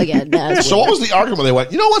back out again. So what was the argument? They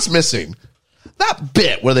went, you know what's missing? That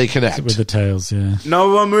bit where they connect. With the tails, yeah.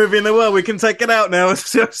 No one movie in the world. We can take it out now.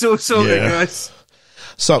 So guys.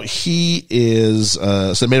 So he is,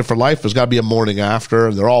 so they made it for life. There's got to be a morning after,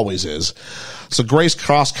 and there always is. So Grace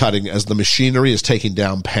cross-cutting as the machinery is taking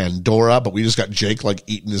down Pandora, but we just got Jake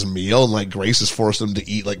eating his meal, and Grace is forcing him to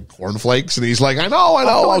eat cornflakes, and he's like, I know,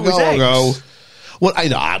 I'll go. Well, I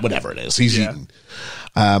know, whatever it is. He's eating.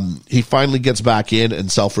 He finally gets back in,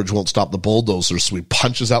 and Selfridge won't stop the bulldozers, so he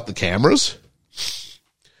punches out the cameras.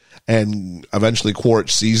 And eventually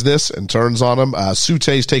Quaritch sees this and turns on him.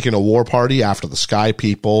 Sute's taking a war party after the Sky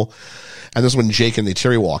People. And this is when Jake and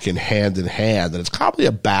Neytiri walk in hand. And it's probably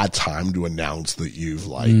a bad time to announce that you've,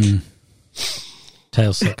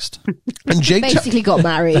 tail sexed. And Jake basically got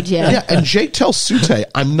married, Yeah, and Jake tells Sute,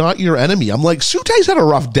 I'm not your enemy. I'm like, Sute's had a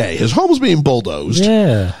rough day. His home's being bulldozed.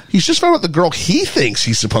 Yeah. He's just found out the girl he thinks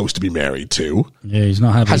he's supposed to be married to. Yeah, he's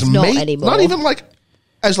not happy. Not anymore. Not even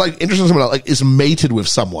as interested in someone else, is mated with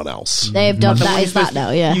someone else. They have done that. Is that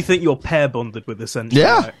now? Yeah. You think you're pair bonded with essentially?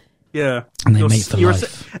 Yeah. Right? Yeah. And they mate for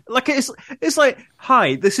life. It's like,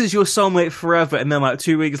 hi, this is your soulmate forever, and then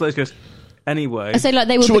 2 weeks later goes, anyway. I say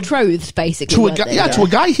they were betrothed, basically. To a guy, to a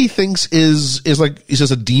guy he thinks is like, he's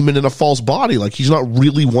just a demon in a false body. Like, he's not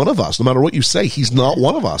really one of us. No matter what you say, he's not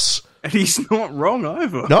one of us. And he's not wrong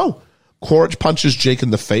either. No. Quaritch punches Jake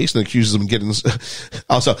in the face and accuses him of getting...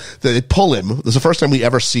 Also, they pull him. This is the first time we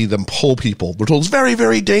ever see them pull people. We're told it's very,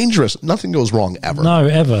 very dangerous. Nothing goes wrong ever. No,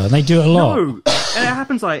 ever. And they do it a lot. No. And it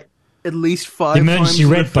happens at least 5 times emergency in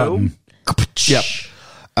red the film. button. Yep.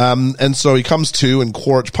 And so he comes to, and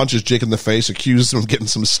Quaritch punches Jake in the face, accuses him of getting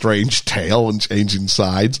some strange tail and changing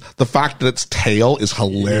sides. The fact that it's tail is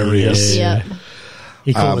hilarious. Yeah.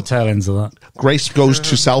 He caught the tail ends of that. Grace goes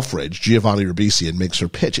to Selfridge, Giovanni Ribisi, and makes her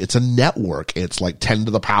pitch. It's a network. It's like 10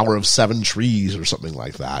 to the power of 7 trees or something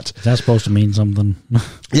like that. That's supposed to mean something.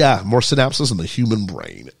 Yeah, more synapses in the human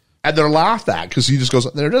brain. And they're laughed at because he just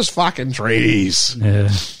goes, they're just fucking trees. Yeah.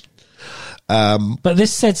 But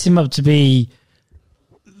this sets him up to be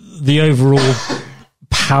the overall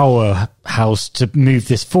powerhouse to move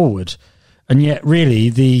this forward. And yet, really,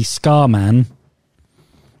 the Scarman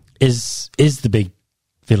is the big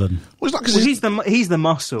villain. Well, he's the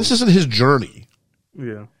muscle. This isn't his journey.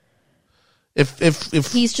 Yeah.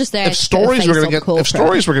 If he's just there. If stories were going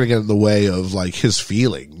to get in the way of his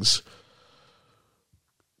feelings,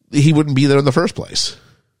 he wouldn't be there in the first place.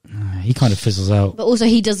 He kind of fizzles out. But also,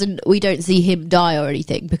 we don't see him die or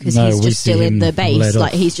anything because he's just still in the base.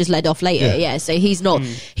 He's just led off later. Yeah. So he's not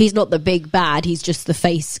the big bad. He's just the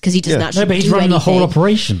face because he doesn't actually. No, but he's running the whole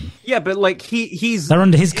operation. Yeah, but he's they're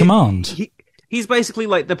under his command. He's basically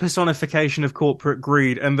the personification of corporate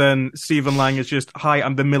greed, and then Stephen Lang is just, hi,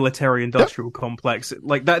 I'm the military-industrial complex.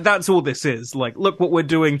 That's all this is. Look what we're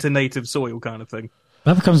doing to native soil kind of thing.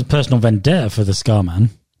 That becomes a personal vendetta for the Scarman.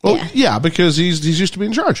 Well, yeah, because he's used to be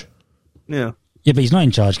in charge. Yeah. Yeah, but he's not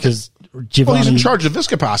in charge because Giovanni... Well, he's in charge of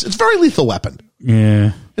Viscapass. It's a very lethal weapon.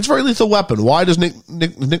 Yeah. It's a very lethal weapon. Why does Nick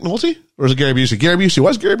Nolte? Or is it Gary Busey? Gary Busey. Why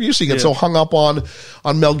does Gary Busey get so hung up on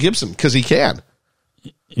Mel Gibson? Because he can.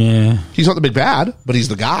 Yeah. He's not the big bad, but he's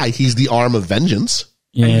the guy. He's the arm of vengeance.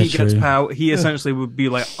 Yeah, and he gets power. He essentially would be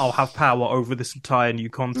like, I'll have power over this entire new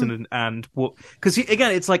continent and what... Because,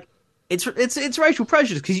 again, it's like... It's racial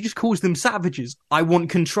prejudice because he just calls them savages. I want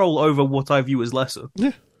control over what I view as lesser.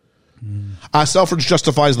 Yeah. Selfridge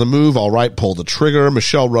justifies the move. All right, pull the trigger.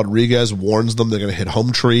 Michelle Rodriguez warns them they're going to hit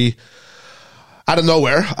home tree. Out of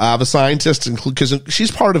nowhere, the scientists include, because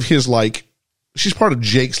she's part of his she's part of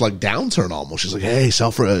Jake's downturn almost. She's like, hey,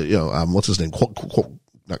 Selfridge, what's his name?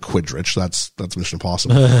 Not Quidrich. That's Mission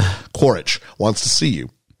Impossible. Quaritch wants to see you.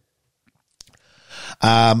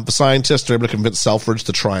 The scientists are able to convince Selfridge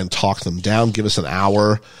to try and talk them down. Give us an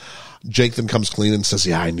hour. Jake then comes clean and says,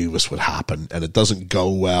 yeah, I knew this would happen. And it doesn't go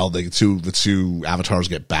well. The two avatars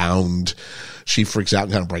get bound. She freaks out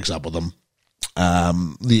and kind of breaks up with them.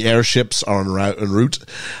 The airships are en route,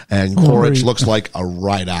 and Quaritch looks like a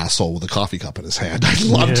right asshole with a coffee cup in his hand. I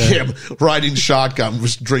loved him riding shotgun,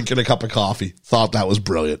 was drinking a cup of coffee. Thought that was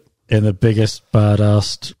brilliant. In the biggest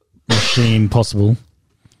badass machine possible.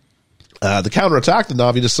 The counterattack, the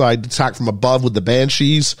Na'vi decide to attack from above with the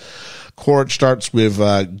Banshees. Quaritch starts with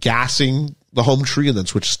gassing the home tree and then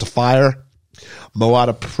switches to fire. Moat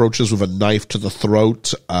approaches with a knife to the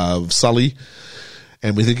throat of Sully.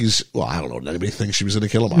 And we think I don't know, anybody thinks she was going to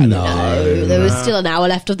kill him. No, there was still an hour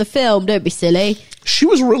left of the film, don't be silly. She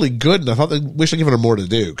was really good, and I thought they wish I'd given her more to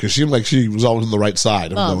do, because she seemed like she was always on the right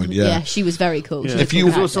side. Yeah, she was very cool. Yeah. It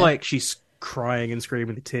was also she's crying and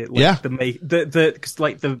screaming the tears.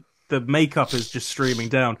 The makeup is just streaming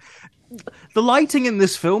down. The lighting in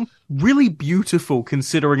this film, really beautiful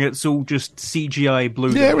considering it's all just CGI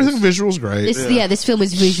blue. Yeah, everything visual's great. This film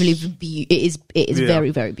is visually it is very,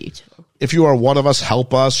 very beautiful. If you are one of us,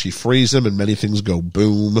 help us. She frees him and many things go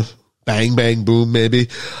boom. Bang, bang, boom, maybe.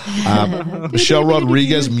 Michelle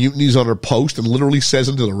Rodriguez mutinies on her post and literally says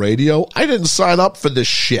into the radio, I didn't sign up for this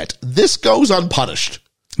shit. This goes unpunished.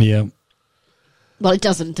 Yeah. Well, it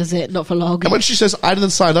doesn't, does it? Not for long. And when she says, I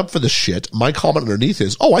didn't sign up for this shit, my comment underneath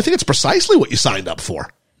is, I think it's precisely what you signed up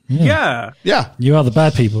for. Yeah. You are the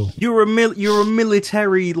bad people. You're a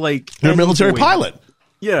military You're a military pilot.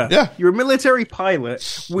 Yeah. You're a military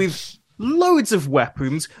pilot with loads of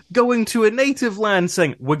weapons going to a native land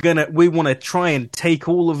saying, we want to try and take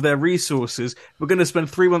all of their resources. We're going to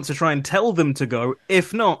spend 3 months to try and tell them to go.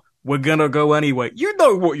 If not, we're going to go anyway. You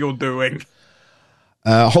know what you're doing.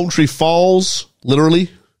 Home Tree Falls, literally.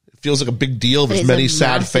 It feels like a big deal. There's many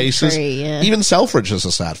sad faces. Tree, yeah. Even Selfridge has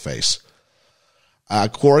a sad face.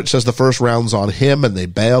 Quaritch says the first round's on him and they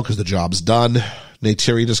bail because the job's done.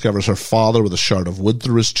 Neytiri discovers her father with a shard of wood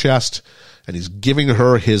through his chest, and he's giving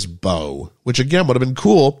her his bow, which again would have been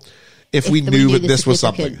cool if we knew that this was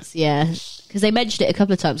something. Yeah, because they mentioned it a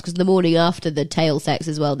couple of times, because the morning after the tail sex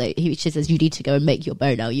as well, she says, you need to go and make your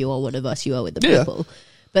bow now. You are one of us. You are with the people.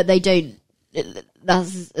 But they don't,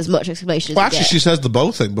 that's as much explanation as Well, actually, she says the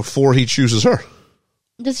bow thing before he chooses her.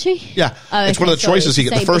 Does she? Yeah. It's one of the choices he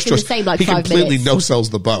gets. The first choice, he completely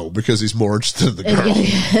no-sells the bow because he's more interested in the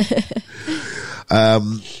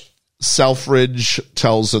girl. Selfridge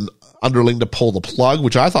tells an underling to pull the plug,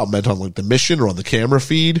 which I thought meant on the mission or on the camera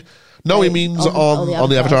feed. No, he means on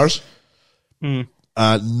the avatars.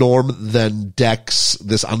 Norm then decks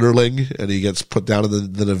this underling, and he gets put down,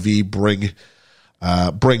 and the Na'vi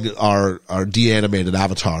bring our de-animated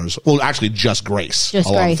avatars. Well, actually, just Grace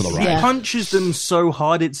along for the ride. He punches them so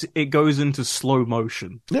hard it goes into slow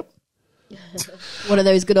motion. Yep. One of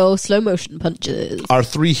those good old slow motion punches. Our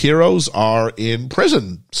 3 heroes are in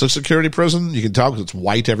prison. So security prison. You can tell because it's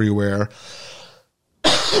white everywhere.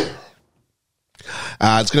 It's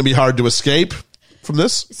going to be hard to escape from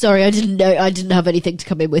this. Sorry, I didn't have anything to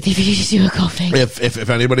come in with if you were coughing. If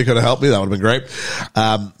anybody could have helped me, that would have been great.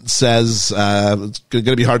 Says it's going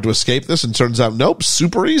to be hard to escape this, and turns out, nope,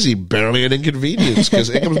 super easy, barely an inconvenience,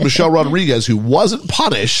 because it comes Michelle Rodriguez, who wasn't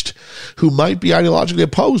punished, who might be ideologically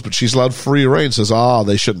opposed, but she's allowed free reign, says,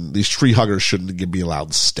 these tree huggers shouldn't be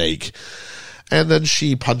allowed steak. And then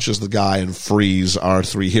she punches the guy and frees our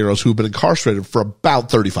 3 heroes who've been incarcerated for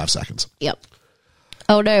about 35 seconds. Yep.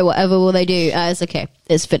 Oh no, whatever will they do? It's okay.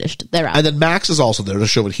 It's finished. They're out. And then Max is also there to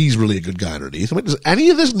show that he's really a good guy underneath. I mean, does any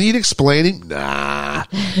of this need explaining? Nah.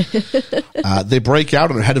 They break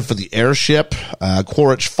out and are headed for the airship.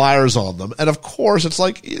 Quaritch fires on them. And of course, it's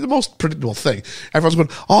like the most predictable thing. Everyone's going,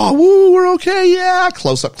 oh, woo, we're okay. Yeah.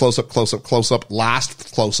 Close up, close up, close up, close up.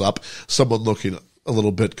 Last close up. Someone looking a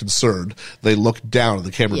little bit concerned. They look down and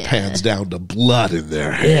the camera pans down to blood in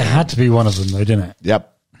their hair. Yeah, it had to be one of them though, didn't it? Yep.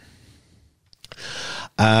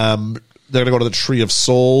 They're going to go to the Tree of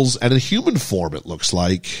Souls, and in human form, it looks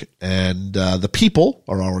like. And the people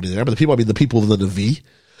are already there, but the people, I mean the people of the Na'vi.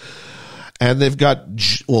 And they've got,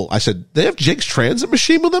 I said, they have Jake's transit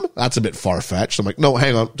machine with them? That's a bit far-fetched. I'm like, no,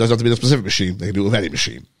 hang on. It doesn't have to be the specific machine. They can do it with any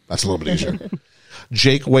machine. That's a little bit easier.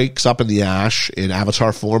 Jake wakes up in the ash in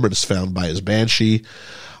avatar form and is found by his Banshee.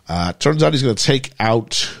 Turns out he's going to take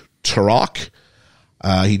out Turok.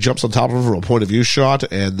 He jumps on top of her for a point of view shot,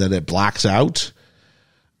 and then it blacks out.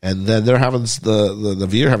 And then they're having the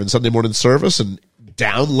Na'vi are having Sunday morning service, and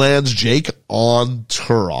down lands Jake on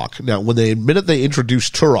Turok. Now, when they admitted they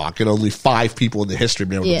introduced Turok, and only 5 people in the history have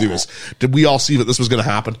been able to do this, did we all see that this was going to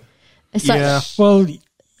happen? Well,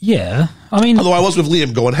 yeah. I mean, although I was with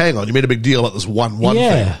Liam going, hang on, you made a big deal about this one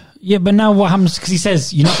thing. Yeah, but now what happens? Because he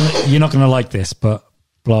says you're not going to like this, but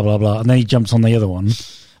blah blah blah, and then he jumps on the other one,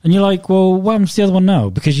 and you're like, well, what happens to the other one now?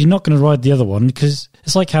 Because you're not going to ride the other one, because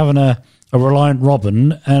it's like having a Reliant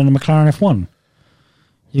Robin and a McLaren F1.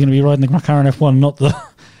 You're going to be riding the McLaren F1, not the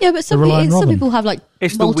but some people have like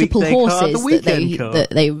multiple horses that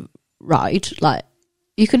they ride. Like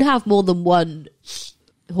you can have more than one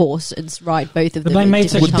horse and ride both of them. But they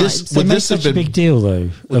made such a big deal though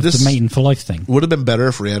of the mating for life thing. Would have been better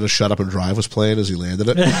if Rihanna's "Shut Up and Drive" was playing as he landed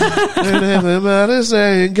it. Everybody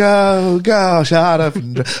saying "Go, go, shut up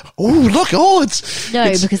and drive." Oh, look!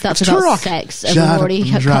 Because that's about sex, and we've already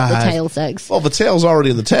cut the tail sex. Well, the tail's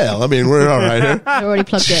already in the tail. I mean, we're all right here. We're already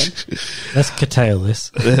plugged in. Let's curtail this.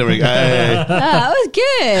 There we go. That was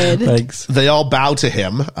good. Thanks. They all bow to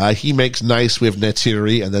him. He makes nice with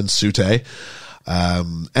Neytiri and then Sute.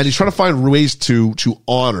 And he's trying to find ways to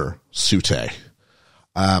honor Sute.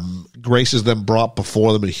 Grace is then brought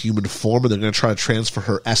before them in human form, and they're going to try to transfer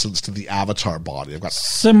her essence to the avatar body.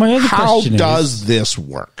 So my other question is, how does this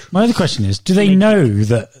work? My other question is, do they know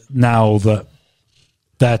that now that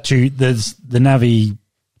there's the Na'vi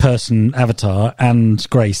person avatar and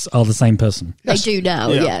Grace are the same person? Yes. They do now,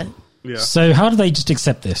 yeah. So how do they just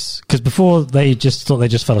accept this? Because before they just thought they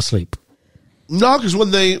just fell asleep. No, because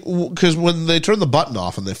when they turn the button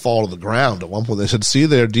off and they fall to the ground, at one point they said, "See,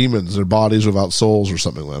 they're demons, their bodies without souls," or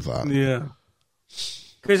something like that. Yeah,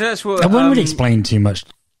 because that's what. I wouldn't really explain too much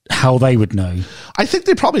how they would know. I think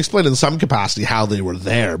they probably explained in some capacity how they were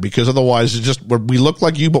there, because otherwise it's just, we look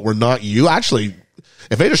like you, but we're not you. Actually,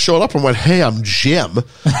 if they just showed up and went, hey, I'm Jim.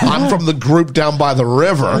 I'm from the group down by the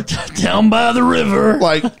river. Down by the river.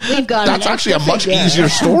 Like, that's actually a much easier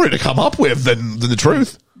story to come up with than the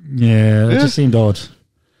truth. Yeah, it just seemed odd.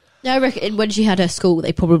 No, I reckon when she had her school,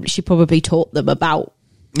 she probably taught them about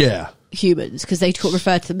humans, because they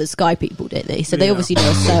referred to them as sky people, didn't they? So they obviously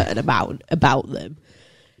know a certain amount about them,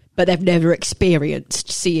 but they've never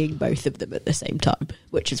experienced seeing both of them at the same time,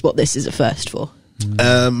 which is what this is a first for.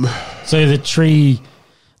 So the tree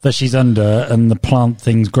that she's under and the plant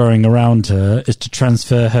things growing around her is to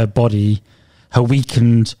transfer her body, her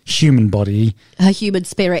weakened human body, her human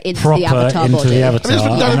spirit into proper the avatar into body. the avatar,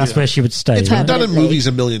 and that's where she would stay. It's been done in movies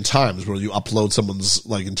a million times, where you upload someone's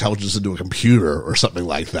like intelligence into a computer or something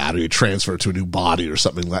like that, or you transfer it to a new body or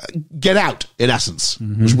something like that. Get Out, in essence,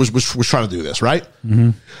 was trying to do this, right?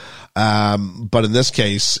 But in this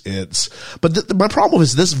case, my problem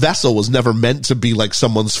is this vessel was never meant to be like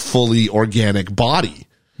someone's fully organic body.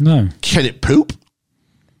 No. Can it poop?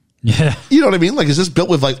 Yeah. You know what I mean? Like, is this built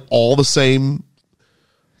with like all the same?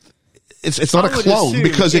 It's not a clone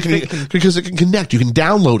because it can connect. You can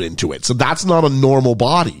download into it. So that's not a normal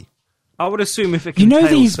body. I would assume if it can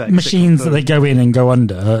these machines that they go in and go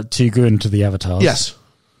under to go into the avatars? Yes.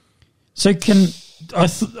 So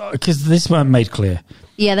because this weren't made clear.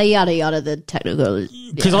 Yeah, they yada the technical.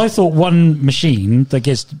 Because I thought one machine that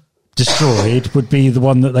gets destroyed would be the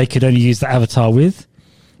one that they could only use the avatar with.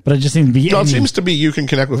 But it just seems to be... No, it seems to be you can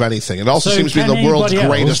connect with anything. It also seems to be the world's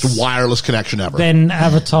greatest wireless connection ever. Then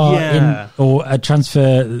avatar or a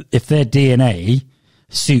transfer, if their DNA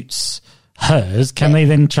suits hers, can they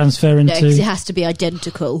then transfer into... No, because it has to be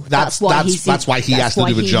identical. That's why he has to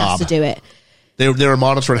do the job. Has to do it. They were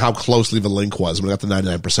monitoring how closely the link was. When we got the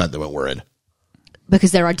 99%, they went, we're in.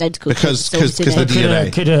 Because they're identical. Because the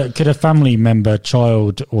DNA. Could a family member,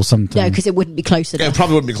 child, or something? No, because it wouldn't be close enough. It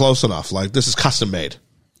probably wouldn't be close only. Like, this is custom made.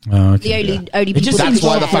 Oh, okay. The only people that's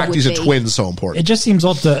why the fact he's a twin is so important. It just seems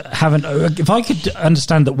odd that if I could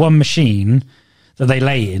understand that one machine that they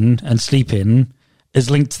lay in and sleep in is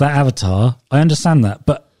linked to that avatar, I understand that.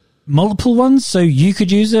 But multiple ones, so you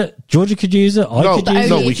could use it, Georgia could use it, I could use it.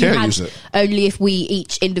 No, we can't use it. Only if we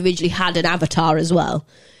each individually had an avatar as well.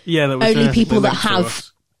 Yeah, only people that have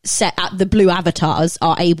set at the blue avatars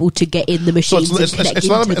are able to get in the machines. So it's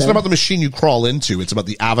not about the machine you crawl into, it's about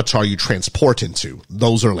the avatar you transport into.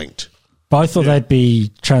 Those are linked. But I thought they'd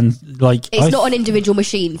be it's not an individual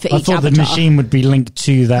machine for each avatar. I thought the machine would be linked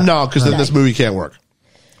to that. No, because then this movie can't work.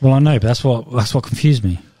 Well, I know, but that's what confused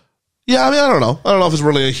me. Yeah, I mean, I don't know. I don't know if it's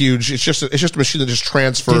really a huge... It's just a machine that just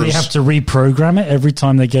transfers... Do they have to reprogram it every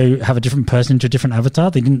time they go have a different person into a different avatar?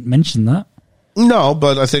 They didn't mention that. No,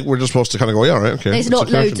 but I think we're just supposed to kind of go, yeah, all right, okay. There's not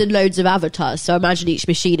loads and loads of avatars, so I imagine each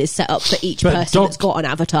machine is set up for each person that's got an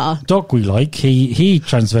avatar. Doc, he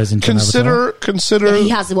transfers into an avatar. Consider he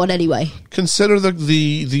has one anyway. Consider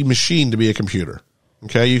the machine to be a computer.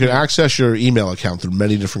 Okay, you can access your email account through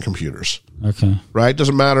many different computers. Okay, right?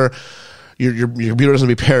 Doesn't matter. Your computer doesn't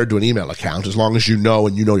be paired to an email account. As long as you know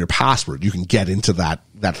your password, you can get into that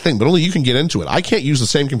thing. But only you can get into it. I can't use the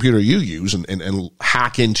same computer you use and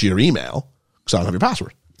hack into your email. So I don't have your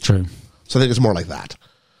password. True. So I think it's more like that.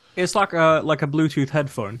 It's like a Bluetooth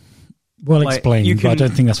headphone. Well explained, but I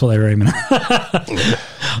don't think that's what they were aiming at.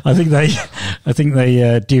 I think they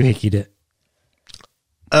doohickied it.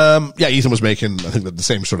 Yeah, Ethan was making, I think, the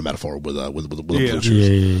same sort of metaphor with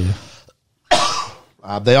Bluetooth.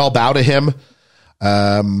 Yeah. They all bow to him.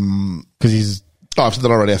 Because he's... Oh, I've said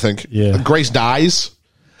that already, I think. Yeah. Grace dies.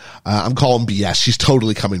 I'm calling BS. She's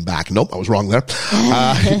totally coming back. Nope, I was wrong there.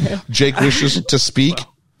 Jake wishes to speak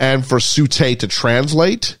and for Sute to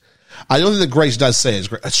translate. The only thing that Grace does say is,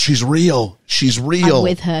 she's real. She's real. I'm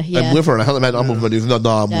with her, yeah. I'm with her. And I haven't met I'm with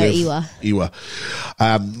Iwa.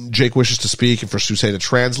 Jake wishes to speak and for Sute to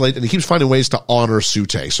translate. And he keeps finding ways to honor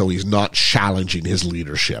Sute so he's not challenging his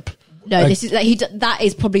leadership. No, that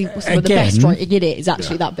is probably some of the best writing in it, is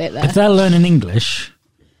actually that bit there. If they're learning English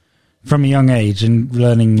from a young age and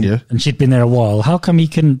learning, and she'd been there a while, how come he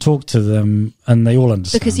couldn't talk to them and they all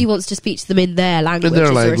understand? Because he wants to speak to them in their language.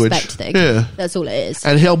 A respect thing. Yeah. That's all it is.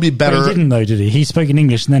 And he'll be better. But he didn't though, did he? He spoke in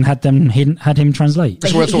English and then had him translate.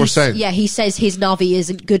 That's what we're saying. Yeah, he says his Na'vi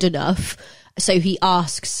isn't good enough, so he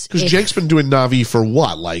asks. Because Jake's been doing Na'vi for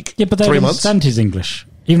what, like 3 months? Yeah, but they don't understand his English,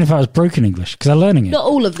 even if I was broken English, because they're learning it. Not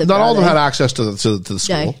all of them. Not all of them had access to the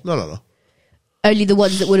school. No. Only the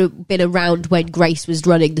ones that would have been around when Grace was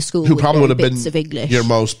running the school. Who probably would have been of English. Your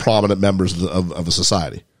most prominent members of a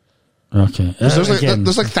society. Okay. There's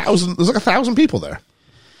like 1,000 people there.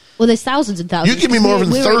 Well, there's thousands and thousands. You give me more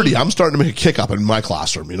than 30, I'm starting to make a kick up in my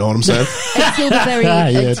classroom. You know what I'm saying?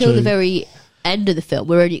 Until the very end of the film,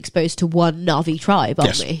 we're only exposed to one Na'vi tribe,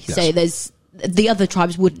 aren't we? Yes. So there's the other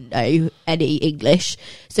tribes wouldn't know any English.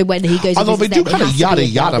 So when he goes, although they do kind of yada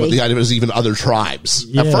yada, but the idea is even other tribes.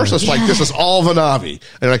 Yeah. At first, it's like this is all the Na'vi, and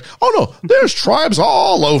they're like, oh no, there's tribes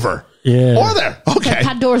all over. Yeah. Or there. Okay. So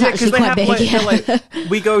Pandora's actually quite big.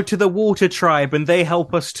 We go to the water tribe and they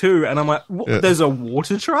help us too. And I'm like, there's a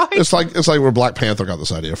water tribe? It's like where Black Panther got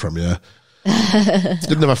this idea from, yeah.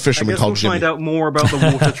 Didn't have a fisherman called Jimmy. We'll find out more about the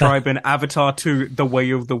water tribe in Avatar 2, The Way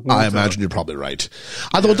of the Water. I imagine you're probably right.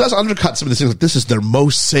 Although it does undercut some of these things, like this is their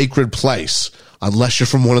most sacred place, unless you're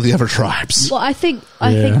from one of the other tribes. Well, I think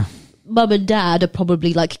Mum and Dad are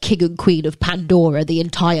probably like king and queen of Pandora, the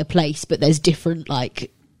entire place, but there's different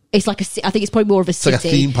it's like I think it's probably more of a city. It's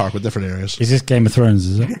like a theme park with different areas. Is this Game of Thrones,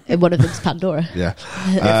 is it? And one of them's Pandora. Yeah.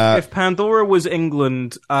 If Pandora was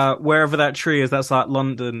England, wherever that tree is, that's like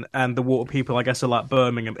London, and the water people, I guess, are like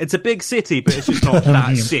Birmingham. It's a big city, but it's just not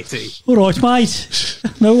that city. All right, mate.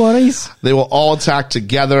 No worries. They will all attack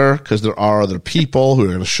together because there are other people who are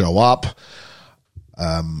going to show up.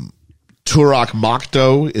 Turok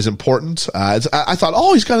Makto is important. I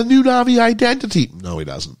thought, he's got a new Na'vi identity. No, he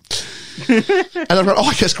doesn't. And I thought,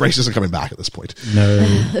 I guess Grace isn't coming back at this point. No.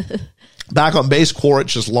 Back on base,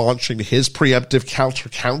 Quaritch is launching his preemptive counter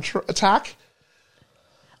attack.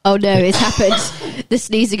 Oh no, it's happened. The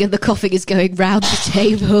sneezing and the coughing is going round the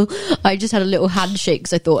table. I just had a little handshake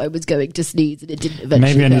because I thought I was going to sneeze and it didn't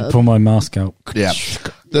eventually. Maybe I need to pull my mask out. Yeah.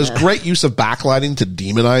 There's great use of backlighting to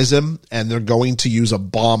demonize him, and they're going to use a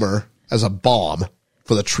bomber as a bomb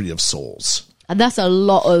for the Tree of Souls. And that's a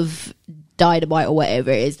lot of dynamite or whatever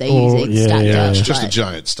it is they're using. It's just a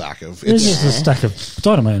giant stack of... It's just a stack of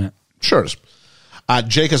dynamite in it. Sure is.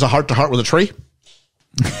 Jake has a heart-to-heart with a tree.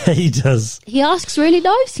 He does. He asks really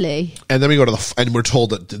nicely. And then we go to and we're told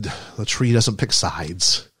that the tree doesn't pick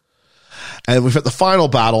sides. And we've hit the final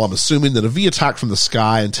battle. I'm assuming that a V attack from the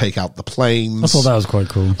sky and take out the planes. I thought that was quite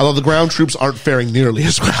cool. Although the ground troops aren't faring nearly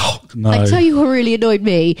as well. No. I tell you what really annoyed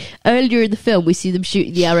me. Earlier in the film, we see them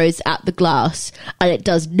shooting the arrows at the glass, and it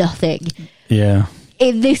does nothing. Yeah.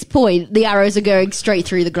 In this point, the arrows are going straight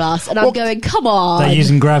through the glass, and I'm going, come on. They're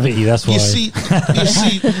using gravity, that's why. You see,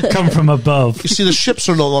 come from above. You see, the ships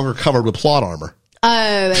are no longer covered with plot armor.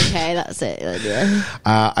 Oh, okay, that's it. Yeah.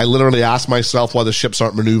 I literally asked myself why the ships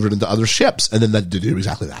aren't maneuvered into other ships, and then they do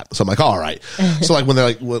exactly that. So I'm like, all right. So like when they're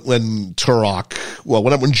like when Turok,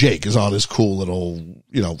 when Jake is on his cool little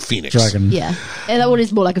Phoenix dragon, yeah, and that one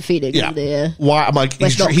is more like a Phoenix. Yeah. Why? I'm like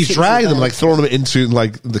he's dragging them, like throwing them into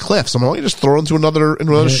like the cliffs. I'm like, why don't you just throw into another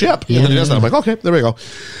ship? Yeah. And then he does that. I'm like, okay, there we go.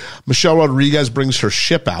 Michelle Rodriguez brings her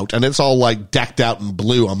ship out, and it's all like decked out in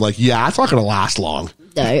blue. I'm like, yeah, it's not going to last long.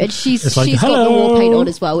 No, and she's like, got the war paint on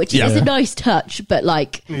as well, which is a nice touch, but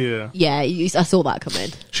like, I saw that come in.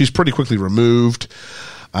 She's pretty quickly removed.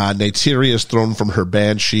 Neytiri is thrown from her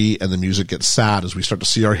banshee, and the music gets sad as we start to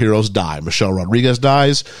see our heroes die. Michelle Rodriguez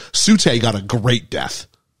dies. Sute got a great death.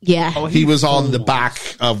 Yeah, he was on the back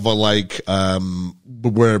of where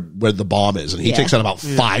the bomb is, and he takes out about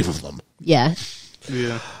 5 of them. Yeah.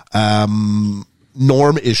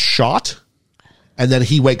 Norm is shot, and then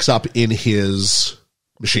he wakes up in his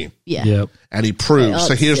machine. Yeah. Yep. And he proves,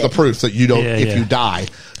 so here's the proof that you don't, you die,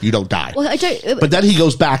 you don't die. Well, I don't. But then he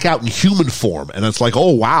goes back out in human form, and it's like,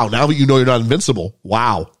 oh wow, now that you know you're not invincible.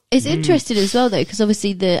 Wow. It's interesting as well, though, because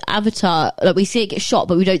obviously the Avatar, like we see it get shot,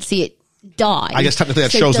 but we don't see it die. I guess technically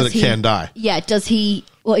that shows that it can die. Yeah, does he?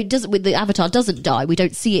 Well, it doesn't. With the Avatar, doesn't die. We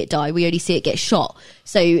don't see it die. We only see it get shot.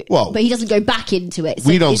 So, but he doesn't go back into it. So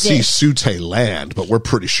we don't see Sute land, but we're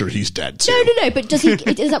pretty sure he's dead too. No. But does he?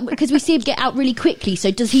 Is that because we see him get out really quickly?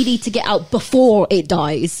 So does he need to get out before it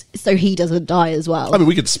dies so he doesn't die as well? I mean,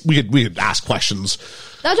 we could ask questions.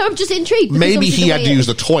 I'm just intrigued. Maybe he had to use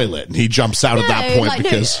the toilet and he jumps out at that point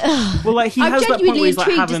because. Well, like he I'm has that point where he's like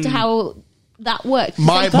intrigued as to how that worked.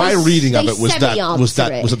 My reading of it was that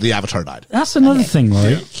the Avatar died. That's another thing,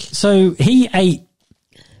 right? So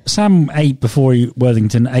Sam ate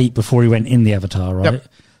Worthington ate before he went in the Avatar, right? Yep.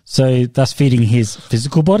 So that's feeding his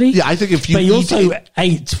physical body. Yeah, I think if you. But he also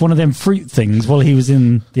ate one of them fruit things while he was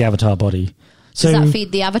in the Avatar body. So, does that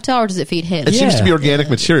feed the Avatar or does it feed him? It seems to be organic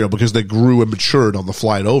material because they grew and matured on the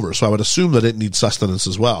flight over. So I would assume that it needs sustenance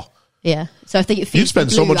as well. Yeah. So I think it feeds you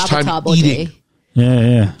spend so much time eating.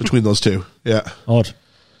 Yeah. Between those two. Yeah. Odd.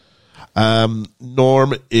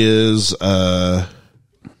 Norm is,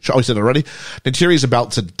 we said already. Neytiri is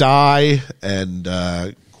about to die,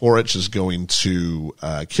 and Quaritch is going to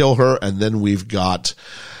kill her, and then we've got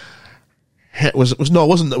it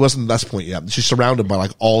wasn't this point yet. She's surrounded by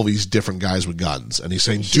like all these different guys with guns, and he's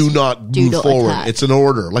saying, "Do not move forward. Attack. It's an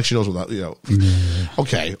order." Like she knows what that, you know.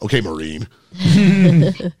 Okay, Marine.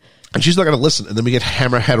 And she's not going to listen. And then we get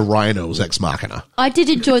Hammerhead Rhino's Ex Machina. I did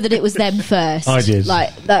enjoy that it was them first. I did.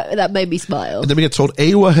 Like, that made me smile. And then we get told,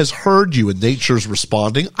 Eywa has heard you and nature's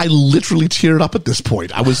responding. I literally teared up at this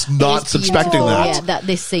point. I was not expecting that. Yeah,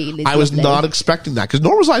 this scene is I was not expecting that. Because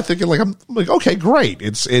nor was I thinking, I'm like, okay, great.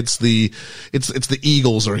 It's the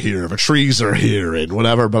eagles are here, the trees are here, and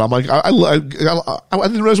whatever. But I'm like, I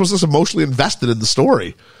didn't realize I was this emotionally invested in the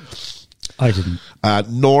story. I didn't.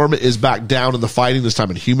 Norm is back down in the fighting, this time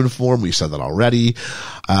in human form. We said that already.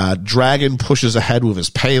 Dragon pushes ahead with his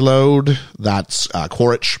payload. That's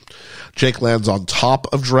Quaritch. Jake lands on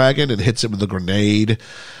top of Dragon and hits it with a grenade.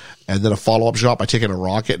 And then a follow-up shot by taking a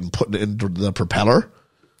rocket and putting it into the propeller.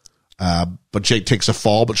 But Jake takes a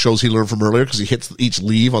fall, but shows he learned from earlier because he hits each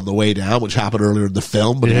leave on the way down, which happened earlier in the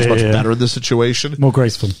film, but he's much better in this situation. More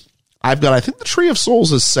graceful. I think the Tree of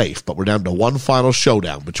Souls is safe, but we're down to one final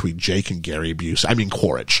showdown between Jake and Gary Busey. I mean,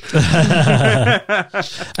 Quaritch.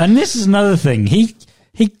 And this is another thing. He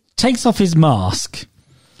takes off his mask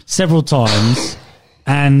several times,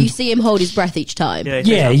 and you see him hold his breath each time.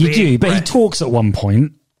 Yeah, you do. But he talks at one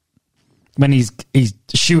point when he's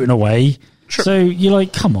shooting away. Sure. So you're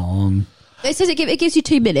like, come on. It says it gives you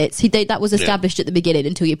 2 minutes. That was established at the beginning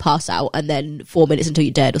until you pass out, and then 4 minutes until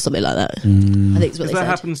you're dead, or something like that. I think it's what they said. That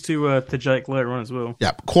happens to Jake later on as well.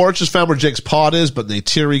 Yeah, Quaritch has found where Jake's pod is, but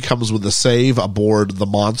Neytiri comes with a save aboard the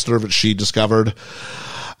monster that she discovered.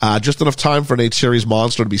 Just enough time for Neytiri's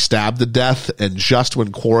monster to be stabbed to death, and just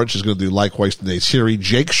when Quaritch is going to do likewise to Neytiri,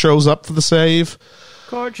 Jake shows up for the save.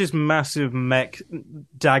 Quaritch's massive mech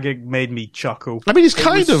dagger made me chuckle. I mean, he's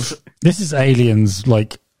kind of... This is Aliens,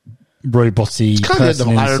 like... robot-y kind of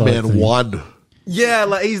Iron Man thing. 1. Yeah,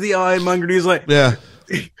 like he's the Ironmonger and he's like, yeah,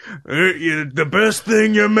 the best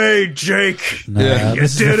thing you made, Jake. Nah, you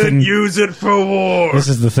didn't use it for war. This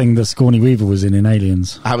is the thing that Sigourney Weaver was in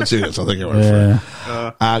Aliens. I haven't seen it, so I think it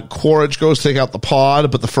went Quaritch goes to take out the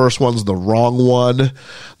pod, but the first one's the wrong one.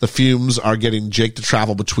 The fumes are getting Jake to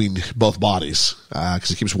travel between both bodies because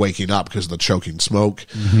he keeps waking up because of the choking smoke.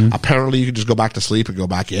 Apparently, you can just go back to sleep and go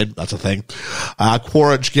back in. That's a thing.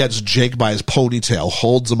 Quaritch gets Jake by his ponytail,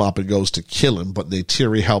 holds him up, and goes to kill him, but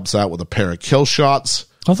Neytiri helps out with a pair of kill shots.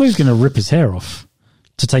 I thought he was going to rip his hair off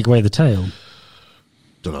to take away the tail.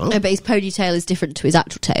 Don't know. No, but his ponytail is different to his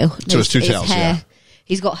actual tail. So it's two tails, hair, yeah.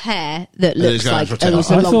 He's got hair that looks like a long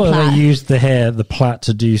I thought plait. they used the plait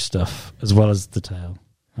to do stuff as well as the tail.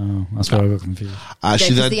 Oh, that's where I got confused.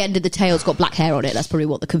 Because the end of the tail's got black hair on it. That's probably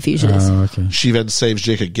what the confusion is. Okay. She then saves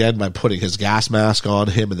Jake again by putting his gas mask on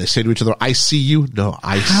him, and they say to each other, "I see you." No,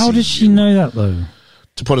 I see you. How does she know that, though?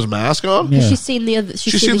 To put his mask on? Yeah. She's seen the other.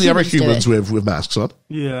 She's seen the other humans with masks on.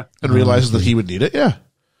 Yeah, and realizes that he would need it. Yeah,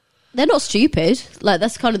 they're not stupid. Like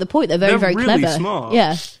that's kind of the point. They're very really clever. Smart.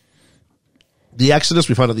 Yeah. The Exodus,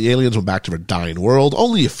 we find out the aliens went back to their dying world.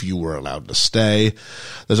 Only a few were allowed to stay.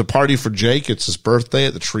 There's a party for Jake. It's his birthday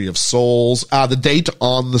at the Tree of Souls. The date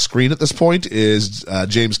on the screen at this point is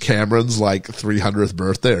James Cameron's 300th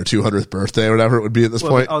birthday or 200th birthday or whatever it would be at this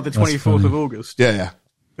point. Oh, the 24th of August. Yeah.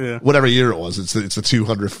 Yeah. Whatever year it was, it's the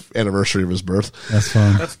 200th anniversary of his birth. That's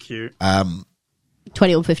fine. That's cute.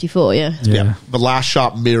 2154, yeah. The last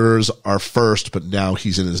shot mirrors our first, but now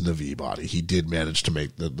he's in his Na'vi body. He did manage to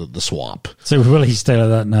make the swap. So will he stay like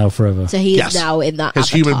that now forever? So he is now in that His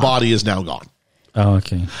avatar. human body is now gone. Oh,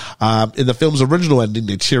 okay. In the film's original ending,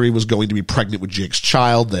 Neytiri was going to be pregnant with Jake's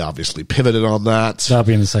child. They obviously pivoted on that. That'll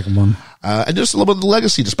be in the second one. And just a little bit of the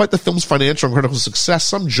legacy. Despite the film's financial and critical success,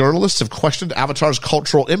 some journalists have questioned Avatar's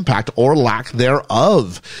cultural impact or lack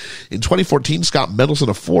thereof. In 2014, Scott Mendelson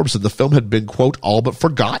of Forbes said the film had been, quote, all but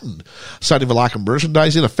forgotten, citing the lack of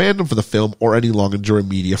merchandising, a fandom for the film, or any long-enduring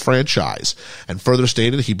media franchise. And further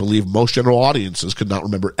stated he believed most general audiences could not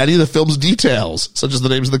remember any of the film's details, such as the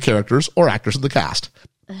names of the characters or actors in the cast.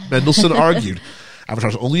 Mendelson argued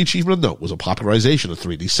Avatar's only achievement of note was a popularization of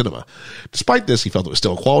 3D cinema. Despite this, he felt it was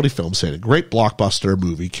still a quality film, saying a great blockbuster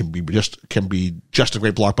movie can be just a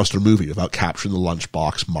great blockbuster movie without capturing the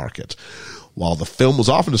lunchbox market. While the film was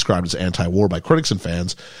often described as anti-war by critics and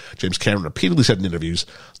fans, James Cameron repeatedly said in interviews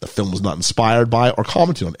the film was not inspired by or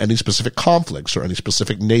commented on any specific conflicts or any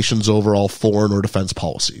specific nation's overall foreign or defense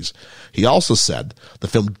policies. He also said the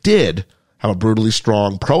film did have a brutally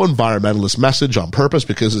strong pro-environmentalist message on purpose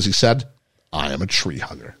because, as he said, I am a tree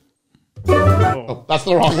hugger. Oh, that's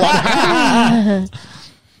the wrong one.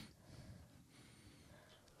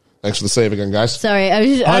 Thanks for the save again, guys. Sorry, I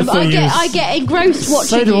get engrossed watching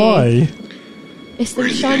So do I. It's the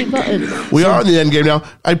shiny button. We are in the end game now.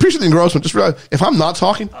 I appreciate the engrossment. Just realize, if I'm not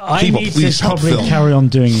talking, I people, need please to help probably Phil. carry on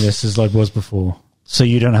doing this as I was before, so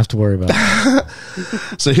you don't have to worry about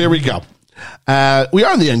it. So here we go. We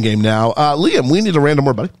are in the end game now. Liam, we need a random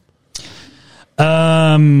word, buddy.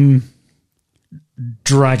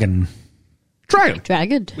 Dragon.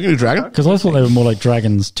 Dragon. We can do dragon. Because I thought they were more like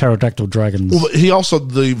dragons, pterodactyl dragons. Well, he also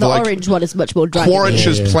The orange one is much more dragon.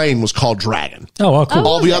 Quaritch's plane was called Dragon. Oh, cool.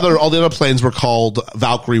 All the other planes were called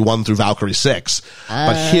Valkyrie 1 through Valkyrie 6,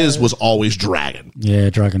 but his was always Dragon. Yeah,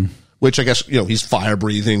 dragon. Which I guess, he's fire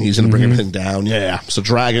breathing. He's going to bring everything down. Yeah. So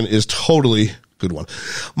Dragon is totally good one.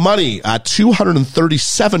 Money,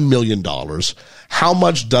 $237 million. How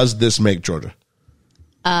much does this make, Georgia?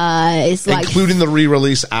 It's like including the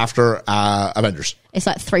re-release after Avengers. It's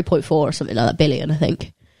like 3.4 or something like that billion, I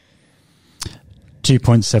think.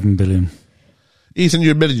 2.7 billion. Ethan,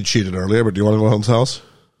 you admitted you cheated earlier, but do you want to go home and tell us?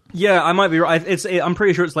 Yeah, I might be right. I'm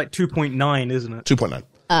pretty sure it's like 2.9, isn't it? 2.9.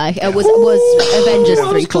 It was Avengers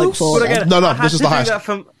 3.4. No, this is the highest.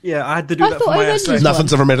 I had to do that for my essay.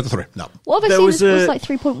 Nothing's ever made it to 3. No. What have I seen? Was like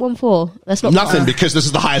 3.14. That's not nothing, because this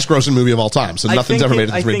is the highest grossing movie of all time. So nothing's ever made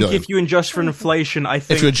it to 3 billion. I think if you adjust for inflation,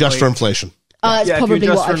 if you adjust for inflation. It's probably if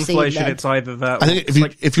you adjust what for I've inflation, seen. it's either that. I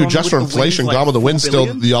think if you adjust for inflation, Gone with the Wind's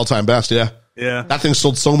still the all-time best. Yeah. Yeah. That thing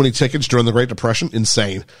sold so many tickets during the Great Depression.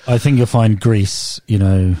 Insane. I think you'll find Greece, due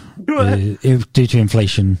to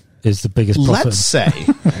inflation, is the biggest profit.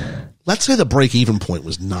 Let's say the break-even point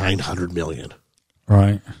was 900 million.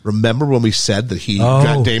 Right. Remember when we said that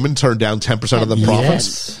Matt Damon turned down 10% of the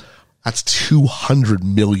profits? Yes. That's $200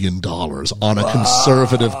 million on a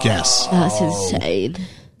conservative guess. That's insane.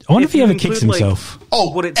 I wonder if he ever kicks himself.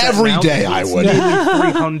 Every day I would.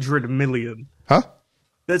 Nearly 300 million. Huh?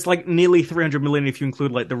 That's like nearly 300 million if you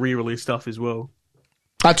include like the re-release stuff as well.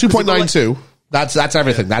 2.92. That's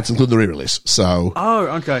everything. That's including the re-release. So. Oh,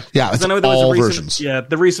 okay. Yeah, it's I know there all was a recent, versions. Yeah,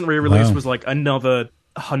 the recent re-release was like another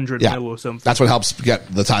 100 mil or something. That's what helps get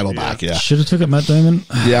the title back. Yeah. Should have took it, Matt Damon.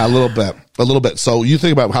 Yeah, a little bit. So you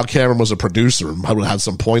think about how Cameron was a producer and how he had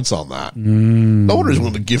some points on that. No wonder he's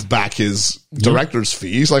willing to give back his director's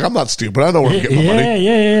fees. Like, I'm not stupid. I know where to get my money.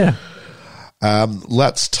 Yeah.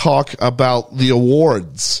 Let's talk about the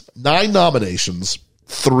awards. 9 nominations,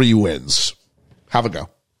 3 wins. Have a go.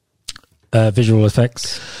 Visual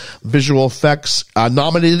effects. Visual effects,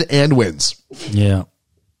 nominated and wins. Yeah.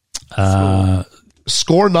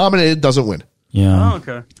 Score nominated, doesn't win. Yeah. Oh,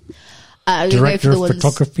 okay. Director of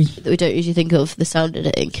photography that we don't usually think of, the sound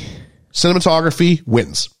editing. Cinematography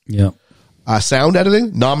wins. Yeah. Sound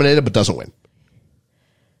editing, nominated but doesn't win.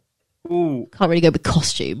 Ooh. Can't really go with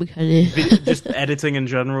costume, can you? Just editing in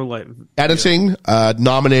general, like editing,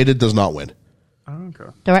 nominated, does not win. Oh,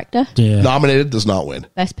 okay. Director? Yeah. Nominated, does not win.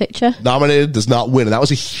 Best picture? Nominated, does not win. And that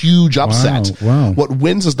was a huge upset. Wow. What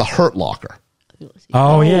wins is The Hurt Locker.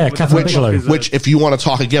 Oh, yeah, Catherine Bigelow. Which, if you want to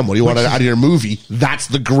talk again, what do you want out of your movie? That's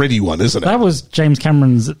the gritty one, isn't it? That was James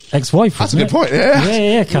Cameron's ex-wife. That's a good point.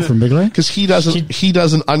 Yeah, Catherine Bigelow. Because he does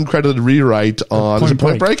an uncredited rewrite on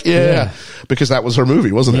Point Break. Yeah, because that was her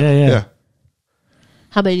movie, wasn't it? Yeah.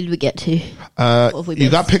 How many did we get to? You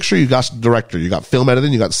got picture, you got director, you got film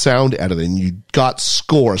editing, you got sound editing, you got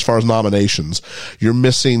score. As far as nominations, you're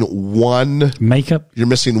missing one makeup. You're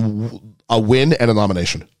missing a win and a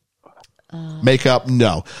nomination. Makeup,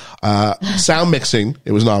 no. Sound mixing,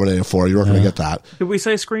 it was nominated for. You weren't going to get that. Did we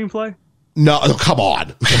say screenplay? No, come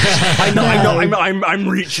on. I know. I'm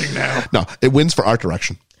reaching now. No, it wins for art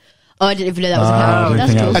direction. Oh, I didn't even know that was a category.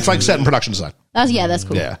 That's cool. It's like set and production design. That's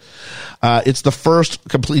cool. Yeah. It's the first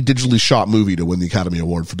completely digitally shot movie to win the Academy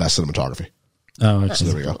Award for Best Cinematography. Oh, so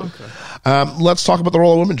there we go. Okay. Let's talk about The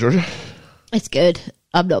Role of Women, Georgia. It's good.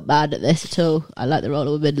 I'm not mad at this at all. I like the role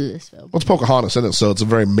of women in this film. Well, it's Pocahontas, isn't it? So it's a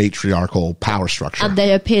very matriarchal power structure. And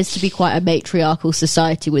there appears to be quite a matriarchal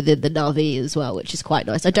society within the Na'vi as well, which is quite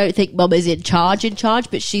nice. I don't think Mum is in charge,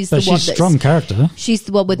 but she's the one that's... She's a strong character. She's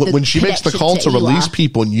the one with the when she makes the call to release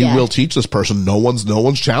people and you will teach this person, no one's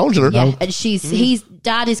challenging her. Yeah, and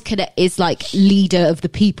Dad is like leader of the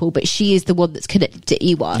people, but she is the one that's connected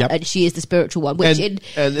to Iwa, and she is the spiritual one. Which and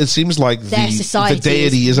it seems like the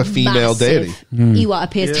deity is a female deity. Iwa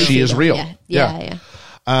appears to be she is real. Yeah.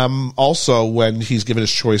 Also, when he's given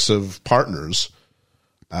his choice of partners,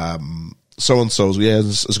 so and so's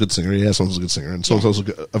is a good singer. Yeah, so and so's a good singer, and so and so's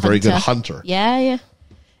a very good hunter. Yeah.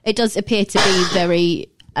 It does appear to be very.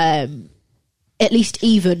 At least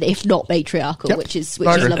even, if not matriarchal, which is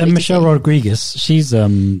lovely. And Michelle Rodriguez, she's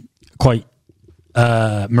quite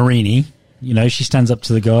Marini. She stands up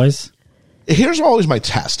to the guys. Here's always my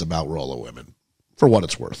test about Role of Women, for what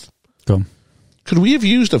it's worth. Go on. Could we have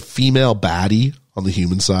used a female baddie on the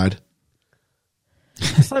human side?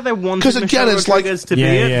 It's like they wanted Michelle Rodriguez to be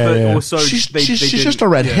it, but also she's just a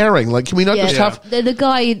red herring. Like, can we not just have the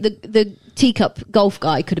guy, the teacup golf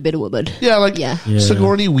guy could have been a woman. Yeah, like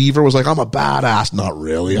Sigourney Weaver was like, I'm a badass. Not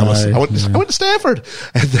really. I went to Stanford.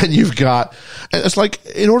 And then you've got, and it's like,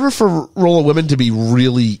 in order for role of women to be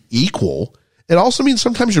really equal, it also means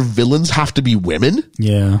sometimes your villains have to be women.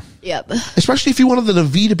 Yeah. Yep. Especially if you wanted the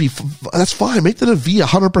Navi to be, that's fine. Make the Navi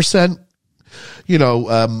 100%.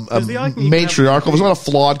 Matriarchal. There's not a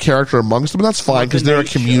flawed character amongst them, but that's fine because they're a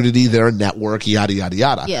community, they're a network, yada yada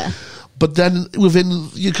yada. Yeah. But then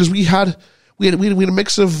because we had a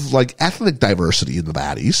mix of like ethnic diversity in the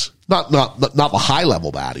baddies, not the high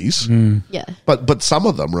level baddies. Yeah. But some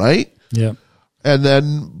of them, right? Yeah. And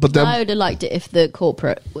then I would have liked it if the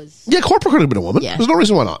corporate was. Yeah, corporate could have been a woman. Yeah. There's no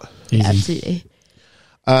reason why not. Yeah, absolutely.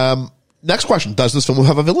 Next question: does this film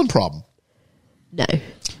have a villain problem? No.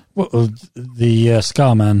 Well, the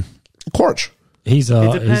Scarman. Quaritch. He's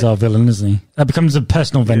our villain, isn't he? That becomes a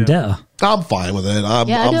personal vendetta. I'm fine with it. I'm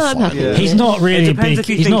happy. Yeah. He's not really big.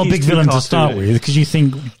 He's not a big villain to start with because you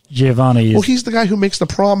think Giovanni is. Well, he's the guy who makes the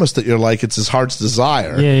promise that you're like it's his heart's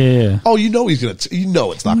desire. Yeah. Oh, he's gonna. It's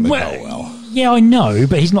not gonna go well. Yeah, I know,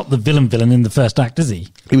 but he's not the villain in the first act, is he?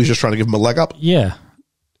 He was just trying to give him a leg up. Yeah.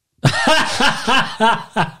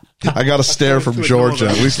 I got a stare from Georgia.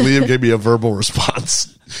 At least Liam gave me a verbal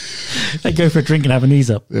response. They go for a drink and have a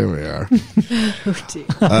knees up. There we are.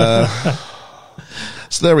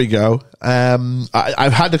 So there we go.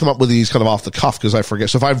 I've had to come up with these kind of off the cuff because I forget.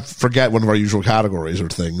 So if I forget one of our usual categories or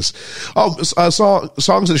things. Songs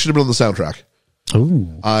that should have been on the soundtrack.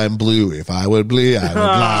 Ooh. I'm blue. If I would bleed, I would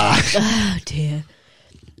lie. Oh, dear.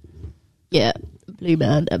 Yeah, Blue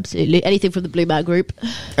Man, absolutely. Anything from the Blue Man group.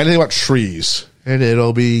 Anything about trees. And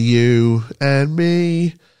it'll be you and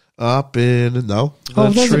me up in the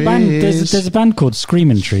trees. There's a band called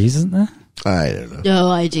Screaming Trees, isn't there? I don't know.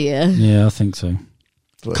 No idea. Yeah, I think so.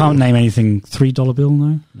 Can't name anything. $3 bill,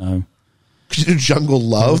 no. Could you do Jungle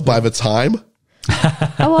Love by the time?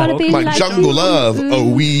 I want to be my like Jungle Love.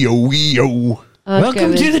 Oh wee, oh wee, oh.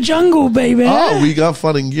 Welcome to the jungle, baby. Oh, we got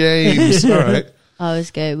fun and games. All right. I was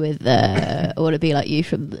going with I want to be like you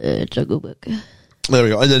from the Jungle Book. There we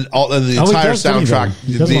go. And then the entire soundtrack.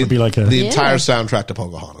 The entire soundtrack to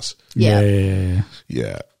Pocahontas. Yeah.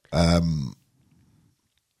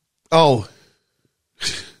 Oh.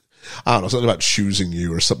 I don't know, something about choosing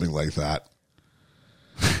you or something like that.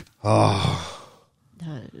 Oh.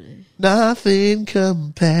 Nothing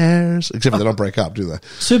compares. Except for they don't break up, do they?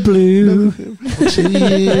 So blue. To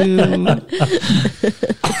you.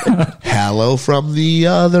 Hello from the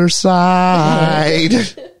other side.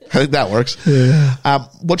 I think that works. Yeah.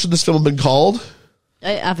 What should this film have been called?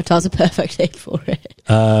 Avatar's a perfect name for it.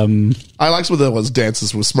 I like some of the ones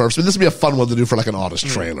Dances with Smurfs. I mean, this would be a fun one to do for like an honest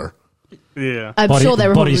trailer. Yeah. I'm sure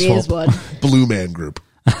there probably is one. Blue Man Group.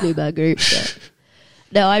 Blue Man Group. Yeah.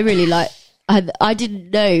 No, I really like. I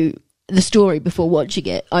didn't know the story before watching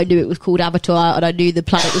it. I knew it was called Avatar, and I knew the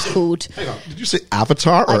planet was called. Hang on, did you say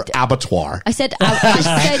Avatar or Abattoir? I said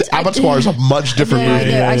Abattoir is a much different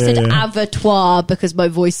movie. No, I said Avatar because my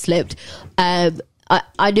voice slipped. I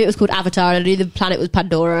knew it was called Avatar, and I knew the planet was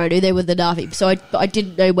Pandora. I knew they were the Na'vi, so I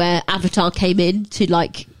didn't know where Avatar came in to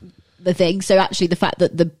like the thing. So actually, the fact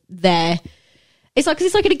that it's like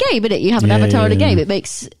in a game, isn't it? You have an avatar in a game. It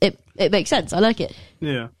makes sense. I like it.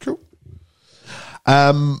 Yeah, cool.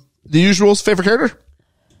 The Usual's favorite character?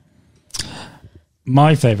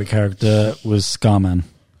 My favorite character was Scarman.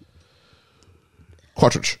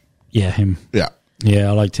 Quaritch. Yeah, him. Yeah,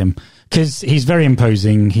 I liked him because he's very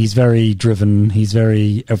imposing. He's very driven. He's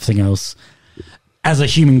very everything else. As a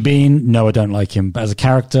human being, no, I don't like him. But as a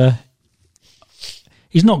character,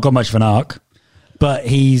 he's not got much of an arc. But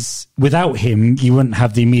without him, you wouldn't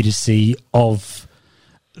have the immediacy of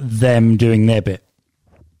them doing their bit.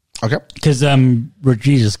 Okay. Because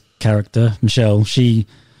Rodriguez's character, Michelle, she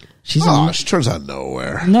turns out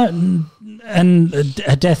nowhere. No, and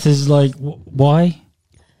her death is like, why?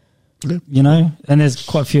 Yeah. You know? And there's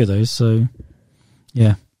quite a few of those, so,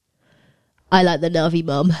 yeah. I like the Na'vi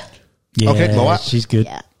mum. Yeah, okay, Moat. She's good.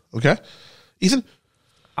 Yeah. Okay. Ethan?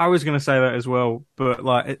 I was going to say that as well, but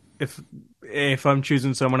like if I'm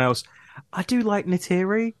choosing someone else, I do like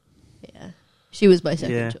Neytiri. Yeah. She was my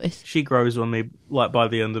second choice. She grows on me like by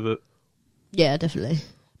the end of it. Yeah, definitely.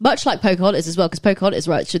 Much like Pocahontas as well, because Pocahontas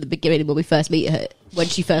right to the beginning when we first meet her, when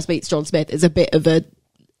she first meets John Smith, is a bit of a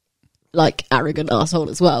like arrogant asshole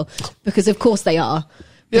as well, because of course they are.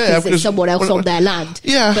 Because it's someone else on their land.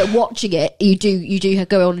 Yeah. But watching it, you do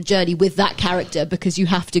go on a journey with that character because you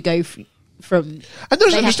have to go from. And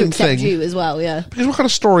there's an they have to interesting accept thing you as well. Yeah. because what kind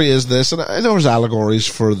of story is this? And I know there's allegories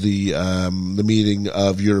for the meeting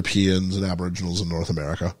of Europeans and Aboriginals in North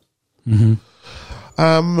America. Mm-hmm.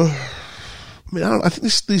 I mean, I think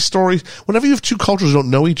these stories, whenever you have two cultures who don't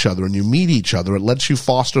know each other and you meet each other, it lets you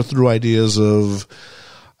foster through ideas of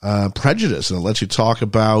prejudice, and it lets you talk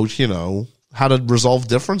about, how to resolve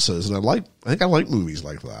differences. And I think I like movies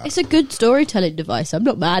like that. It's a good storytelling device. I'm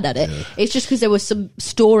not mad at it. Yeah. It's just because there were some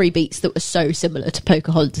story beats that were so similar to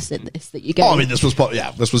Pocahontas in this that you go. Oh, I mean, this was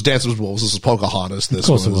Dances with Wolves. This was Pocahontas. This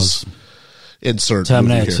was insert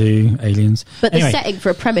Terminator 2, Aliens. But the setting for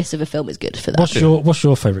a premise of a film is good for that. What's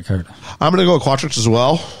your favorite character? I'm going to go with Quatrix as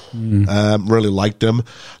well. Really liked him.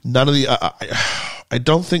 None of the. I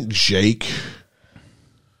don't think Jake.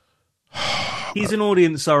 He's an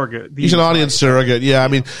audience surrogate. He's an audience surrogate. Yeah, I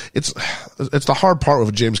mean, it's the hard part with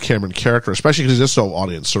a James Cameron character, especially because he's so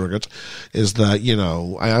audience surrogate, is that,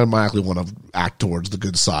 I automatically want to act towards the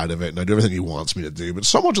good side of it, and I do everything he wants me to do. But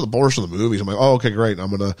so much of the portion of the movies, I'm like, oh, okay, great.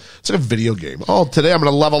 It's like a video game. Oh, today I'm going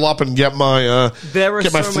to level up and get my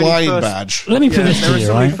flying badge. Let me put this to you, there are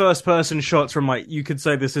so many first-person shots from, you could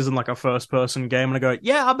say this isn't like a first-person game, and I go,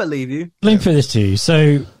 yeah, I believe you. Let me put this to you.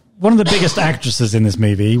 So, one of the biggest actresses in this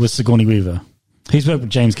movie was Sigourney Weaver. He's worked with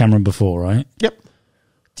James Cameron before, right? Yep.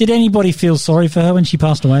 Did anybody feel sorry for her when she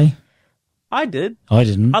passed away? I did. I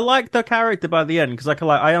didn't. I liked the character by the end because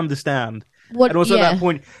I understand. And also at that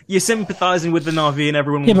point, you're sympathising with the Na'vi and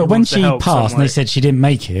everyone. Yeah, but when she passed and they said she didn't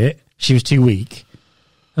make it, she was too weak.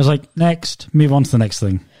 I was like, next, move on to the next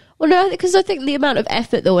thing. Well, no, because I think the amount of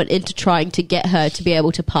effort that went into trying to get her to be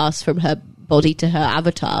able to pass from her body to her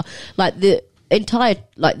avatar, the entire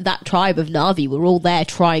that tribe of Na'vi were all there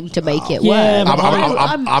trying to make it work.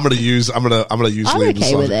 I'm going to use Liam's. I'm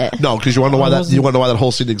okay with it. No, because you want to know why that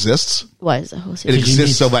whole scene exists. Why is that whole scene? It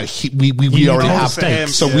exists so that we already have,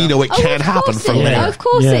 so we know it can happen from there. Of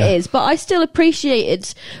course it is, but I still appreciate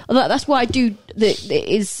it. That's why I do.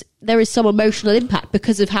 There is some emotional impact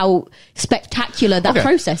because of how spectacular that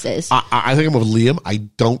process is. I think I'm with Liam. I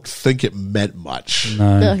don't think it meant much.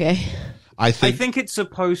 No. Okay. I think it's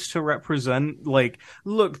supposed to represent, look,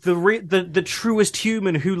 the truest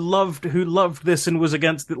human who loved this and was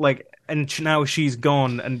against it, and now she's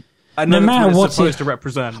gone, and I know that's what it's supposed to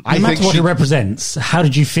represent. No matter what it represents, how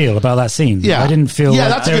did you feel about that scene? Yeah, I didn't feel. Yeah,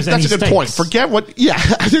 like that's a good point. Forget what. Yeah,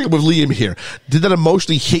 I think with Liam here, did that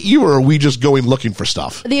emotionally hit you, or are we just going looking for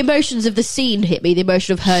stuff? The emotions of the scene hit me. The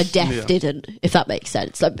emotion of her death didn't. If that makes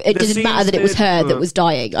sense, it didn't matter that it was her that was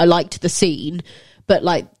dying. I liked the scene. But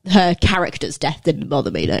her character's death didn't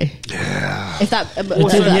bother me, no. Yeah. If that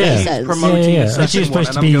makes sense. Yeah. She's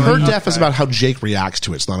supposed to be. Her death is about how Jake reacts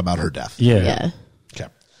to it. It's not about her death. Yeah. Okay.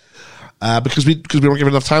 Because we don't give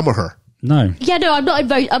enough time with her. No. Yeah, no, I'm not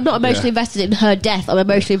emotionally invested in her death. I'm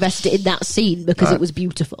emotionally invested in that scene because it was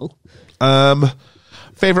beautiful.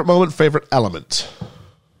 Favorite moment, favorite element.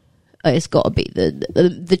 It's got to be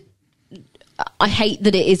the. I hate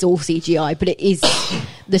that it is all CGI, but it is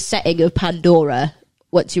the setting of Pandora.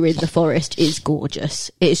 Once you're in the forest, is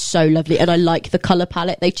gorgeous. It is so lovely, and I like the color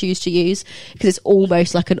palette they choose to use because it's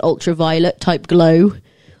almost like an ultraviolet type glow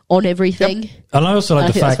on everything. Yep. And I also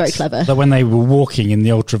like the fact that when they were walking in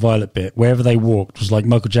the ultraviolet bit, wherever they walked was like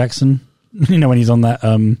Michael Jackson. When he's on that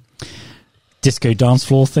disco dance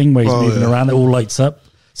floor thing where he's moving around, it all lights up.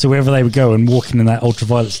 So wherever they would go and walking in that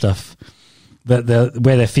ultraviolet stuff. Where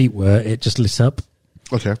their feet were, it just lit up.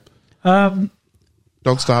 Okay.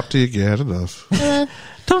 Don't stop till you get enough.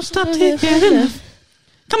 Don't stop till you get enough.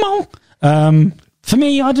 Come on. For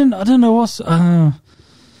me, I don't know what's.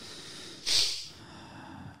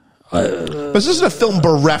 But this isn't a film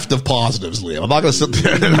bereft of positives, Liam. I'm not going to sit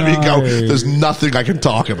there and go, there's nothing I can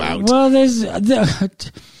talk about. Well,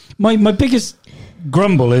 my biggest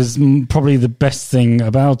grumble is probably the best thing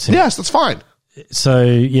about it. Yes, that's fine. So,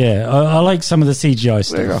 yeah, I like some of the CGI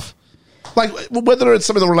stuff. There you go. Whether it's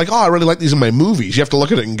something that we're like, I really like these in my movies, you have to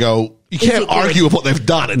look at it and go, you can't argue with what they've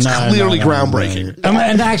done. It's clearly groundbreaking. No.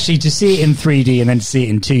 And actually, to see it in 3D and then to see it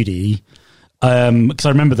in 2D, because I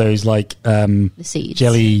remember those, the seeds.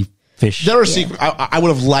 Jellyfish. There are sequels. I would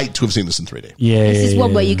have liked to have seen this in 3D. Yeah, this is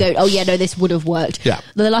one where you go, oh yeah, no, this would have worked. Yeah.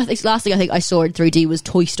 The last thing I think I saw in 3D was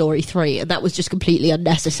Toy Story 3, and that was just completely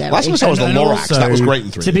unnecessary. Last time I saw was the Lorax. That was great in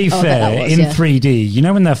 3D. To be fair, in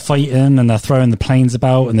 3D, when they're fighting and they're throwing the planes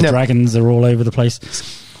about and the dragons are all over the place.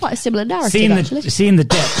 It's quite a similar narrative, seeing the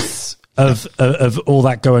depths of all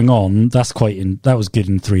that going on, that was good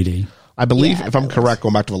in 3D. I believe, if I'm correct,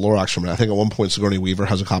 going back to the Lorax for a minute, I think at one point Sigourney Weaver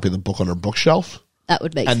has a copy of the book on her bookshelf. That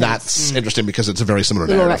would make sense. And that's interesting because it's a very similar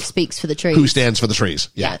the narrative. Lorax speaks for the trees. Who stands for the trees?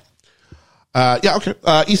 Yeah. Okay.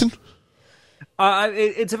 Ethan?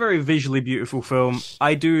 It's a very visually beautiful film.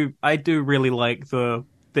 I do really like the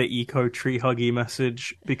eco tree huggy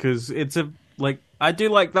message, because it's I do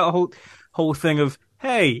like that whole thing of,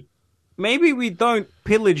 hey, maybe we don't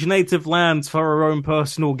pillage native lands for our own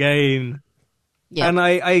personal gain. Yeah. And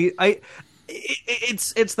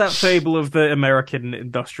it's that fable of the American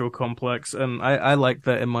industrial complex, and I like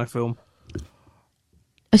that in my film.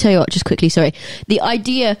 I'll tell you what, just quickly, sorry. The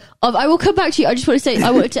idea of... I will come back to you. I just want to say...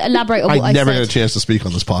 I wanted to elaborate on what I said. I never get a chance to speak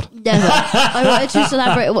on this pod. Never. I wanted to just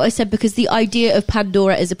elaborate on what I said, because the idea of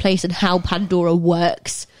Pandora as a place and how Pandora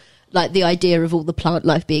works, like the idea of all the plant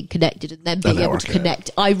life being connected and then being able to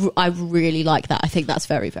connect, I really like that. I think that's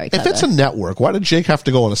very, very clever. If it's a network, why did Jake have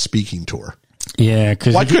to go on a speaking tour? Yeah,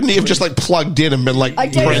 because why couldn't he have just plugged in and been like? They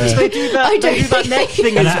do that neck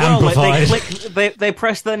thing as well. Like they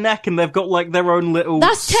press their neck and they've got their own little.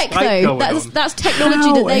 That's tech though. That's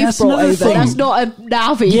technology that they've brought over. Thing. That's not a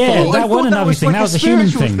Navi. Yeah, thing. that wasn't a Navi thing. That was a human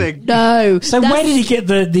thing. No. So where did he get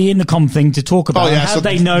the intercom thing to talk about? Oh yeah, how so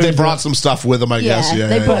they know they brought some stuff with them. I guess.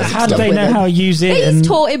 Yeah. But how do they know how to use it? He's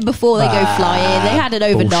taught him before they go flying. They had it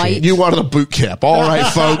overnight. Bullshit. You wanted a boot camp, all right,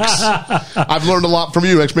 folks. I've learned a lot from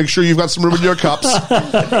you. Make sure you've got some room in your cups.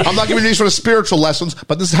 I'm not giving you any sort of spiritual lessons,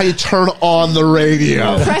 but this is how you turn on the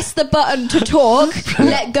radio. Press the button to talk,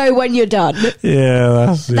 let go when you're done.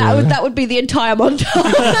 Yeah, that would be the entire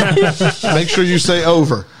montage. Make sure you say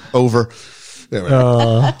over. There we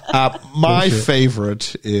go. My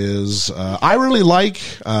favorite is I really like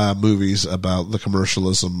movies about the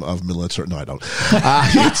commercialism of military. No, I don't.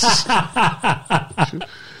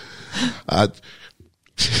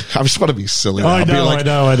 I just want to be silly. I know.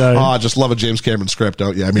 Oh, I just love a James Cameron script,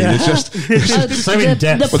 don't you? I mean, it's just so in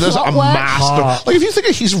depth. But there's a master. If you think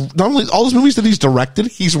he's not only all those movies that he's directed,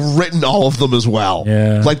 he's written all of them as well.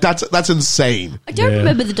 Yeah, that's insane. I don't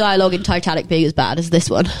remember the dialogue in Titanic being as bad as this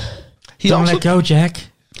one. Don't let go, Jack.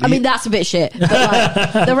 I mean, that's a bit shit.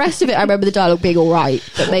 But the rest of it, I remember the dialogue being all right.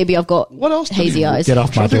 But maybe I've got hazy eyes. Get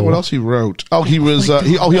off my door. What else he wrote? Oh, he was.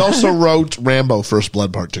 He also wrote Rambo: First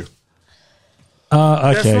Blood Part 2.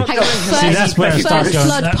 Okay. Hang on. That's when it starts going.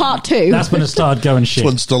 Blood Part 2. That's when it started going shit.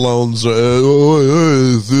 When Stallone's,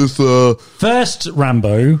 is this first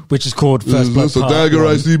Rambo, which is called First Blood Part 1. Is this a dagger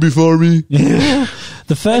I see before me?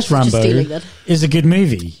 The first Rambo is a good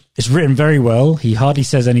movie. It's written very well. He hardly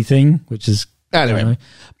says anything, which is anyway.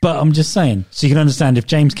 But I'm just saying, so you can understand if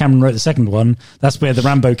James Cameron wrote the second one, that's where the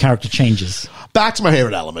Rambo character changes. Back to my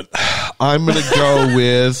favorite element. I'm going to go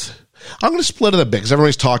with. I'm going to split it a bit because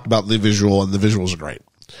everybody's talked about the visual and the visuals are great.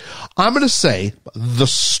 I'm going to say the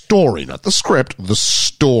story, not the script, the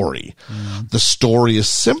story. The story is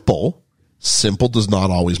simple. Simple does not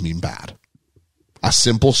always mean bad. A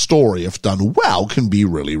simple story, if done well, can be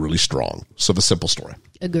really, really strong. So the simple story.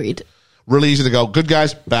 Agreed. Really easy to go. Good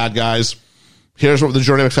guys, bad guys. Here's what the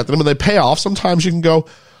journey expected. And when they pay off, sometimes you can go,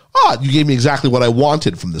 you gave me exactly what I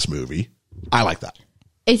wanted from this movie. I like that.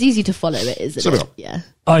 It's easy to follow it, isn't it? Yeah.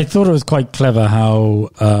 I thought it was quite clever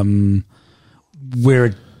how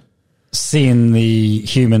we're seeing the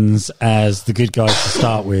humans as the good guys to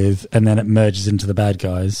start with, and then it merges into the bad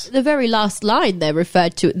guys. The very last line,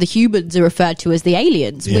 the humans are referred to as the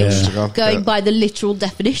aliens, which, going by the literal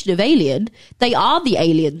definition of alien, they are the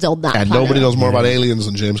aliens on that planet. Nobody knows more about aliens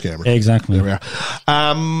than James Cameron. Exactly. There we are.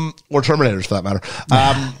 Or Terminators, for that matter.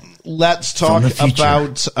 Let's talk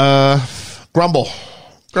about Grumble.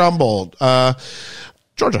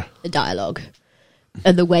 Georgia. The dialogue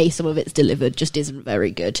and the way some of it's delivered just isn't very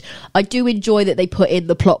good. I do enjoy that they put in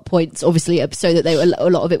the plot points, obviously, so that a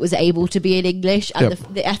lot of it was able to be in English, and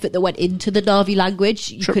the effort that went into the Na'vi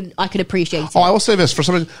language, I can appreciate it. I will say this, for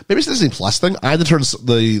some reason, maybe it's a Disney Plus thing, I had to turn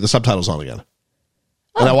the subtitles on again.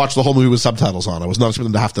 And I watched the whole movie with subtitles on. I was not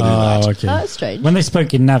expecting to have to do that. Okay. Oh, that's strange. When they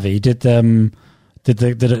spoke in Na'vi, did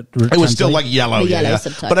it was still like yellow, yeah.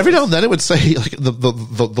 But every now and then it would say, like,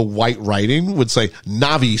 the white writing would say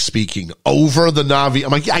Na'vi speaking over the Na'vi.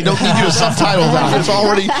 I'm like, I don't need you to subtitle that. It's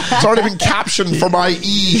already been captioned for my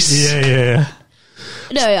ease. Yeah.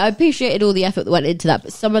 No, I appreciated all the effort that went into that,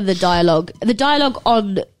 but some of the dialogue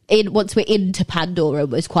once we're into Pandora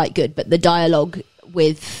was quite good, but the dialogue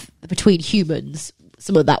between humans,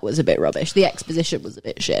 some of that was a bit rubbish. The exposition was a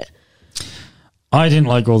bit shit. I didn't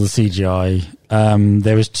like all the CGI.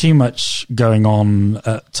 There was too much going on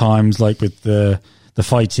at times, like with the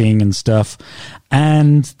fighting and stuff,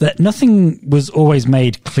 and that nothing was always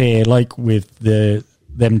made clear, like with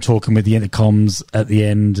them talking with the intercoms at the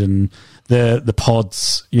end and the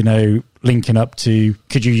pods, linking up to,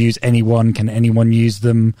 could you use anyone? Can anyone use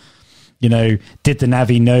them? Did the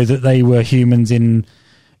Na'vi know that they were humans in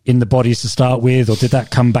the bodies to start with, or did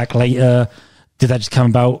that come back later? Did that just come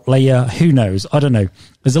about later? Who knows? I don't know.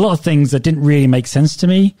 There's a lot of things that didn't really make sense to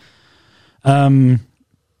me. But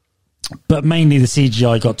mainly the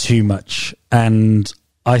CGI got too much. And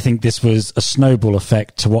I think this was a snowball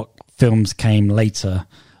effect to what films came later.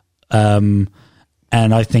 And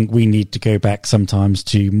I think we need to go back sometimes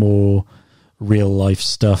to more real life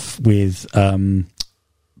stuff with puppetry,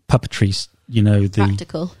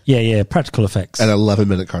 practical. Yeah, practical effects. And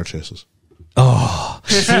 11-minute car chases. Oh,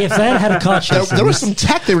 see, if they had a car chase. There was some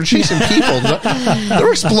tech. They were chasing people. There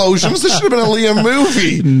were explosions. This should have been a Liam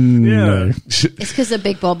movie. No. It's because the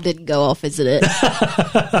big bomb didn't go off, isn't it?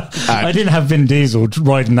 I didn't have Vin Diesel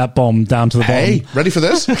riding that bomb down to the bottom. Hey, ready for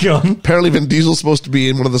this? Go on. Apparently Vin Diesel's supposed to be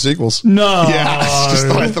in one of the sequels. No. Yeah, just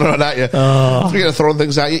thought I'd throw it at you. Speaking of throwing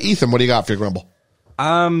things at you, Ethan, what do you got for your grumble?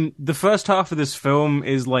 The first half of this film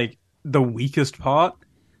is like the weakest part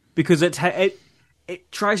because it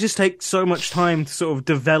tries to take so much time to sort of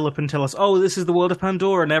develop and tell us, oh, this is the world of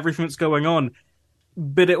Pandora and everything that's going on.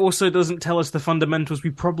 But it also doesn't tell us the fundamentals we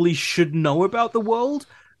probably should know about the world.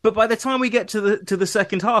 But by the time we get to the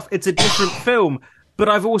second half, it's a different film. But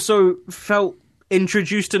I've also felt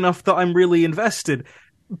introduced enough that I'm really invested.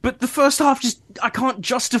 But the first half I can't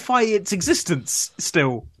justify its existence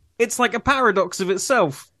still. It's like a paradox of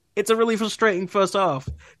itself. It's a really frustrating first half.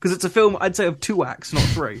 Because it's a film, I'd say, of 2 acts, not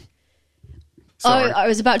 3. Sorry. I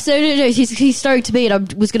was about to say, no, he's starring to me, and I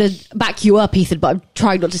was going to back you up, Ethan, but I'm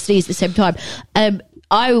trying not to sneeze at the same time.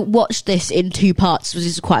 I watched this in 2 parts. This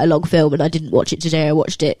is quite a long film, and I didn't watch it today. I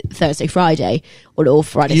watched it Thursday, Friday, or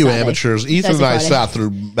Friday, You Saturday. amateurs. Ethan Thursday, and I Friday. sat through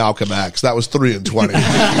Malcolm X. That was 3 and 20.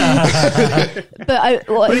 But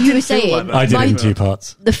what you were saying, like I did it in 2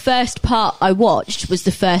 parts. the first part I watched was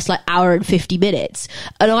the first hour and 50 minutes,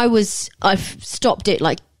 and I've stopped it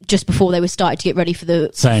just before they were starting to get ready for the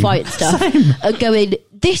fight and stuff, and going,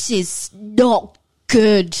 this is not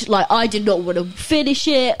good. I did not want to finish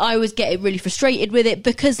it. I was getting really frustrated with it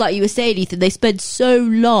because, like you were saying, Ethan, they spend so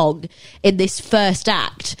long in this first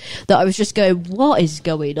act that I was just going, what is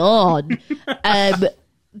going on?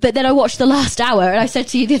 But then I watched the last hour, and I said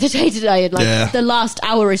to you the other day today, and the last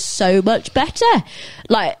hour is so much better.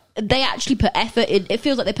 They actually put effort in. It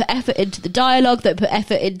feels like they put effort into the dialogue. They put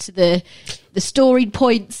effort into the story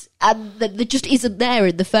points, and that just isn't there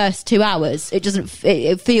in the first 2 hours. It doesn't.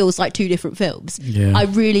 It feels like 2 different films. Yeah. I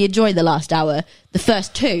really enjoyed the last hour. The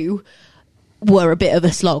first 2 were a bit of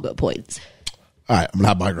a slog at points. All right, I'm going to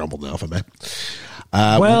have my grumble now, if I may.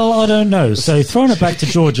 Well, I don't know. So throwing it back to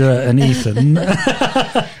Georgia and Ethan.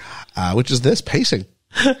 Which is this, pacing.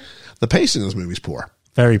 The pacing in this movie is poor.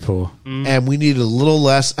 Very poor. And we need a little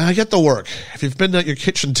less. I get the work. If you've been at your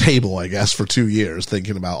kitchen table, I guess, for 2 years,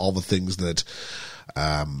 thinking about all the things that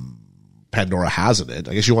Pandora has in it,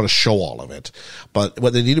 I guess you want to show all of it. But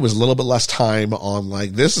what they needed was a little bit less time on,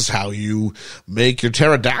 this is how you make your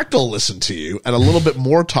pterodactyl listen to you, and a little bit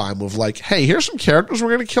more time of, hey, here's some characters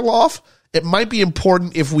we're going to kill off. It might be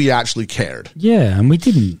important if we actually cared. Yeah, and we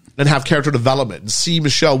didn't. And have character development and see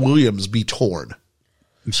Michelle Williams be torn.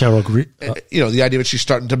 Michelle Rodriguez. The idea that she's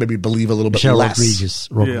starting to maybe believe a little bit Michelle less.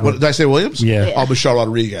 Rodriguez. What did I say, Williams? Yeah. Oh, Michelle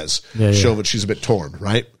Rodriguez. Yeah. Show that she's a bit torn,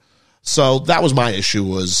 right? So that was my issue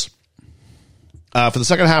was, for the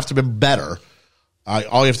second half to be better,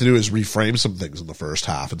 all you have to do is reframe some things in the first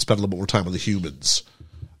half and spend a little bit more time with the humans,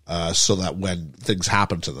 so that when things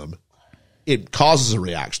happen to them, it causes a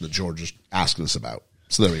reaction that George is asking us about.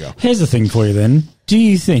 So there we go. Here's the thing for you then. Do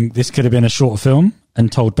you think this could have been a shorter film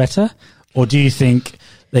and told better? Or do you think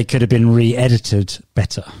they could have been re-edited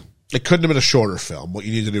better? It couldn't have been a shorter film. What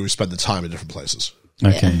you need to do is spend the time in different places.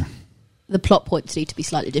 Okay. Yeah. The plot points need to be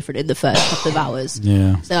slightly different in the first couple of hours.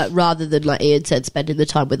 Yeah. So rather than, Ian said, spending the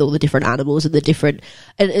time with all the different animals and and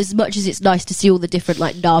as much as it's nice to see all the different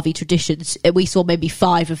Na'vi traditions, and we saw maybe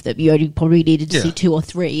 5 of them, you only probably needed to see 2 or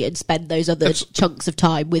 3 and spend those other chunks of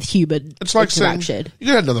time with human interaction. Saying, you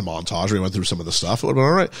could have another montage where you went through some of the stuff. It would have been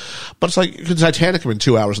all right. But it's could Titanic have been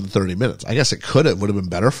 2 hours and 30 minutes? I guess it could have. Would have been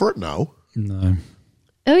better for it? No.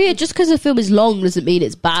 Oh yeah, just because a film is long doesn't mean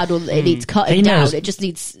it's bad or it needs cutting down. It just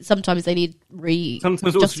needs, sometimes they need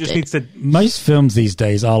Sometimes also just needs to. Most films these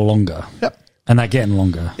days are longer. Yep. And they're getting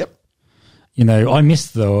longer. Yep. I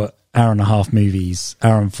miss the hour and a half movies,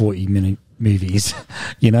 hour and 40-minute movies,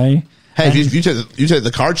 Hey, if you take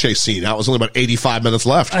the car chase scene out, it was only about 85 minutes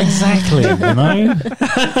left. Exactly, I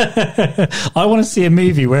want to see a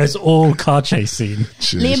movie where it's all car chase scene.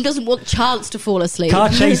 Jeez. Liam doesn't want chance to fall asleep. Car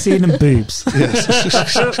chase scene and boobs.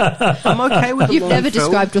 I'm okay with. You've never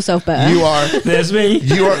described yourself better. You are. There's me.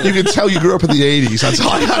 You can tell you grew up in the 80s. That's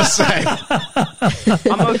all I gotta say.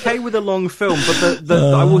 I'm okay with a long film, but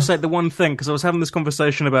I will say the one thing, because I was having this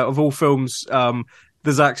conversation about, of all films,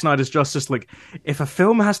 the Zack Snyder's Justice League. If a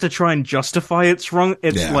film has to try and justify its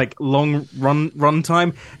like long run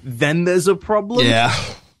time, then there's a problem. Yeah.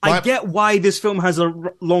 I get why this film has a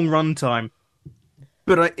long run time,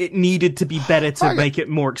 but it needed to be better to make it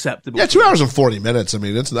more acceptable. Yeah, 2 hours and 40 minutes. I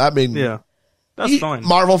mean, yeah. That's fine.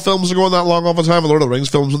 Marvel films are going that long all the time. Lord of the Rings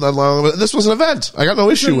films went that long. This was an event. I got no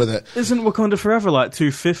issue with it. Isn't Wakanda Forever like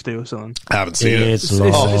 250 or something? I haven't seen it. It's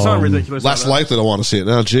not ridiculous. Less likely to want to see it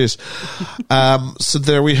now. Jeez. So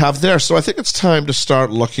there we have there. So I think it's time to start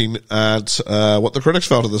looking at what the critics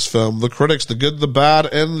felt of this film. The critics, the good, the bad,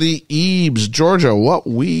 and the Ebes. Georgia, what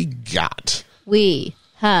we got? We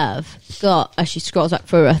have got, as she scrolls back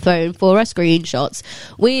through her phone for her screenshots,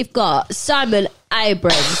 we've got Simon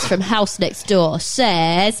Abrams from House Next Door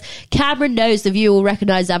says, Cameron knows the viewer will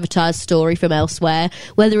recognise Avatar's story from elsewhere,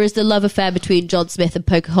 whether it's the love affair between John Smith and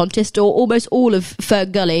Pocahontas or almost all of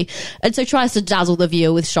Fern Gully, and so tries to dazzle the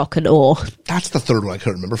viewer with shock and awe. That's the third one I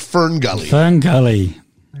couldn't remember. Fern Gully. Fern Gully.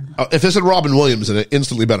 If this had Robin Williams in it,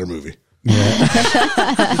 instantly better movie. Yeah.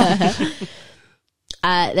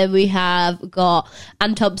 Then we have got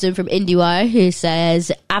Ann Thompson from IndieWire, who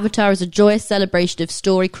says, Avatar is a joyous celebration of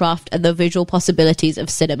story craft and the visual possibilities of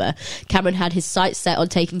cinema. Cameron had his sights set on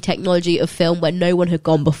taking technology of film where no one had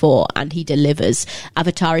gone before, and he delivers.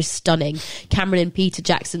 Avatar is stunning. Cameron and Peter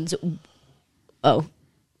Jackson's... Oh,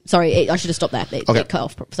 sorry, I should have stopped there. It cut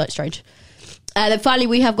off. So it's strange. Then finally,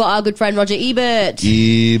 we have got our good friend Roger Ebert,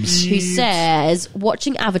 who says,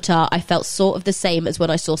 watching Avatar, I felt sort of the same as when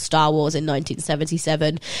I saw Star Wars in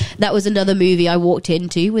 1977. That was another movie I walked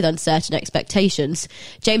into with uncertain expectations.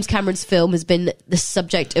 James Cameron's film has been the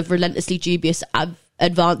subject of relentlessly dubious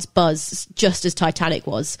advanced buzz, just as Titanic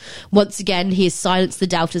was. Once again, he has silenced the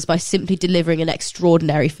doubters by simply delivering an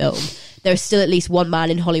extraordinary film. There is still at least one man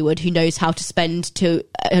in Hollywood who knows how to spend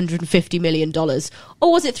 $250 million.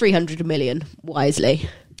 Or was it $300 million, wisely?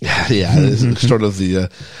 Yeah, this is sort of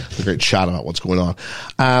the great chat about what's going on.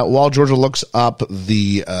 While Georgia looks up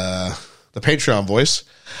the Patreon voice,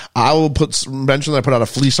 I will mention that I put out a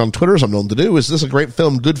fleece on Twitter, as I'm known to do. Is this a great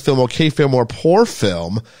film, good film, okay film, or poor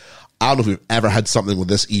film? I don't know if we've ever had something with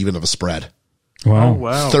this even of a spread. Wow.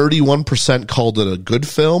 31% called it a good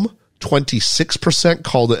film. 26%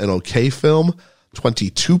 called it an okay film.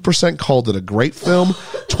 22% called it a great film.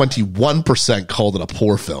 21% called it a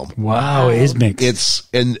poor film. Wow, it is mixed.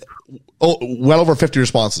 It's well over 50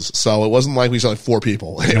 responses. So it wasn't like we saw like 4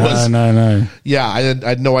 people. No. Yeah, I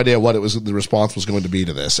had no idea what the response was going to be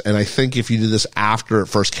to this. And I think if you did this after it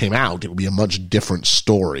first came out, it would be a much different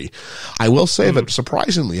story. I will say that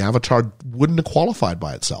surprisingly, Avatar wouldn't have qualified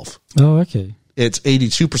by itself. Oh, okay. It's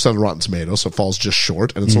 82% on Rotten Tomatoes, so it falls just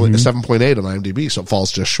short. And it's only a 7.8 on IMDb, so it falls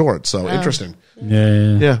just short. So interesting.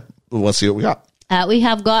 Yeah. Well, let's see what we got. We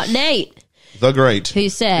have got Nate. The Great. Who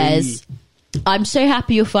says... I'm so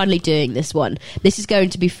happy you're finally doing this one. This is going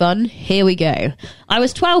to be fun. Here we go. I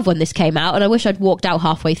was 12 when this came out, and I wish I'd walked out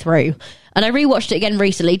halfway through. And I rewatched it again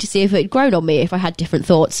recently to see if it had grown on me, if I had different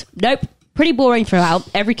thoughts. Nope. Pretty boring throughout.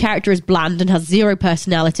 Every character is bland and has zero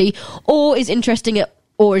personality, or is interesting at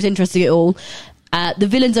all. The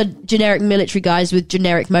villains are generic military guys with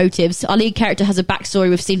generic motives. Our lead character has a backstory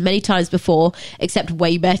we've seen many times before, except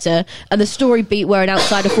way better. And the story beat where an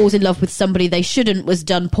outsider falls in love with somebody they shouldn't was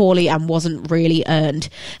done poorly and wasn't really earned.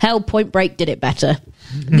 Hell, Point Break did it better.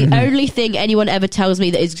 The only thing anyone ever tells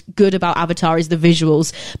me that is good about Avatar is the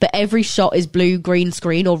visuals, but every shot is blue green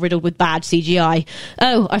screen or riddled with bad CGI.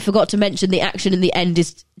 Oh, I forgot to mention the action in the end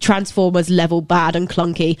is Transformers level bad and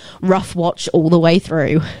clunky. Rough watch all the way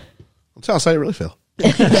through. That's how I really feel.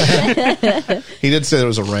 He did say there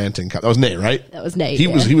was a ranting. That was Nate, right? That was Nate. He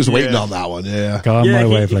was waiting on that one. Yeah.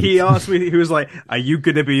 He asked me. He was like, "Are you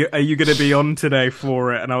gonna be on today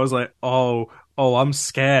for it?" And I was like, "Oh, I'm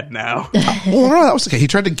scared now." Well, no, that was okay. He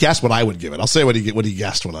tried to guess what I would give it. I'll say what he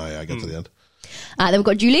guessed when I get to the end. Then we've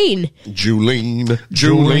got Julene. Julene.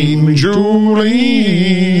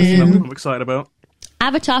 That's what I'm excited about.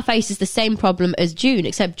 Avatar faces the same problem as Dune,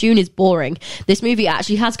 except Dune is boring. This movie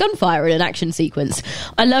actually has gunfire in an action sequence.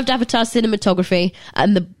 I loved Avatar's cinematography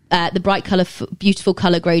and the bright colour, beautiful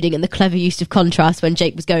colour grading and the clever use of contrast when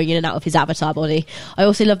Jake was going in and out of his avatar body. I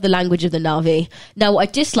also love the language of the Na'vi. Now, what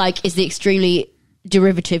I dislike is the extremely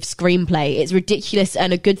derivative screenplay. It's ridiculous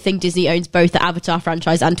and a good thing Disney owns both the Avatar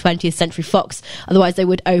franchise and 20th Century Fox. Otherwise, they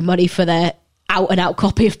would owe money for their out-and-out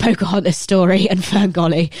copy of Pocahontas' story and Fern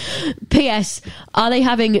Gully. P.S. Are they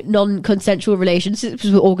having non-consensual relationships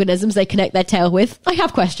with organisms they connect their tail with? I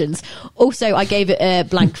have questions. Also, I gave it a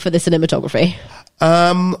blank for the cinematography.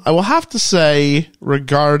 I will have to say,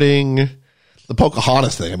 regarding the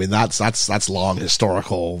Pocahontas thing, I mean, that's long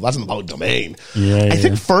historical. That's about domain. Yeah, I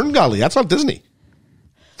think Fern Gully, that's not Disney.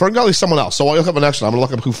 FernGully's someone else. So I'll look up the next one. I'm going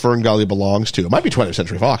to look up who FernGully belongs to. It might be 20th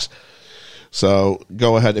Century Fox. So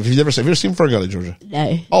go ahead. Have you ever seen FernGully, Georgia?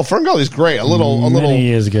 No. Oh, FernGully's great. A little Many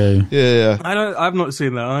years ago. Yeah. I've not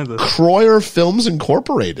seen that either. Croyer Films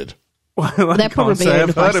Incorporated. Well, they're probably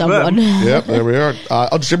owned by someone. Yep, there we are.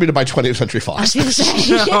 Distributed by 20th Century Fox.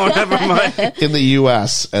 Oh, never mind. In the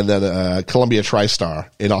US, and then Columbia TriStar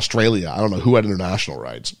in Australia. I don't know who had international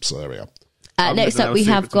rights. So there we go. Next up, we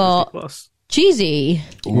have got Cheesy.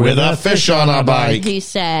 With a fish on our bike. Who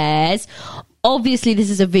says, obviously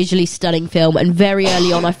this is a visually stunning film, and very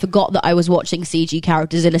early on I forgot that I was watching CG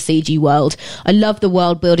characters in a CG world. I love the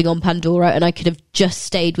world building on Pandora, and I could have just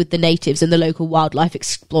stayed with the natives and the local wildlife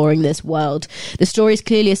exploring this world. The story is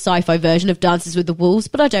clearly a sci-fi version of Dances with the Wolves,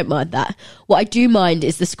 but I don't mind that. What I do mind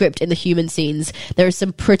is the script in the human scenes. There is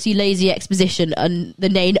some pretty lazy exposition, and the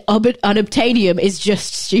name Unobtainium is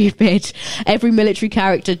just stupid. Every military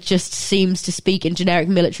character just seems to speak in generic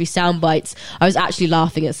military sound bites. I was actually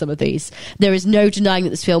laughing at some of these. There is no denying that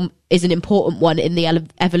this film is an important one in the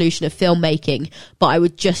evolution of filmmaking, but I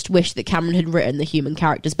would just wish that Cameron had written the human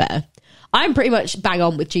characters better. I'm pretty much bang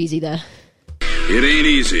on with Cheesy there. It ain't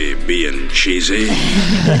easy being cheesy.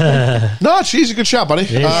 No, Cheesy, good shot, buddy.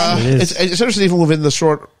 It is. It's interesting, even within the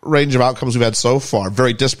short range of outcomes we've had so far.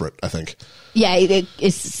 Very disparate, I think. Yeah, it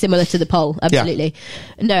is similar to the poll, absolutely.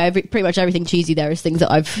 Yeah. No, pretty much everything Cheesy there is things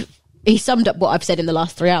that he summed up what I've said in the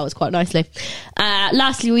last 3 hours quite nicely.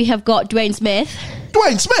 Lastly, we have got Dwayne Smith.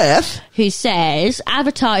 Dwayne Smith? Who says,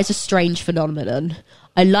 Avatar is a strange phenomenon.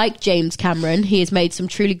 I like James Cameron. He has made some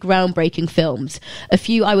truly groundbreaking films. A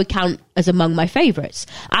few I would count as among my favourites.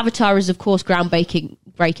 Avatar is, of course, groundbreaking,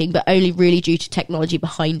 but only really due to technology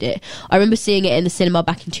behind it. I remember seeing it in the cinema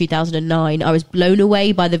back in 2009. I was blown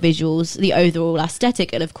away by the visuals, the overall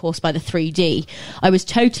aesthetic, and, of course, by the 3D. I was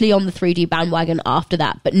totally on the 3D bandwagon after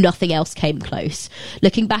that, but nothing else came close.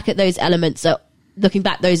 Looking back, those are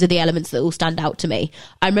the elements that all stand out to me.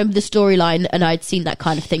 I remember the storyline, and I'd seen that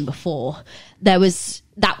kind of thing before. That was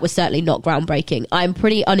certainly not groundbreaking. I'm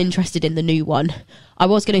pretty uninterested in the new one. I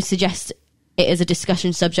was going to suggest it as a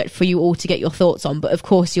discussion subject for you all to get your thoughts on, but of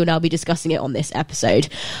course you'll now be discussing it on this episode.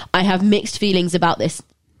 I have mixed feelings about this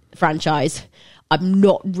franchise. I'm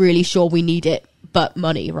not really sure we need it, but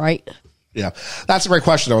money, right? Yeah, that's a great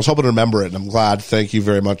question. I was hoping to remember it, and I'm glad. Thank you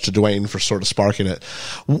very much to Dwayne for sort of sparking it.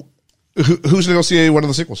 Who's going to go see one of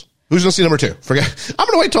the sequels? Who's going to see number 2? I'm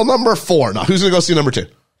going to wait till number 4. Now, who's going to go see number 2?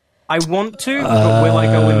 I want to, but will I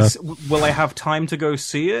go and will I have time to go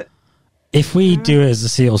see it? If we do it as a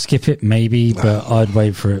see it or skip it, maybe, but I'd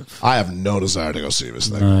wait for it. I have no desire to go see this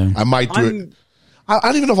thing. No. I might do it. I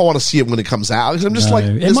don't even know if I want to see it when it comes out. I'm just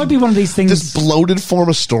it might be one of these things. This bloated form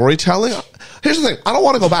of storytelling. Here's the thing. I don't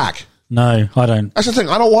want to go back. No, I don't. That's the thing.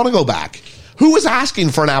 I don't want to go back. Who is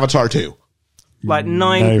asking for an Avatar 2? Like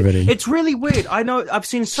 9. Nobody. It's really weird. I know I've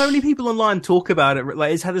seen so many people online talk about it.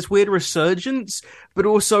 Like, it's had this weird resurgence, but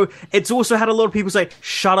it's also had a lot of people say,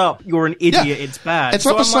 "Shut up, you're an idiot. Yeah. It's bad." It's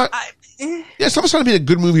not it's not trying to be a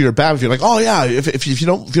good movie or bad. If you're like, oh yeah, if you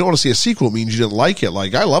don't want to see a sequel, it means you didn't like it.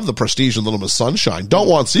 Like, I love The Prestige and Little Miss Sunshine. Don't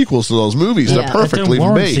want sequels to those movies. Yeah. They're perfectly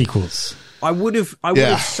made. Sequels. I would have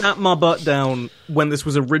sat my butt down when this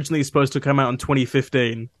was originally supposed to come out in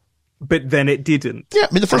 2015. But then it didn't. Yeah,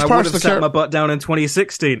 I mean, the first part of the sat my butt down in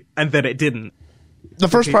 2016, and then it didn't. The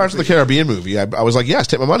first part of the Caribbean movie, I was like, yes,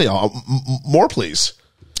 take my money. More, please.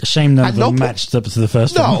 A shame none of them matched up to the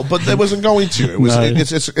first one. No, but it wasn't going to. It was. No.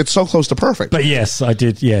 It's so close to perfect. But yes, I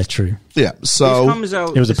did. Yeah, true. Yeah, so this comes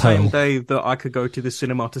out the same day that I could go to the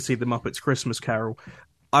cinema to see the Muppets Christmas Carol.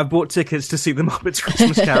 I bought tickets to see the Muppets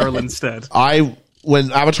Christmas Carol instead.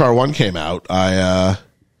 When Avatar 1 came out,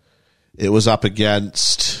 it was up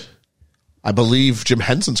against, I believe, Jim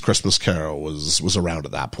Henson's Christmas Carol was around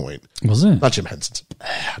at that point. Was it? Not Jim Henson's.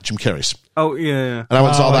 Jim Carrey's. Oh, yeah. And I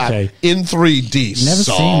went and saw that in 3D.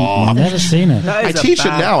 Never seen it. I teach it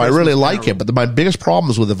now. I really like it. But my biggest problem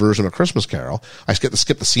is with the version of Christmas Carol, I get to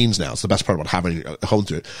skip the scenes now. It's the best part about having a home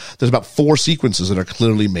to it. There's about 4 sequences that are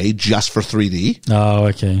clearly made just for 3D. Oh,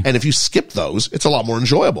 okay. And if you skip those, it's a lot more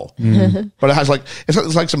enjoyable. Mm. But it has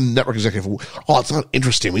it's like some network executive, it's not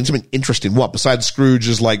interesting. We need something interesting. What? Besides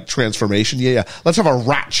Scrooge's transformation? Yeah. Let's have a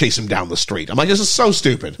rat chase him down the street. I'm like, this is so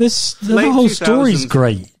stupid. The whole story's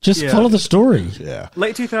great. Just follow the story. Yeah.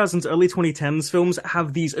 Late 2000s, early 2010s films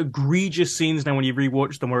have these egregious scenes now when you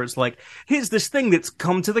rewatch them where it's like, here's this thing that's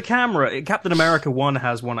come to the camera. Captain America 1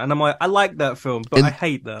 has one. And I'm like, I like that film, but I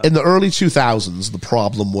hate that. In the early 2000s, the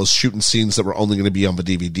problem was shooting scenes that were only going to be on the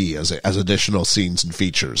DVD as additional scenes and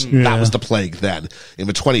features. Mm. That was the plague then. In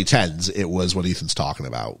the 2010s, it was what Ethan's talking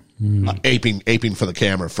about. aping for the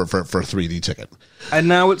camera for a 3D ticket. And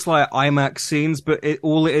now it's like IMAX scenes, but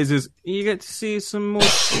all it is you get to see some more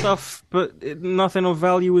stuff, but nothing of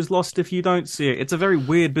value is lost if you don't see it. It's a very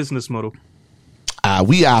weird business model.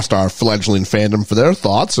 We asked our fledgling fandom for their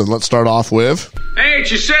thoughts, and let's start off with... Hey,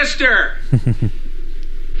 it's your sister!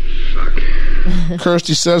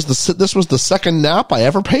 Kirsty says, this was the second nap I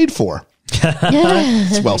ever paid for.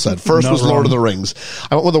 It's well said. First was Lord of the Rings.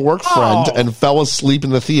 I went with a work friend and fell asleep in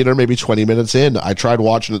the theater maybe 20 minutes in. I tried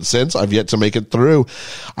watching it since. I've yet to make it through.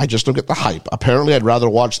 I just don't get the hype. Apparently, I'd rather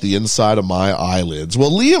watch the inside of my eyelids.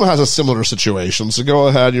 Well, Liam has a similar situation, so go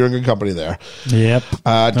ahead. You're in good company there. Yep.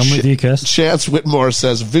 I'm with you, Kirs. Chance Whitmore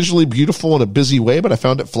says, visually beautiful in a busy way, but I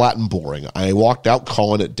found it flat and boring. I walked out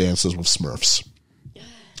calling it Dances with Smurfs.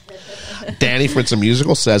 Danny for It's a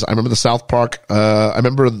Musical says, I remember the South Park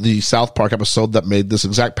episode that made this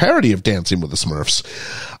exact parody of Dancing with the Smurfs.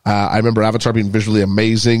 I remember Avatar being visually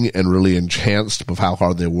amazing and really enhanced with how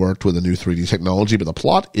hard they worked with the new 3D technology, but the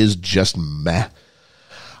plot is just meh.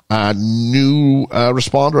 New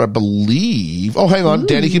responder, I believe. Oh, hang on. Ooh.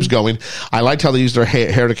 Danny keeps going. I liked how they used their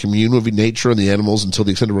hair to commune with nature and the animals until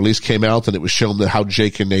the extended release came out, and it was shown that how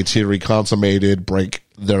Jake and Neytiri consummated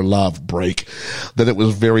their love. Then it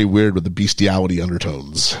was very weird with the bestiality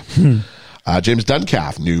undertones. James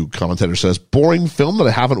Duncalf, new commentator, says, boring film that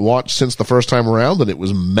I haven't watched since the first time around, and it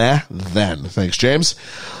was meh then. Thanks, James.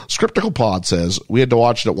 Scriptical Pod says, we had to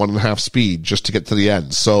watch it at 1.5 speed just to get to the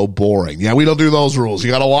end. So boring. Yeah, we don't do those rules.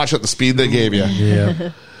 You got to watch it at the speed they gave you.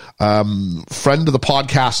 Yeah. Friend of the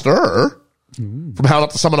podcaster, from How Not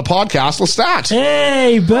to Summon a Podcast, Lestat.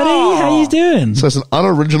 Hey, buddy. How you doing? So it's an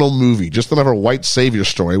unoriginal movie, just another white savior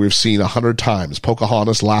story we've seen 100 times.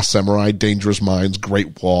 Pocahontas, Last Samurai, Dangerous Minds,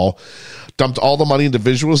 Great Wall. Dumped all the money into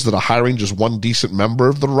visuals that are hiring just one decent member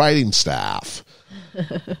of the writing staff.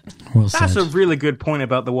 Well That's a really good point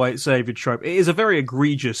about the white savior trope. It is a very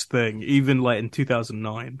egregious thing, even like in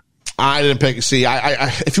 2009. I didn't pick. See, I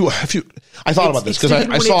thought about this because I saw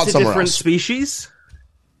it somewhere else. It's a different species.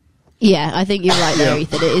 Yeah, I think you're right there,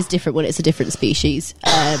 Ethan. It is different when it's a different species,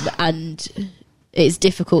 and it's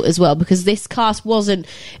difficult as well because this cast wasn't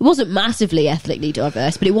massively ethnically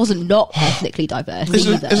diverse, but it wasn't not ethnically diverse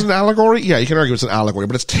either. Is it an allegory? Yeah, you can argue it's an allegory,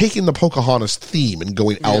 but it's taking the Pocahontas theme and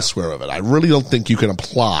going elsewhere with it. I really don't think you can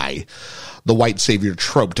apply the white savior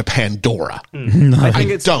trope to Pandora. No.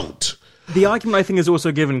 I don't. The argument, I think, is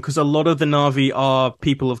also given because a lot of the Na'vi are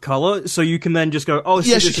people of color, so you can then just go, oh, so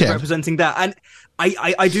yes, this is representing that. And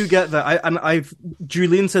I do get that.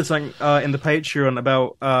 Julian said something in the Patreon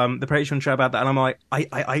about the Patreon chat about that, and I'm like,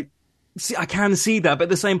 I can see that, but at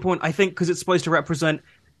the same point, I think because it's supposed to represent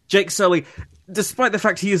Jake Sully, despite the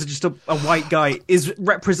fact he is just a white guy, is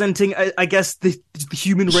representing, I guess, the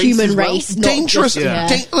human race. Human race, well. Dangerous.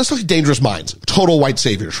 Let's look at Dangerous Minds. Total white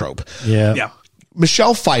savior trope. Yeah.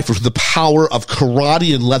 Michelle Pfeiffer, with the power of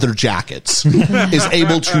karate and leather jackets, is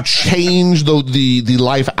able to change the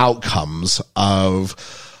life outcomes of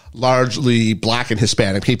largely black and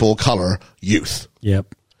Hispanic people of color youth.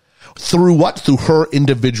 Yep. Through what? Through her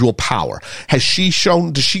individual power. Does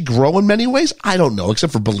she grow in many ways? I don't know,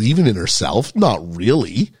 except for believing in herself. Not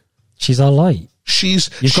really. She's our light. She is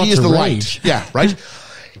the light. Yeah, right?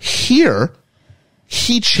 Here,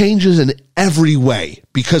 he changes in every way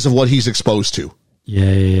because of what he's exposed to.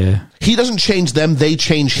 Yeah. He doesn't change them, they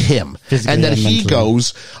change him. Physically and then he mentally.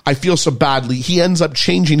 goes, I feel so badly. He ends up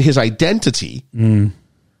changing his identity.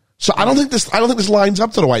 So I don't think this lines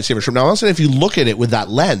up to the white savior trope. Now, I'm not saying if you look at it with that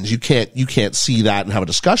lens, you can't see that and have a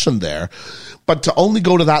discussion there. But to only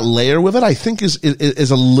go to that layer with it, I think is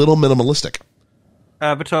a little minimalistic.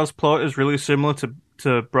 Avatar's plot is really similar to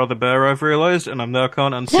Brother Bear, I've realised, and I now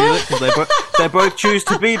can't unsee it because they both choose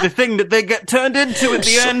to be the thing that they get turned into at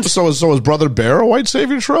the end. So is Brother Bear a white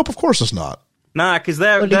savior trope? Of course it's not. Nah, because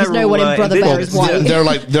they're no one in Brother Bear is white.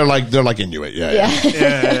 They're like Inuit.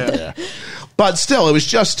 Yeah. But still, it was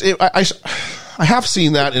just I have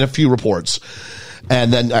seen that in a few reports.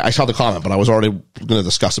 And then I saw the comment, but I was already going to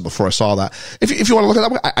discuss it before I saw that. If you want to look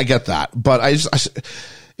at that, I get that. But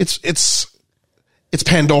it's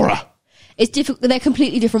Pandora. It's difficult. They're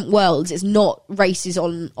completely different worlds. It's not races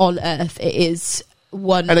on Earth. It is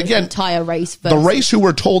one entire race. The race who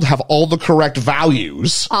we're told have all the correct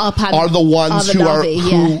values are the ones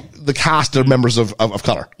who the cast are members of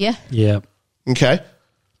color. Yeah. Yeah. Okay.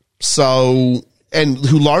 So, and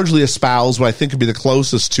who largely espouse what I think could be the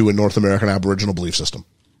closest to a North American Aboriginal belief system.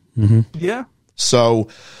 Mm-hmm. Yeah. So,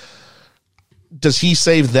 does he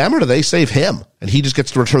save them or do they save him? And he just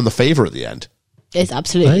gets to return the favor at the end. It's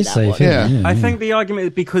absolutely that one. Yeah. I think the argument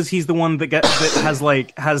is because he's the one that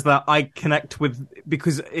has that I connect with,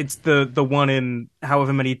 because it's the one in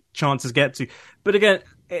however many chances get to. But again,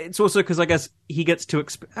 it's also because I guess he gets to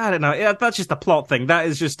I don't know. Yeah, that's just a plot thing. That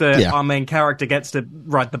is just our main character gets to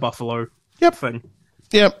ride the buffalo thing.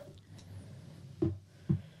 Yep.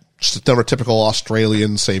 Just a neurotypical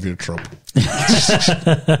Australian savior trope. You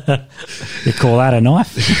call that a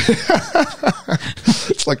knife?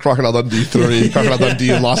 It's like Crocodile Dundee 3, Crocodile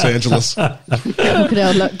Dundee in Los Angeles.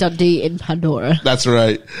 Crocodile Dundee in Pandora. That's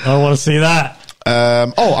right. I want to see that.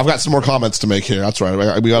 I've got some more comments to make here. That's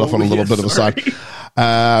right. We got off on a little bit of a side.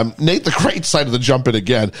 Nate the Great decided to jump in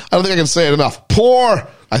again. I don't think I can say it enough. Poor!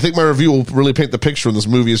 I think my review will really paint the picture, and this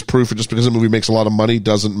movie is proof that just because a movie makes a lot of money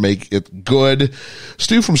doesn't make it good.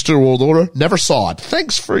 Stu from Stu World Order, never saw it.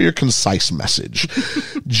 Thanks for your concise message.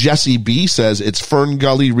 Jesse B says, it's Fern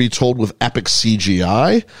Gully retold with epic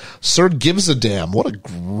CGI. Sir Gives a Damn. What a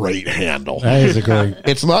great handle. That is a great.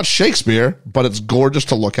 It's not Shakespeare, but it's gorgeous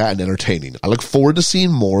to look at and entertaining. I look forward to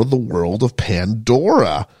seeing more of the world of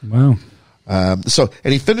Pandora. Wow. And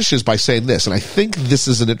he finishes by saying this, and I think this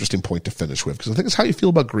is an interesting point to finish with, because I think it's how you feel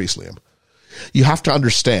about Grease, Liam. You have to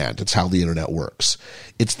understand it's how the internet works.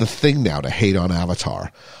 It's the thing now to hate on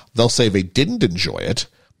Avatar. They'll say they didn't enjoy it,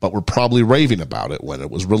 but were probably raving about it when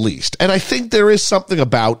it was released. And I think there is something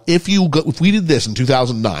about if we did this in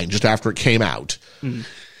 2009, just after it came out,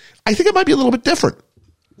 I think it might be a little bit different.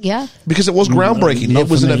 Yeah. Because it was groundbreaking. It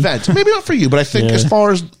was an event. Maybe not for you, but I think as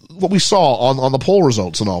far as what we saw on the poll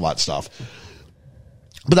results and all that stuff.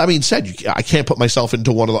 But that being said, I can't put myself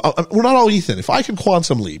into one of the... we're not all Ethan. If I can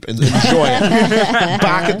quantum leap and enjoy it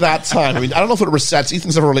back at that time... I mean, I don't know if it resets.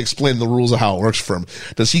 Ethan's never really explained the rules of how it works for him.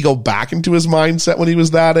 Does he go back into his mindset when he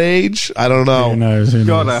was that age? I don't know. Who knows?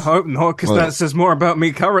 God, I hope not, because that says more about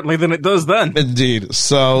me currently than it does then. Indeed.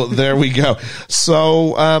 So there we go.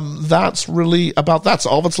 So that's really about that.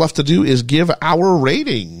 So all that's left to do is give our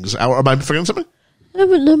ratings. Am I forgetting something? I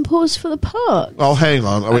haven't done pause for the park. Oh, hang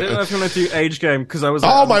on. I didn't know if you were going to do age game, because I was...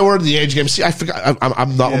 Oh, my word, the age game. See, I forgot.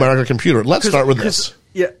 I'm not American Computer. Let's start with this.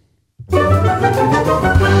 Yeah.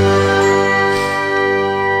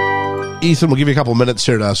 Ethan, we'll give you a couple minutes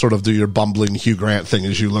here to sort of do your bumbling Hugh Grant thing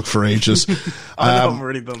as you look for ages. I'm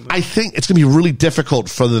already bumbling. I think it's going to be really difficult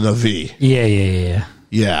for the Na'vi.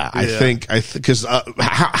 Yeah. I think, because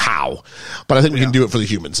how? But I think we can do it for the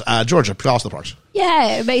humans. Georgia, Palace of the Parks.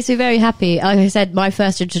 Yeah, it makes me very happy. Like I said, my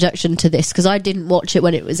first introduction to this, because I didn't watch it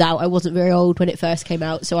when it was out. I wasn't very old when it first came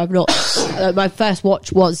out, so I've not... my first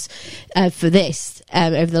watch was for this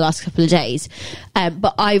over the last couple of days.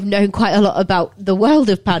 But I've known quite a lot about the world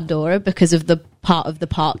of Pandora because of the part of the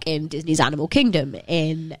park in Disney's Animal Kingdom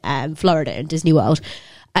in Florida, in Disney World.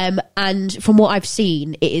 And from what I've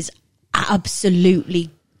seen, it is absolutely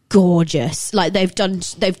gorgeous. Like they've done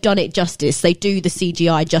it justice. They do the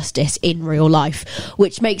CGI justice in real life,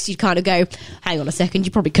 which makes you kind of go, hang on a second,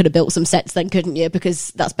 you probably could have built some sets then, couldn't you?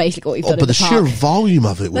 Because that's basically what you've done. But the park. sheer volume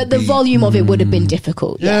of it would the volume of it would have been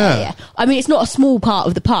difficult. Yeah. I mean, it's not a small part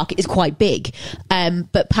of the park, it is quite big.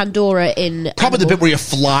 But Pandora in probably the bit where you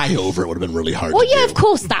fly over it would have been really hard. Well, yeah, of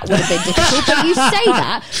course that would have been difficult. But you say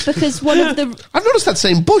that because one of the... I've noticed that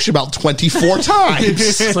same bush about 24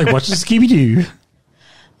 times. It's like watching Scooby-Doo.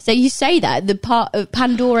 So you say that the part of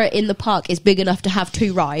Pandora in the park is big enough to have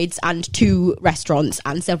 2 rides and 2 restaurants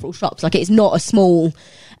and several shops. Like, it's not a small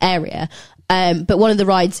area. But one of the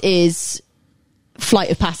rides is Flight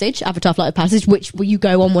of Passage, Avatar Flight of Passage, which you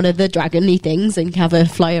go on one of the dragon-y things and have a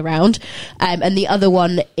fly around. And the other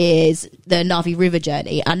one is the Na'vi River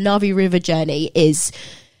Journey. And Na'vi River Journey is...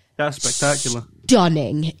 That's spectacular.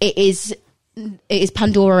 Stunning. It is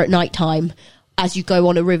Pandora at night time, as you go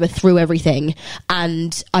on a river through everything,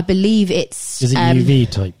 and I believe it's... Is it UV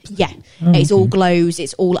type? Yeah. It's all glows,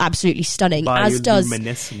 it's all absolutely stunning.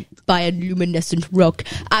 Bioluminescent. Bioluminescent rock.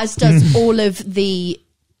 As does all of the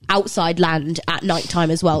outside land at night time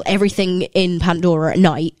as well. Everything in Pandora at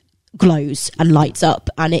night glows and lights up,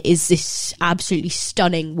 and it is this absolutely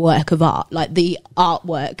stunning work of art. Like, the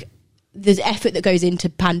artwork, the effort that goes into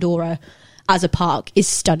Pandora as a park is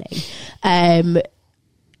stunning.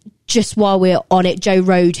 Just while we're on it, Joe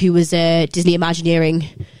Rohde, who was a Disney Imagineering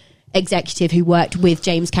executive who worked with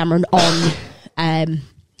James Cameron on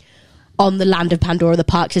the land of Pandora, the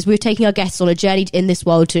park, says, we're taking our guests on a journey in this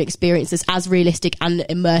world to experience this as realistic and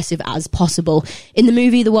immersive as possible. In the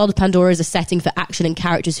movie, the world of Pandora is a setting for action and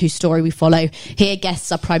characters whose story we follow. Here, guests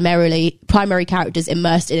are primary characters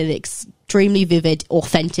immersed in an extremely vivid,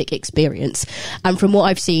 authentic experience. And from what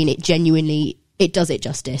I've seen, it genuinely it does it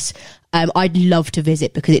justice. I'd love to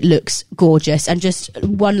visit because it looks gorgeous. And just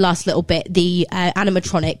one last little bit, the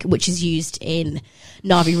animatronic, which is used in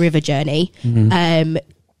Na'vi River Journey,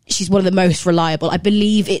 she's one of the most reliable. I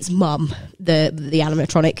believe it's Mum, the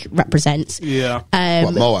animatronic represents. Yeah.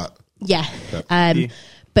 Moat. Yeah.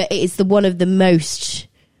 But it is one of the most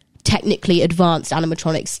technically advanced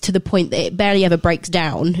animatronics, to the point that it barely ever breaks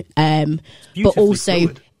down. But also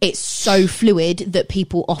fluid. It's so fluid that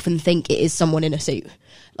people often think it is someone in a suit.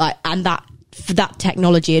 And that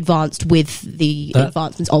technology advanced with the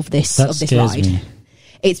advancements of this ride. Me.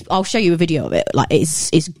 I'll show you a video of it.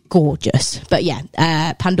 It's gorgeous. But yeah,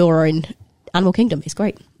 Pandora in Animal Kingdom is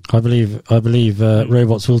great. I believe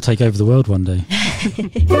robots will take over the world one day.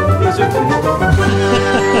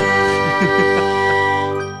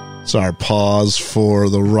 It's our pause for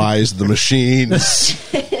the rise of the machines.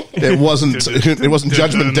 It wasn't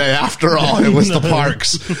Judgment Day after all. It was the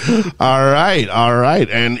parks. All right.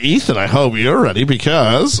 And Ethan, I hope you're ready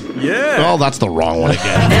because... Yeah. Oh, that's the wrong one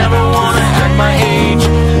again. Never wanna act my age.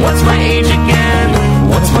 What's my age again?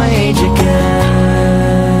 What's my age again?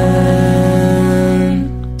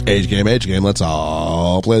 Age game. Let's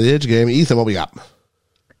all play the age game. Ethan, what we got?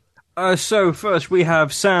 So first we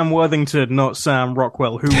have Sam Worthington, not Sam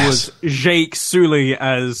Rockwell, who was Jake Sully,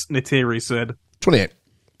 as Neytiri said. 28.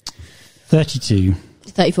 32.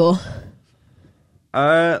 34.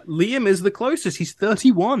 Liam is the closest. He's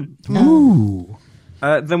 31. Ooh.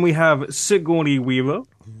 Then we have Sigourney Weaver.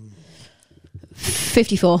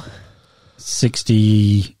 54.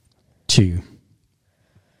 62.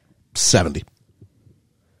 70.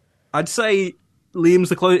 I'd say Liam's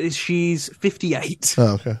the closest. She's 58.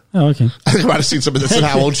 Oh, okay. I think I might have seen somebody that said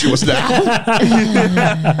how old she was now. I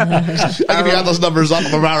can add those numbers up.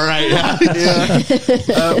 I'm about right.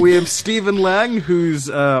 Yeah. We have Stephen Lang, who's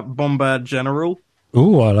Bombad General.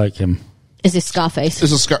 Ooh, I like him. Is this Scarface?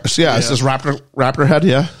 This is it's this raptor head.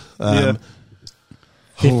 Yeah.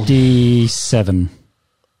 57.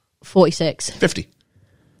 46. 50.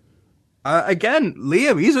 Again,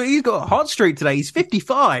 Liam, he's got a hot streak today. He's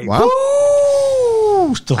 55. Wow.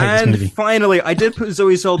 Still hate this And movie. finally, I did put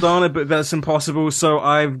Zoe Saldana, but that's impossible, so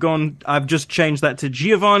I've just changed that to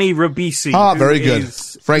Giovanni Ribisi. Ah, very good.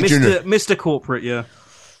 Frank Jr. Mr. Corporate, yeah.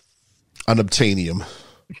 Unobtainium.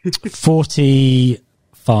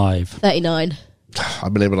 45. 39.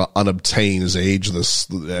 I've been able to unobtain his age in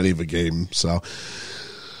any of a game, so I'm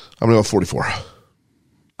going to go 44.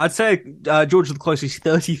 I'd say George is the closest,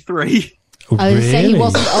 33. I was going to say he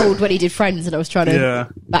wasn't old when he did Friends, and I was trying to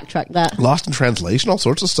backtrack that. Lost in translation, all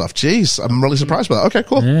sorts of stuff. Jeez, I'm really surprised by that. Okay,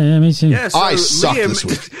 cool. Yeah, me too. Yeah, so I suck Liam, this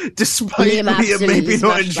week. Despite Liam maybe not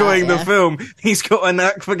smashed enjoying that, the film, he's got a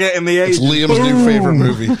knack for getting the age. It's Liam's new favorite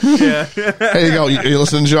movie. Yeah. There you go. You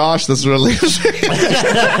listening, Josh? This is really...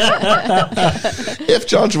 If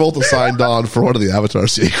John Travolta signed on for one of the Avatar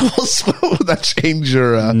sequels, would that change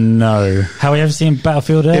your... No. Have we ever seen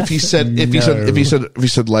Battlefield Earth? If he said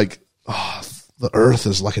like, oh, the Earth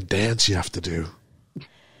is like a dance you have to do.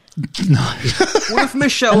 What if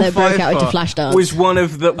Michelle And they broke out into Pfeiffer Flashdance. was one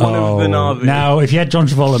of the Na'vi? Now, if you had John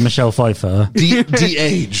Travolta and Michelle Pfeiffer...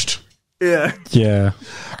 De-aged. Yeah. Yeah.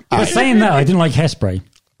 But saying that, I didn't like Hairspray.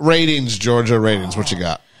 Ratings, Georgia, ratings. What you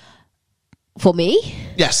got? For me?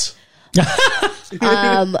 Yes.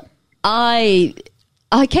 I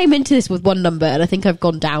came into this with one number, and I think I've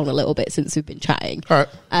gone down a little bit since we've been chatting. All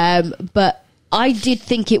right. But I did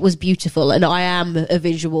think it was beautiful, and I am a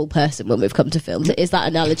visual person when we've come to films. It is that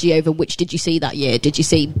analogy over which did you see that year? Did you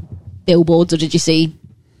see Billboards or did you see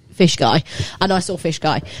Fish Guy? And I saw Fish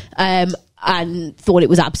Guy, and thought it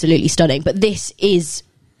was absolutely stunning. But this is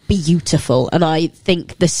beautiful, and I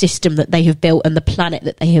think the system that they have built and the planet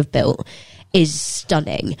that they have built is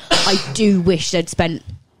stunning. I do wish they'd spent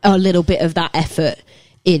a little bit of that effort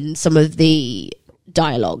in some of the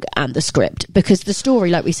dialogue and the script, because the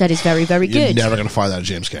story, like we said, is very, very good. You're never going to find that in a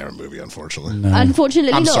James Cameron movie, unfortunately. No.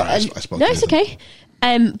 Unfortunately, I'm not. sorry, I spoke No, to it's you. okay.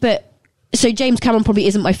 But so James Cameron probably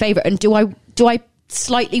isn't my favourite. And do I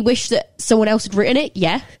slightly wish that someone else had written it?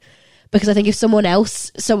 Yeah. Because I think if someone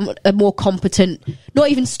else, a more competent, not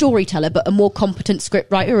even storyteller, but a more competent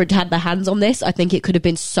scriptwriter had had their hands on this, I think it could have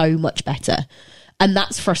been so much better. And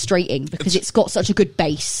that's frustrating because it's got such a good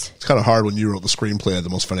base. It's kind of hard when you wrote the screenplay of the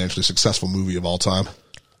most financially successful movie of all time.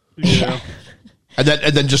 Yeah. And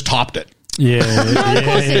then just topped it. Yeah. No, of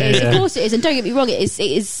course it is. Of course it is. And don't get me wrong,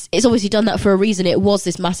 it's obviously done that for a reason. It was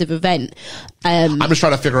this massive event. I'm just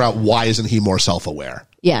trying to figure out why isn't he more self-aware?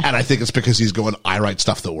 Yeah. And I think it's because he's going, I write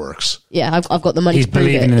stuff that works. Yeah, I've got the money He's to prove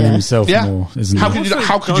it. believing in himself Yeah. more, isn't How he? could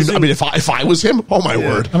you? I mean, if I was him, oh my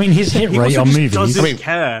word. I mean, his hit He rate also on just movies... doesn't I mean,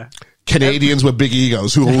 care. Canadians with big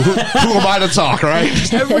egos. Who am I to talk,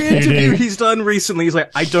 right? Every interview he's done recently, he's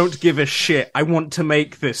like, I don't give a shit. I want to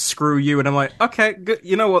make this. Screw you. And I'm like, okay, good.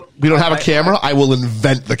 You know what? We don't have a camera. I will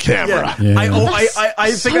invent the camera. Yeah.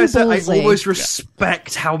 I think I said I always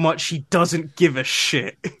respect how much he doesn't give a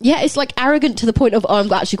shit. Yeah, it's like arrogant to the point of,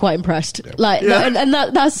 I'm actually quite impressed. Yeah. Like, and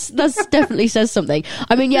that's definitely says something.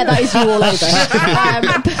 I mean, yeah, that is you all over.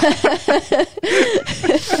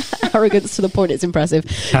 Arrogance to the point it's impressive.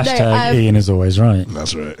 Hashtag Ian is always right.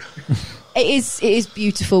 That's right. It is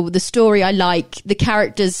beautiful. The story I like. The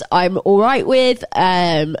characters I'm all right with.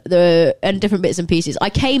 And different bits and pieces. I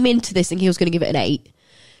came into this thinking he was going to give it an 8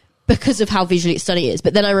 because of how visually stunning it is.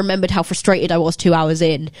 But then I remembered how frustrated I was 2 hours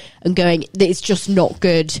in and going, it's just not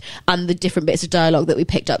good. And the different bits of dialogue that we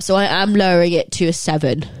picked up. So I am lowering it to a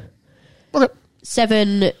 7. Okay.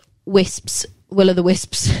 7 wisps.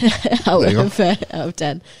 Will-o'-the-wisps out of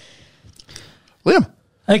 10. Liam.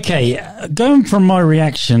 Okay, going from my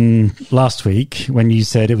reaction last week when you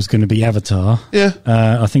said it was going to be Avatar. Yeah.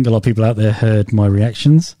 I think a lot of people out there heard my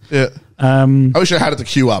reactions. Yeah. I wish I had it to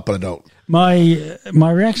queue up, but I don't. My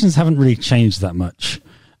reactions haven't really changed that much.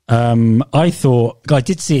 I thought, I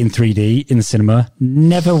did see it in 3D in the cinema.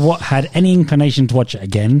 Never had any inclination to watch it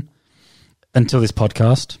again until this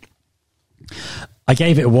podcast. I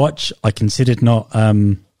gave it a watch. I considered not...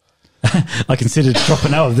 I considered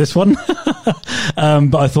dropping out of this one.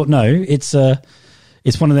 But I thought, no, it's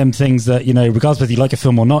one of them things that, regardless whether you like a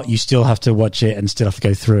film or not, you still have to watch it and still have to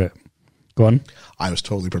go through it. Go on. I was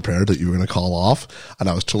totally prepared that you were going to call off, and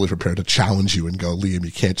I was totally prepared to challenge you and go, Liam,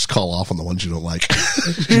 you can't just call off on the ones you don't like.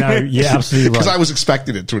 No, yeah, absolutely right. Because I was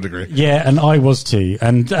expecting it to a degree. Yeah, and I was too.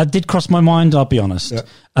 And that did cross my mind, I'll be honest. Yeah.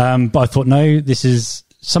 But I thought, no, this is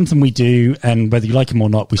something we do, and whether you like them or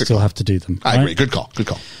not, we still have to do them. I agree. Good call.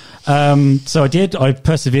 So I did. I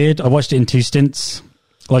persevered. I watched it in 2 stints.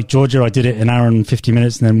 Like Georgia, I did it an hour and 50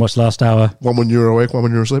 minutes and then watched the last hour. One when you were awake, one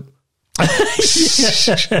when you were asleep.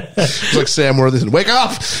 It's like Sam Worthington. Wake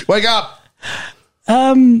up!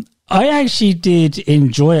 I actually did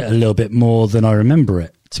enjoy it a little bit more than I remember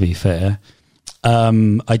it, to be fair.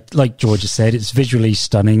 Like Georgia said, it's visually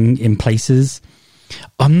stunning in places.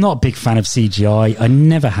 I'm not a big fan of CGI. I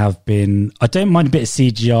never have been. I don't mind a bit of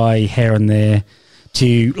CGI here and there.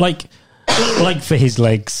 To like for his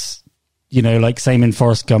legs, like same in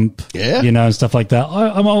Forrest Gump, and stuff like that.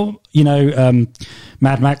 I'm all,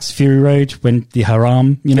 Mad Max Fury Road, when the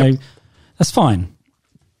haram, that's fine.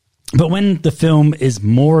 But when the film is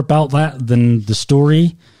more about that than the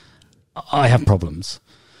story, I have problems.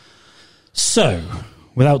 So,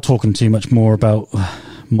 without talking too much more about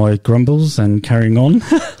my grumbles and carrying on,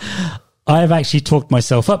 I have actually talked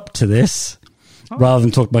myself up to this. Rather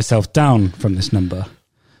than talk myself down from this number.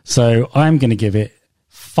 So I'm going to give it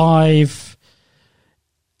 5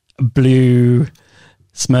 blue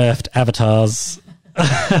smurfed avatars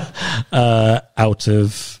out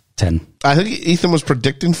of 10. I think Ethan was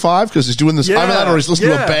predicting 5 because he's doing this. Yeah, either that or he's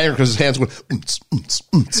listening to a banger because his hands went.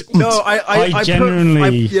 No, I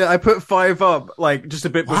genuinely. I put 5 up like just a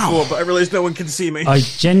bit before, but I realized no one can see me. I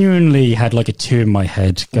genuinely had like a 2 in my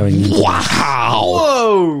head going. Wow!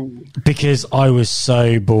 Whoa! Because I was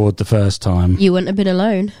so bored the first time. You wouldn't have been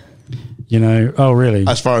alone. Oh really?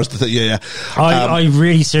 As far as the I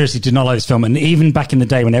really seriously did not like this film, and even back in the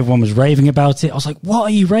day when everyone was raving about it, I was like, "What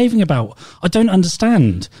are you raving about? I don't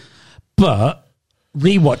understand." But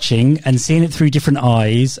rewatching and seeing it through different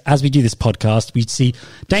eyes as we do this podcast, we'd see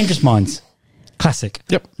Dangerous Minds, classic.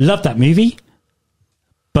 Yep, love that movie,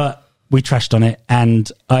 but we trashed on it,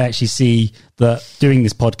 and I actually see that doing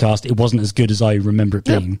this podcast, it wasn't as good as I remember it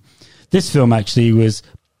being. Yep. This film actually was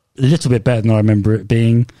a little bit better than I remember it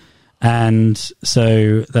being. And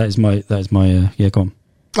so that is my go on.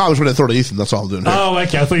 I was really thought of Ethan. That's all I'm doing here. Oh,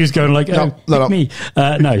 okay. I thought he was going like, no. Me.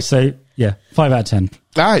 No. So yeah, 5 out of 10.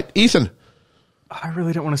 All right, Ethan. I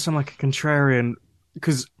really don't want to sound like a contrarian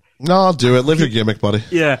because. No, I'll do it. Live your gimmick, buddy.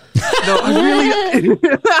 Yeah. No, I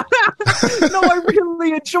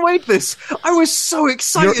really enjoyed this. I was so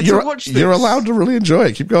excited to watch this. You're allowed to really enjoy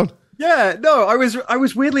it. Keep going. Yeah. No, I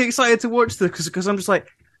was weirdly excited to watch this because I'm just like.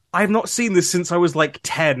 I've not seen this since I was like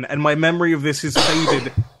 10, and my memory of this has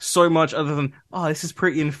faded so much other than, this is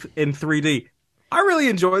pretty in 3D. I really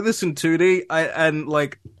enjoy this in 2D,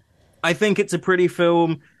 I think it's a pretty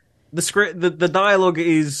film. The script, the dialogue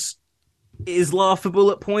is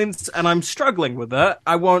laughable at points, and I'm struggling with that,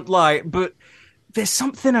 I won't lie, but there's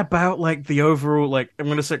something about, the overall, I'm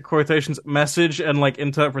going to say quotations, message and,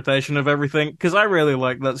 interpretation of everything, because I really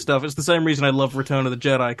like that stuff. It's the same reason I love Return of the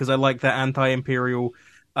Jedi, because I like that anti-imperial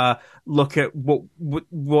look at what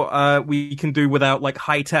we can do without like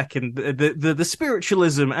high tech and the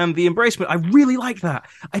spiritualism and the embracement. I really like that.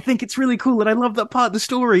 I think it's really cool, and I love that part of the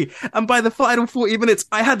story. And by the final 40 minutes,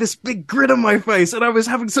 I had this big grin on my face, and I was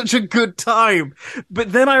having such a good time.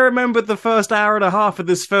 But then I remembered the first hour and a half of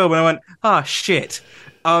this film, and I went, shit.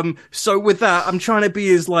 So with that, I'm trying to be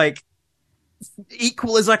as like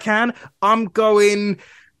equal as I can. I'm going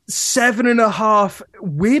 7.5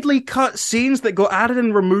 weirdly cut scenes that got added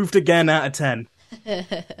and removed again out of 10.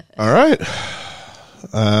 All right.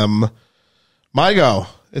 My go.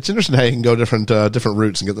 It's interesting how you can go different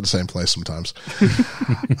routes and get to the same place sometimes.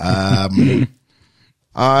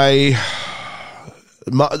 I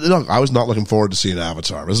was not looking forward to seeing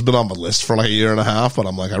Avatar. This has been on my list for like a year and a half, but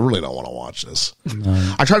I'm like, I really don't want to watch this.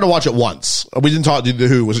 No. I tried to watch it once. We didn't talk to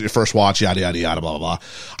who was it your first watch, yada, yada, yada, blah, blah, blah.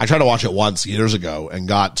 I tried to watch it once years ago and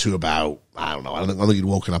got to about, I don't know, I don't think he'd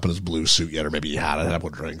woken up in his blue suit yet, or maybe he had a couple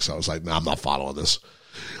of drinks. So I was like, no, I'm not following this.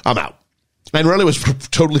 I'm out. And really was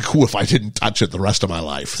totally cool if I didn't touch it the rest of my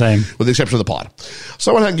life. Same. With the exception of the pod.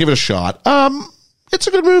 So I went ahead and give it a shot. It's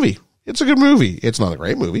a good movie. It's a good movie. It's not a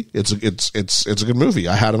great movie. It's a good movie.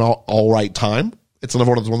 I had an all right time. It's another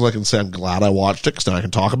one of the ones I can say I'm glad I watched it because now I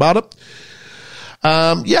can talk about it.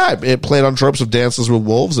 It played on tropes of Dances with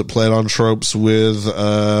Wolves. It played on tropes with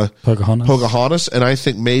Pocahontas, and I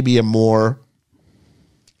think maybe a more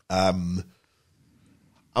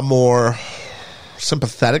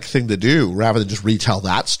sympathetic thing to do rather than just retell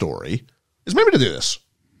that story is maybe to do this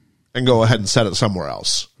and go ahead and set it somewhere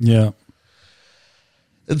else. Yeah.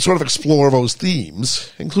 And sort of explore those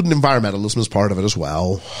themes, including environmentalism as part of it as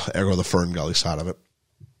well, ergo the Fern Gully side of it.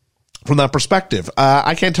 From that perspective,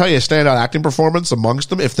 I can't tell you a standout acting performance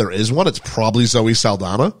amongst them. If there is one, it's probably Zoe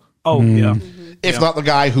Saldana. Oh, yeah. Mm-hmm. If not the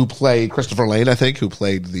guy who played Christopher Lane, I think, who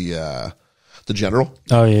played the general.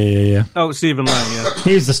 Oh, yeah. Oh, Stephen Lang, yeah.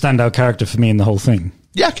 He's the standout character for me in the whole thing.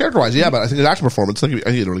 Yeah, character-wise, yeah, but I think his acting performance, I think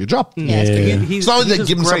he did a really good job. Yeah, it's not only that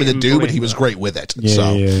give him something to do, but he was great with it.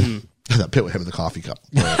 That pit with him in the coffee cup.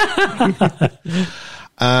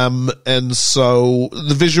 And so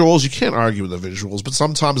the visuals, you can't argue with the visuals, but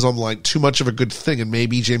sometimes I'm like, too much of a good thing, and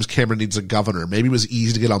maybe James Cameron needs a governor. Maybe it was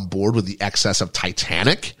easy to get on board with the excess of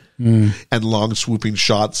Titanic and long swooping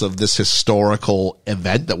shots of this historical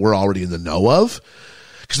event that we're already in the know of.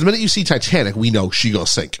 Because the minute you see Titanic, we know she gonna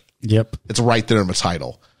sink. Yep. It's right there in the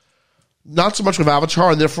title. Not so much with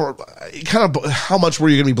Avatar, and therefore, kind of, how much were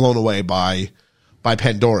you going to be blown away by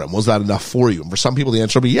Pandora? Was that enough for you? And for some people, the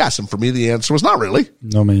answer will be yes. And for me, the answer was not really.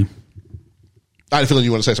 No, me. I had a feeling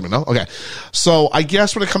you want to say something, no? Okay. So I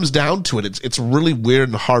guess when it comes down to it, it's a really weird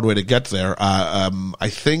and hard way to get there. I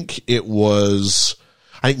think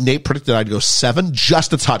Nate predicted I'd go 7,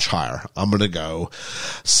 just a touch higher. I'm going to go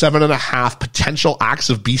 7.5 potential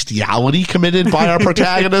acts of bestiality committed by our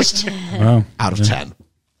protagonist out of 10.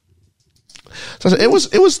 So it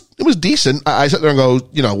was decent. I sat there and go,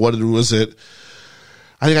 what was it?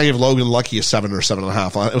 I think I gave Logan Lucky a 7 or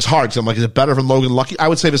 7.5. It was hard because I'm like, is it better than Logan Lucky? I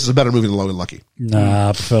would say this is a better movie than Logan Lucky. Nah,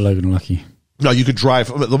 I prefer Logan Lucky. No, you could drive.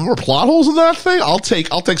 The more plot holes in that thing, I'll take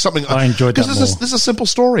something. I enjoyed that more. Because this is a simple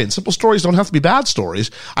story, and simple stories don't have to be bad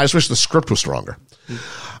stories. I just wish the script was stronger.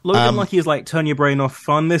 Logan Lucky is like turn your brain off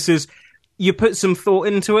fun. This is, you put some thought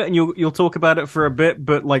into it and you'll talk about it for a bit,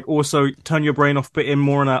 but like also turn your brain off, but in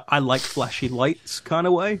more in a I like flashy lights kind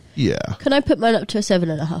of way. Yeah. Can I put mine up to a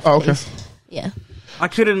 7.5? Oh, okay. Yeah. I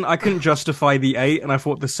couldn't justify the 8, and I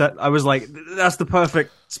thought I was like, that's the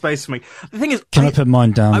perfect space for me. The thing is, can I put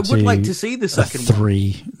mine down? I would like to see the second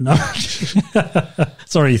 3. No.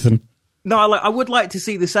 Sorry, Ethan. No, I would like to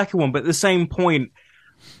see the second one, but at the same point,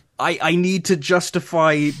 I need to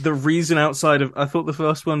justify the reason outside of, I thought the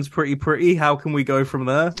first one's pretty. How can we go from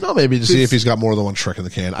there? No, maybe to see if he's got more than one trick in the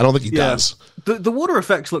can. I don't think he does. The water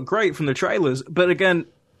effects look great from the trailers, but again,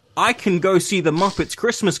 I can go see the Muppets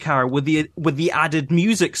Christmas Carol with the added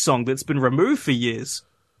music song that's been removed for years.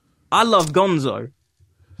 I love Gonzo.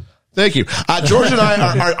 Thank you. George and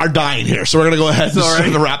I are dying here, so we're going to go ahead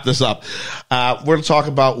and wrap this up. We're going to talk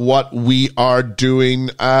about what we are doing. We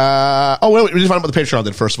need to find out what the Patreon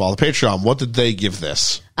did, first of all. The Patreon, what did they give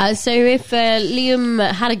this? So if Liam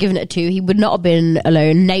had given it a 2, he would not have been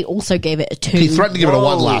alone. Nate also gave it a 2. He threatened to give it a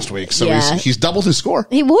 1 last week, so he's doubled his score.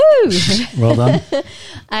 Woo! Well done.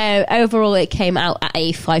 Overall, it came out at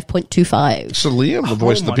a 5.25. So Liam, the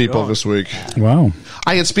voice of the people this week. Wow.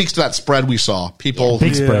 It speaks to that spread we saw. People,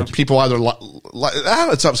 big spread. People either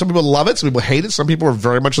some people love it, some people hate it, some people are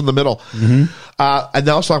very much in the middle. And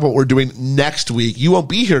now let's talk about what we're doing next week. You won't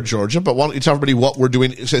be here, Georgia, but why don't you tell everybody what we're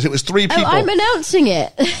doing? It says it was 3 people. Oh, I'm announcing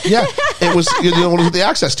it. Yeah, it was, you don't want to get the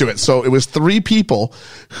access to it. So it was 3 people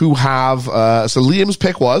who have, so Liam's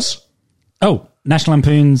pick was? National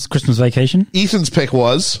Lampoon's Christmas Vacation. Ethan's pick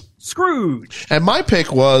was? Scrooge. And my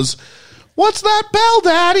pick was, what's that bell,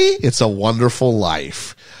 Daddy? It's a Wonderful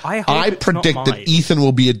Life. I predict that Ethan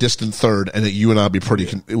will be a distant third, and that you and I'll be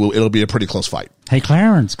it'll be a pretty close fight. Hey,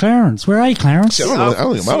 Clarence, where are you, Clarence? See, I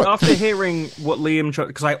don't think about it. After hearing what Liam chose,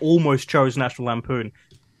 because I almost chose National Lampoon,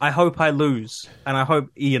 I hope I lose, and I hope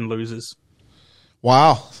Ian loses.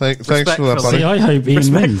 Wow, thanks for that, buddy. See, I hope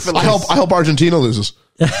Ian wins. I hope Argentina loses.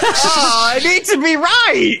 I need to be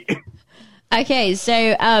right. Okay, so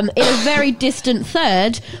in a very distant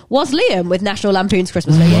third was Liam with National Lampoon's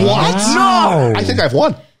Christmas Vacation. What? No! I think I've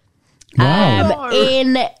won. Wow.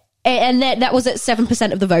 And that was at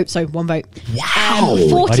 7% of the vote, so 1 vote. Wow.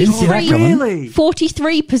 I didn't see that coming. Really?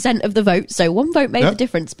 43% of the vote, so 1 vote made the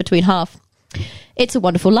difference between half. It's a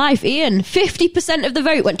Wonderful Life. Ian, 50% of the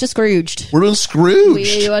vote went to Scrooged. We're doing Scrooge.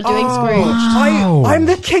 We are doing Scrooged. Wow. I'm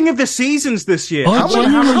the king of the seasons this year. I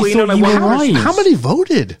genuinely thought you were right. How many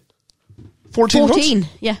voted? 14 votes?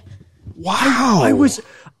 Yeah. Wow. I was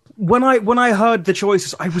when I heard the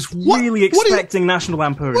choices, I was really expecting National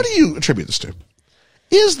Lampoon. What do you attribute this to?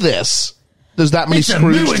 There's that many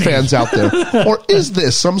Scrooge fans out there, or is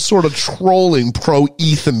this some sort of trolling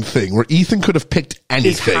pro-Ethan thing where Ethan could have picked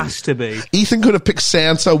anything? It has to be. Ethan could have picked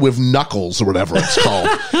Sansa with knuckles or whatever it's called,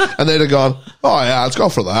 and they'd have gone, "Oh yeah, let's go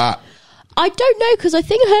for that." I don't know, because I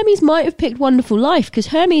think Hermes might have picked Wonderful Life, because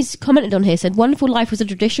Hermes commented on here, said Wonderful Life was a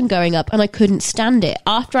tradition growing up and I couldn't stand it.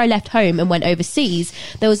 After I left home and went overseas,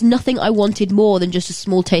 there was nothing I wanted more than just a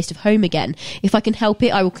small taste of home again. If I can help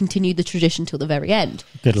it, I will continue the tradition till the very end.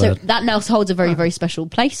 Good so lad. that now holds a very, very special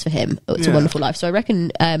place for him. It's a Wonderful Life. So I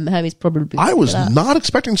reckon Hermes probably... I was not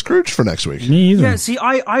expecting Scrooge for next week. Me either. Yeah, see,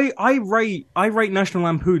 I rate National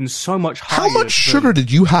Lampoon so much higher. How much sugar did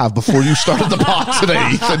you have before you started the pot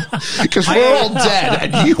today, Ethan? Because we're all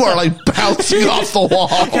dead, and you are like bouncing off the wall.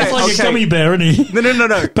 It's like a gummy bear, isn't he?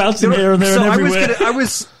 No. Bouncing here and there and everywhere. I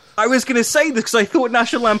was going to say this because I thought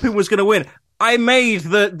National Lampoon was going to win. I made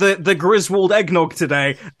the Griswold eggnog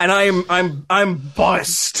today, and I'm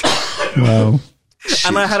buzzed. Wow.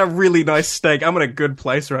 And I had a really nice steak. I'm in a good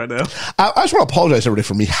place right now. I just want to apologize, everybody,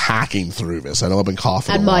 for me hacking through this. I know I've been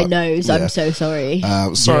coughing And a my lot. nose. Yeah. I'm so sorry.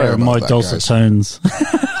 Sorry about my that, dulcet guys. tones.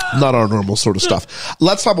 Not our normal sort of stuff.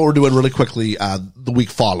 Let's talk about what we're doing really quickly the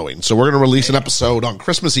week following. So we're going to release an episode on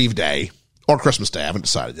Christmas Eve Day or Christmas Day. I haven't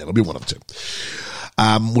decided yet. It'll be one of the two.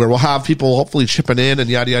 Where we'll have people hopefully chipping in and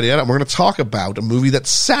yada, yada, yada. And we're going to talk about a movie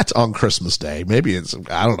that's set on Christmas Day. Maybe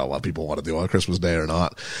I don't know what people want to do on Christmas Day or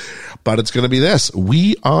not, but it's going to be this.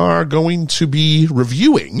 We are going to be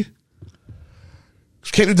reviewing.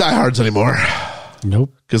 Can't do Die Hards anymore.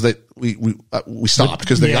 Nope. Because we stopped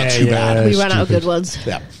because they got too bad. We ran out of good ones.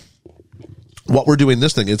 Yeah. What we're doing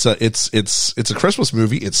this thing, it's a Christmas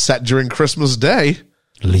movie. It's set during Christmas Day.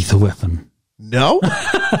 Lethal Weapon. No.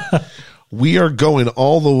 We are going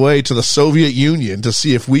all the way to the Soviet Union to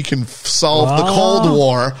see if we can solve the Cold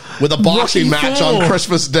War with a boxing match on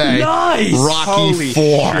Christmas Day. Nice. Rocky IV.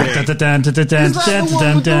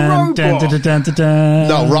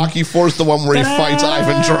 No, Rocky IV is the one where he fights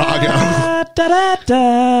Ivan Drago.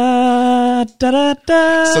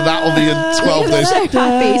 So that will be in 12 days. So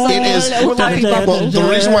happy. It is. Well, the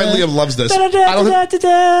reason why Liam loves this, I don't think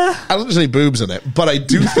there's any boobs in it, but I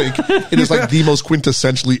do think it is like the most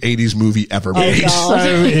quintessentially 80s movie ever made. So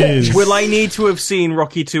is. Will I need to have seen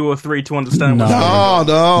Rocky 2 or 3 to understand what's going on?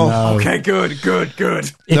 No. Okay, good.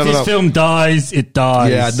 If No. this film dies, it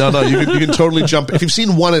dies. Yeah, no. You can totally jump. If you've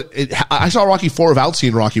seen one, I saw Rocky 4 without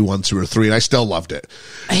seeing Rocky 1, 2, or 3, and I still loved it.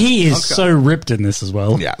 He is so ripped in this as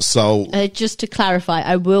well. Yeah, so just to clarify,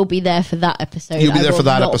 I will be there for that episode. you'll be there for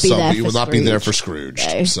that not be episode, there but you for will not be there for Scrooge.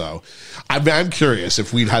 Scrooge. No. So I'm curious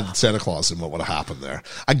if we'd had Santa Claus and what would have happened there.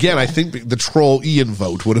 Again, I think the troll Ian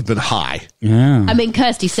vote would have been high. Yeah. I mean,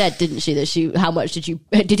 Kirsty said, didn't she, that how much did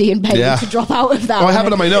Ian pay you to drop out of that? Oh, I have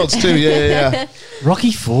it on my notes too. Yeah.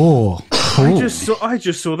 Rocky 4. Cool. I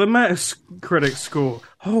just saw the Metacritic score.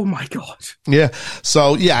 Oh my god. Yeah.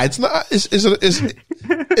 So yeah, it's not. Is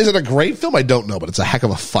it a great film? I don't know, but it's a heck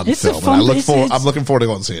of a fun film. I'm looking forward to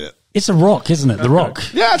going and seeing it. It's a Rock, isn't it? The Rock.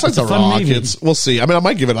 Yeah, it's like The a fun Rock. movie. We'll see. I mean, I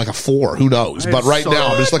might give it like a 4. Who knows? But right now,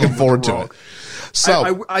 I'm just looking forward to it.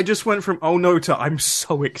 So I just went from oh no to I'm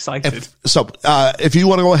so excited. If you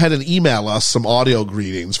want to go ahead and email us some audio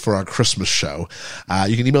greetings for our Christmas show,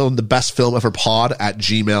 you can email them to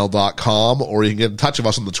bestfilmeverpod@gmail.com, or you can get in touch with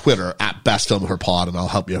us on the Twitter @bestfilmeverpod, and I'll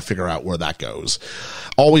help you figure out where that goes.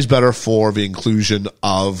 Always better for the inclusion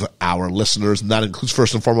of our listeners, and that includes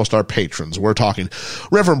first and foremost our patrons. We're talking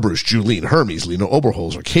Reverend Bruce, Julene, Hermes, Lena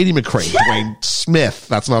Oberholzer, Katie McCrae, Dwayne Smith.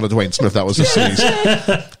 That's not a Dwayne Smith, that was the city's.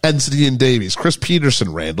 Ensidian Davies, Chris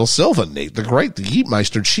Peterson, Randall Silva, Nate the Great, the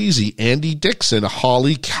Eatmeister, Cheesy, Andy Dixon,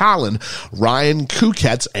 Holly Callan, Ryan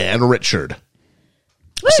Kuketz, and Richard.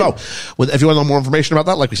 So, if you want to know more information about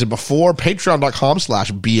that, like we said before,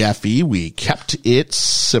 patreon.com/BFE. We kept it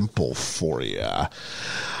simple for you.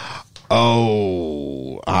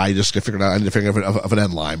 Oh, I just figured out, I need to figure of an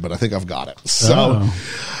end line, but I think I've got it. So,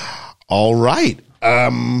 all right.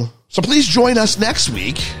 So please join us next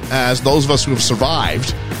week as those of us who have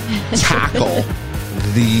survived tackle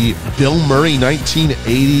the Bill Murray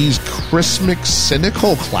 1980s Christmas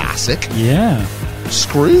cynical classic. Yeah.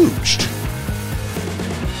 Scrooged.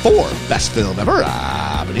 For Best Film Ever,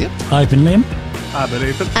 I've been Liam. I've been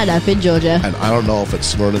Ethan. And I've been Georgia. And I don't know if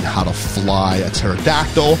it's learning how to fly a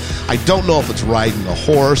pterodactyl. I don't know if it's riding a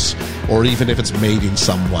horse, or even if it's mating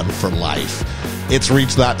someone for life. It's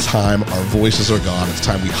reached that time. Our voices are gone. It's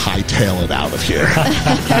time we hightail it out of here.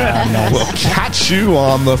 We'll catch you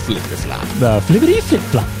on the flippity flop. The flippity flip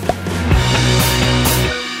flop.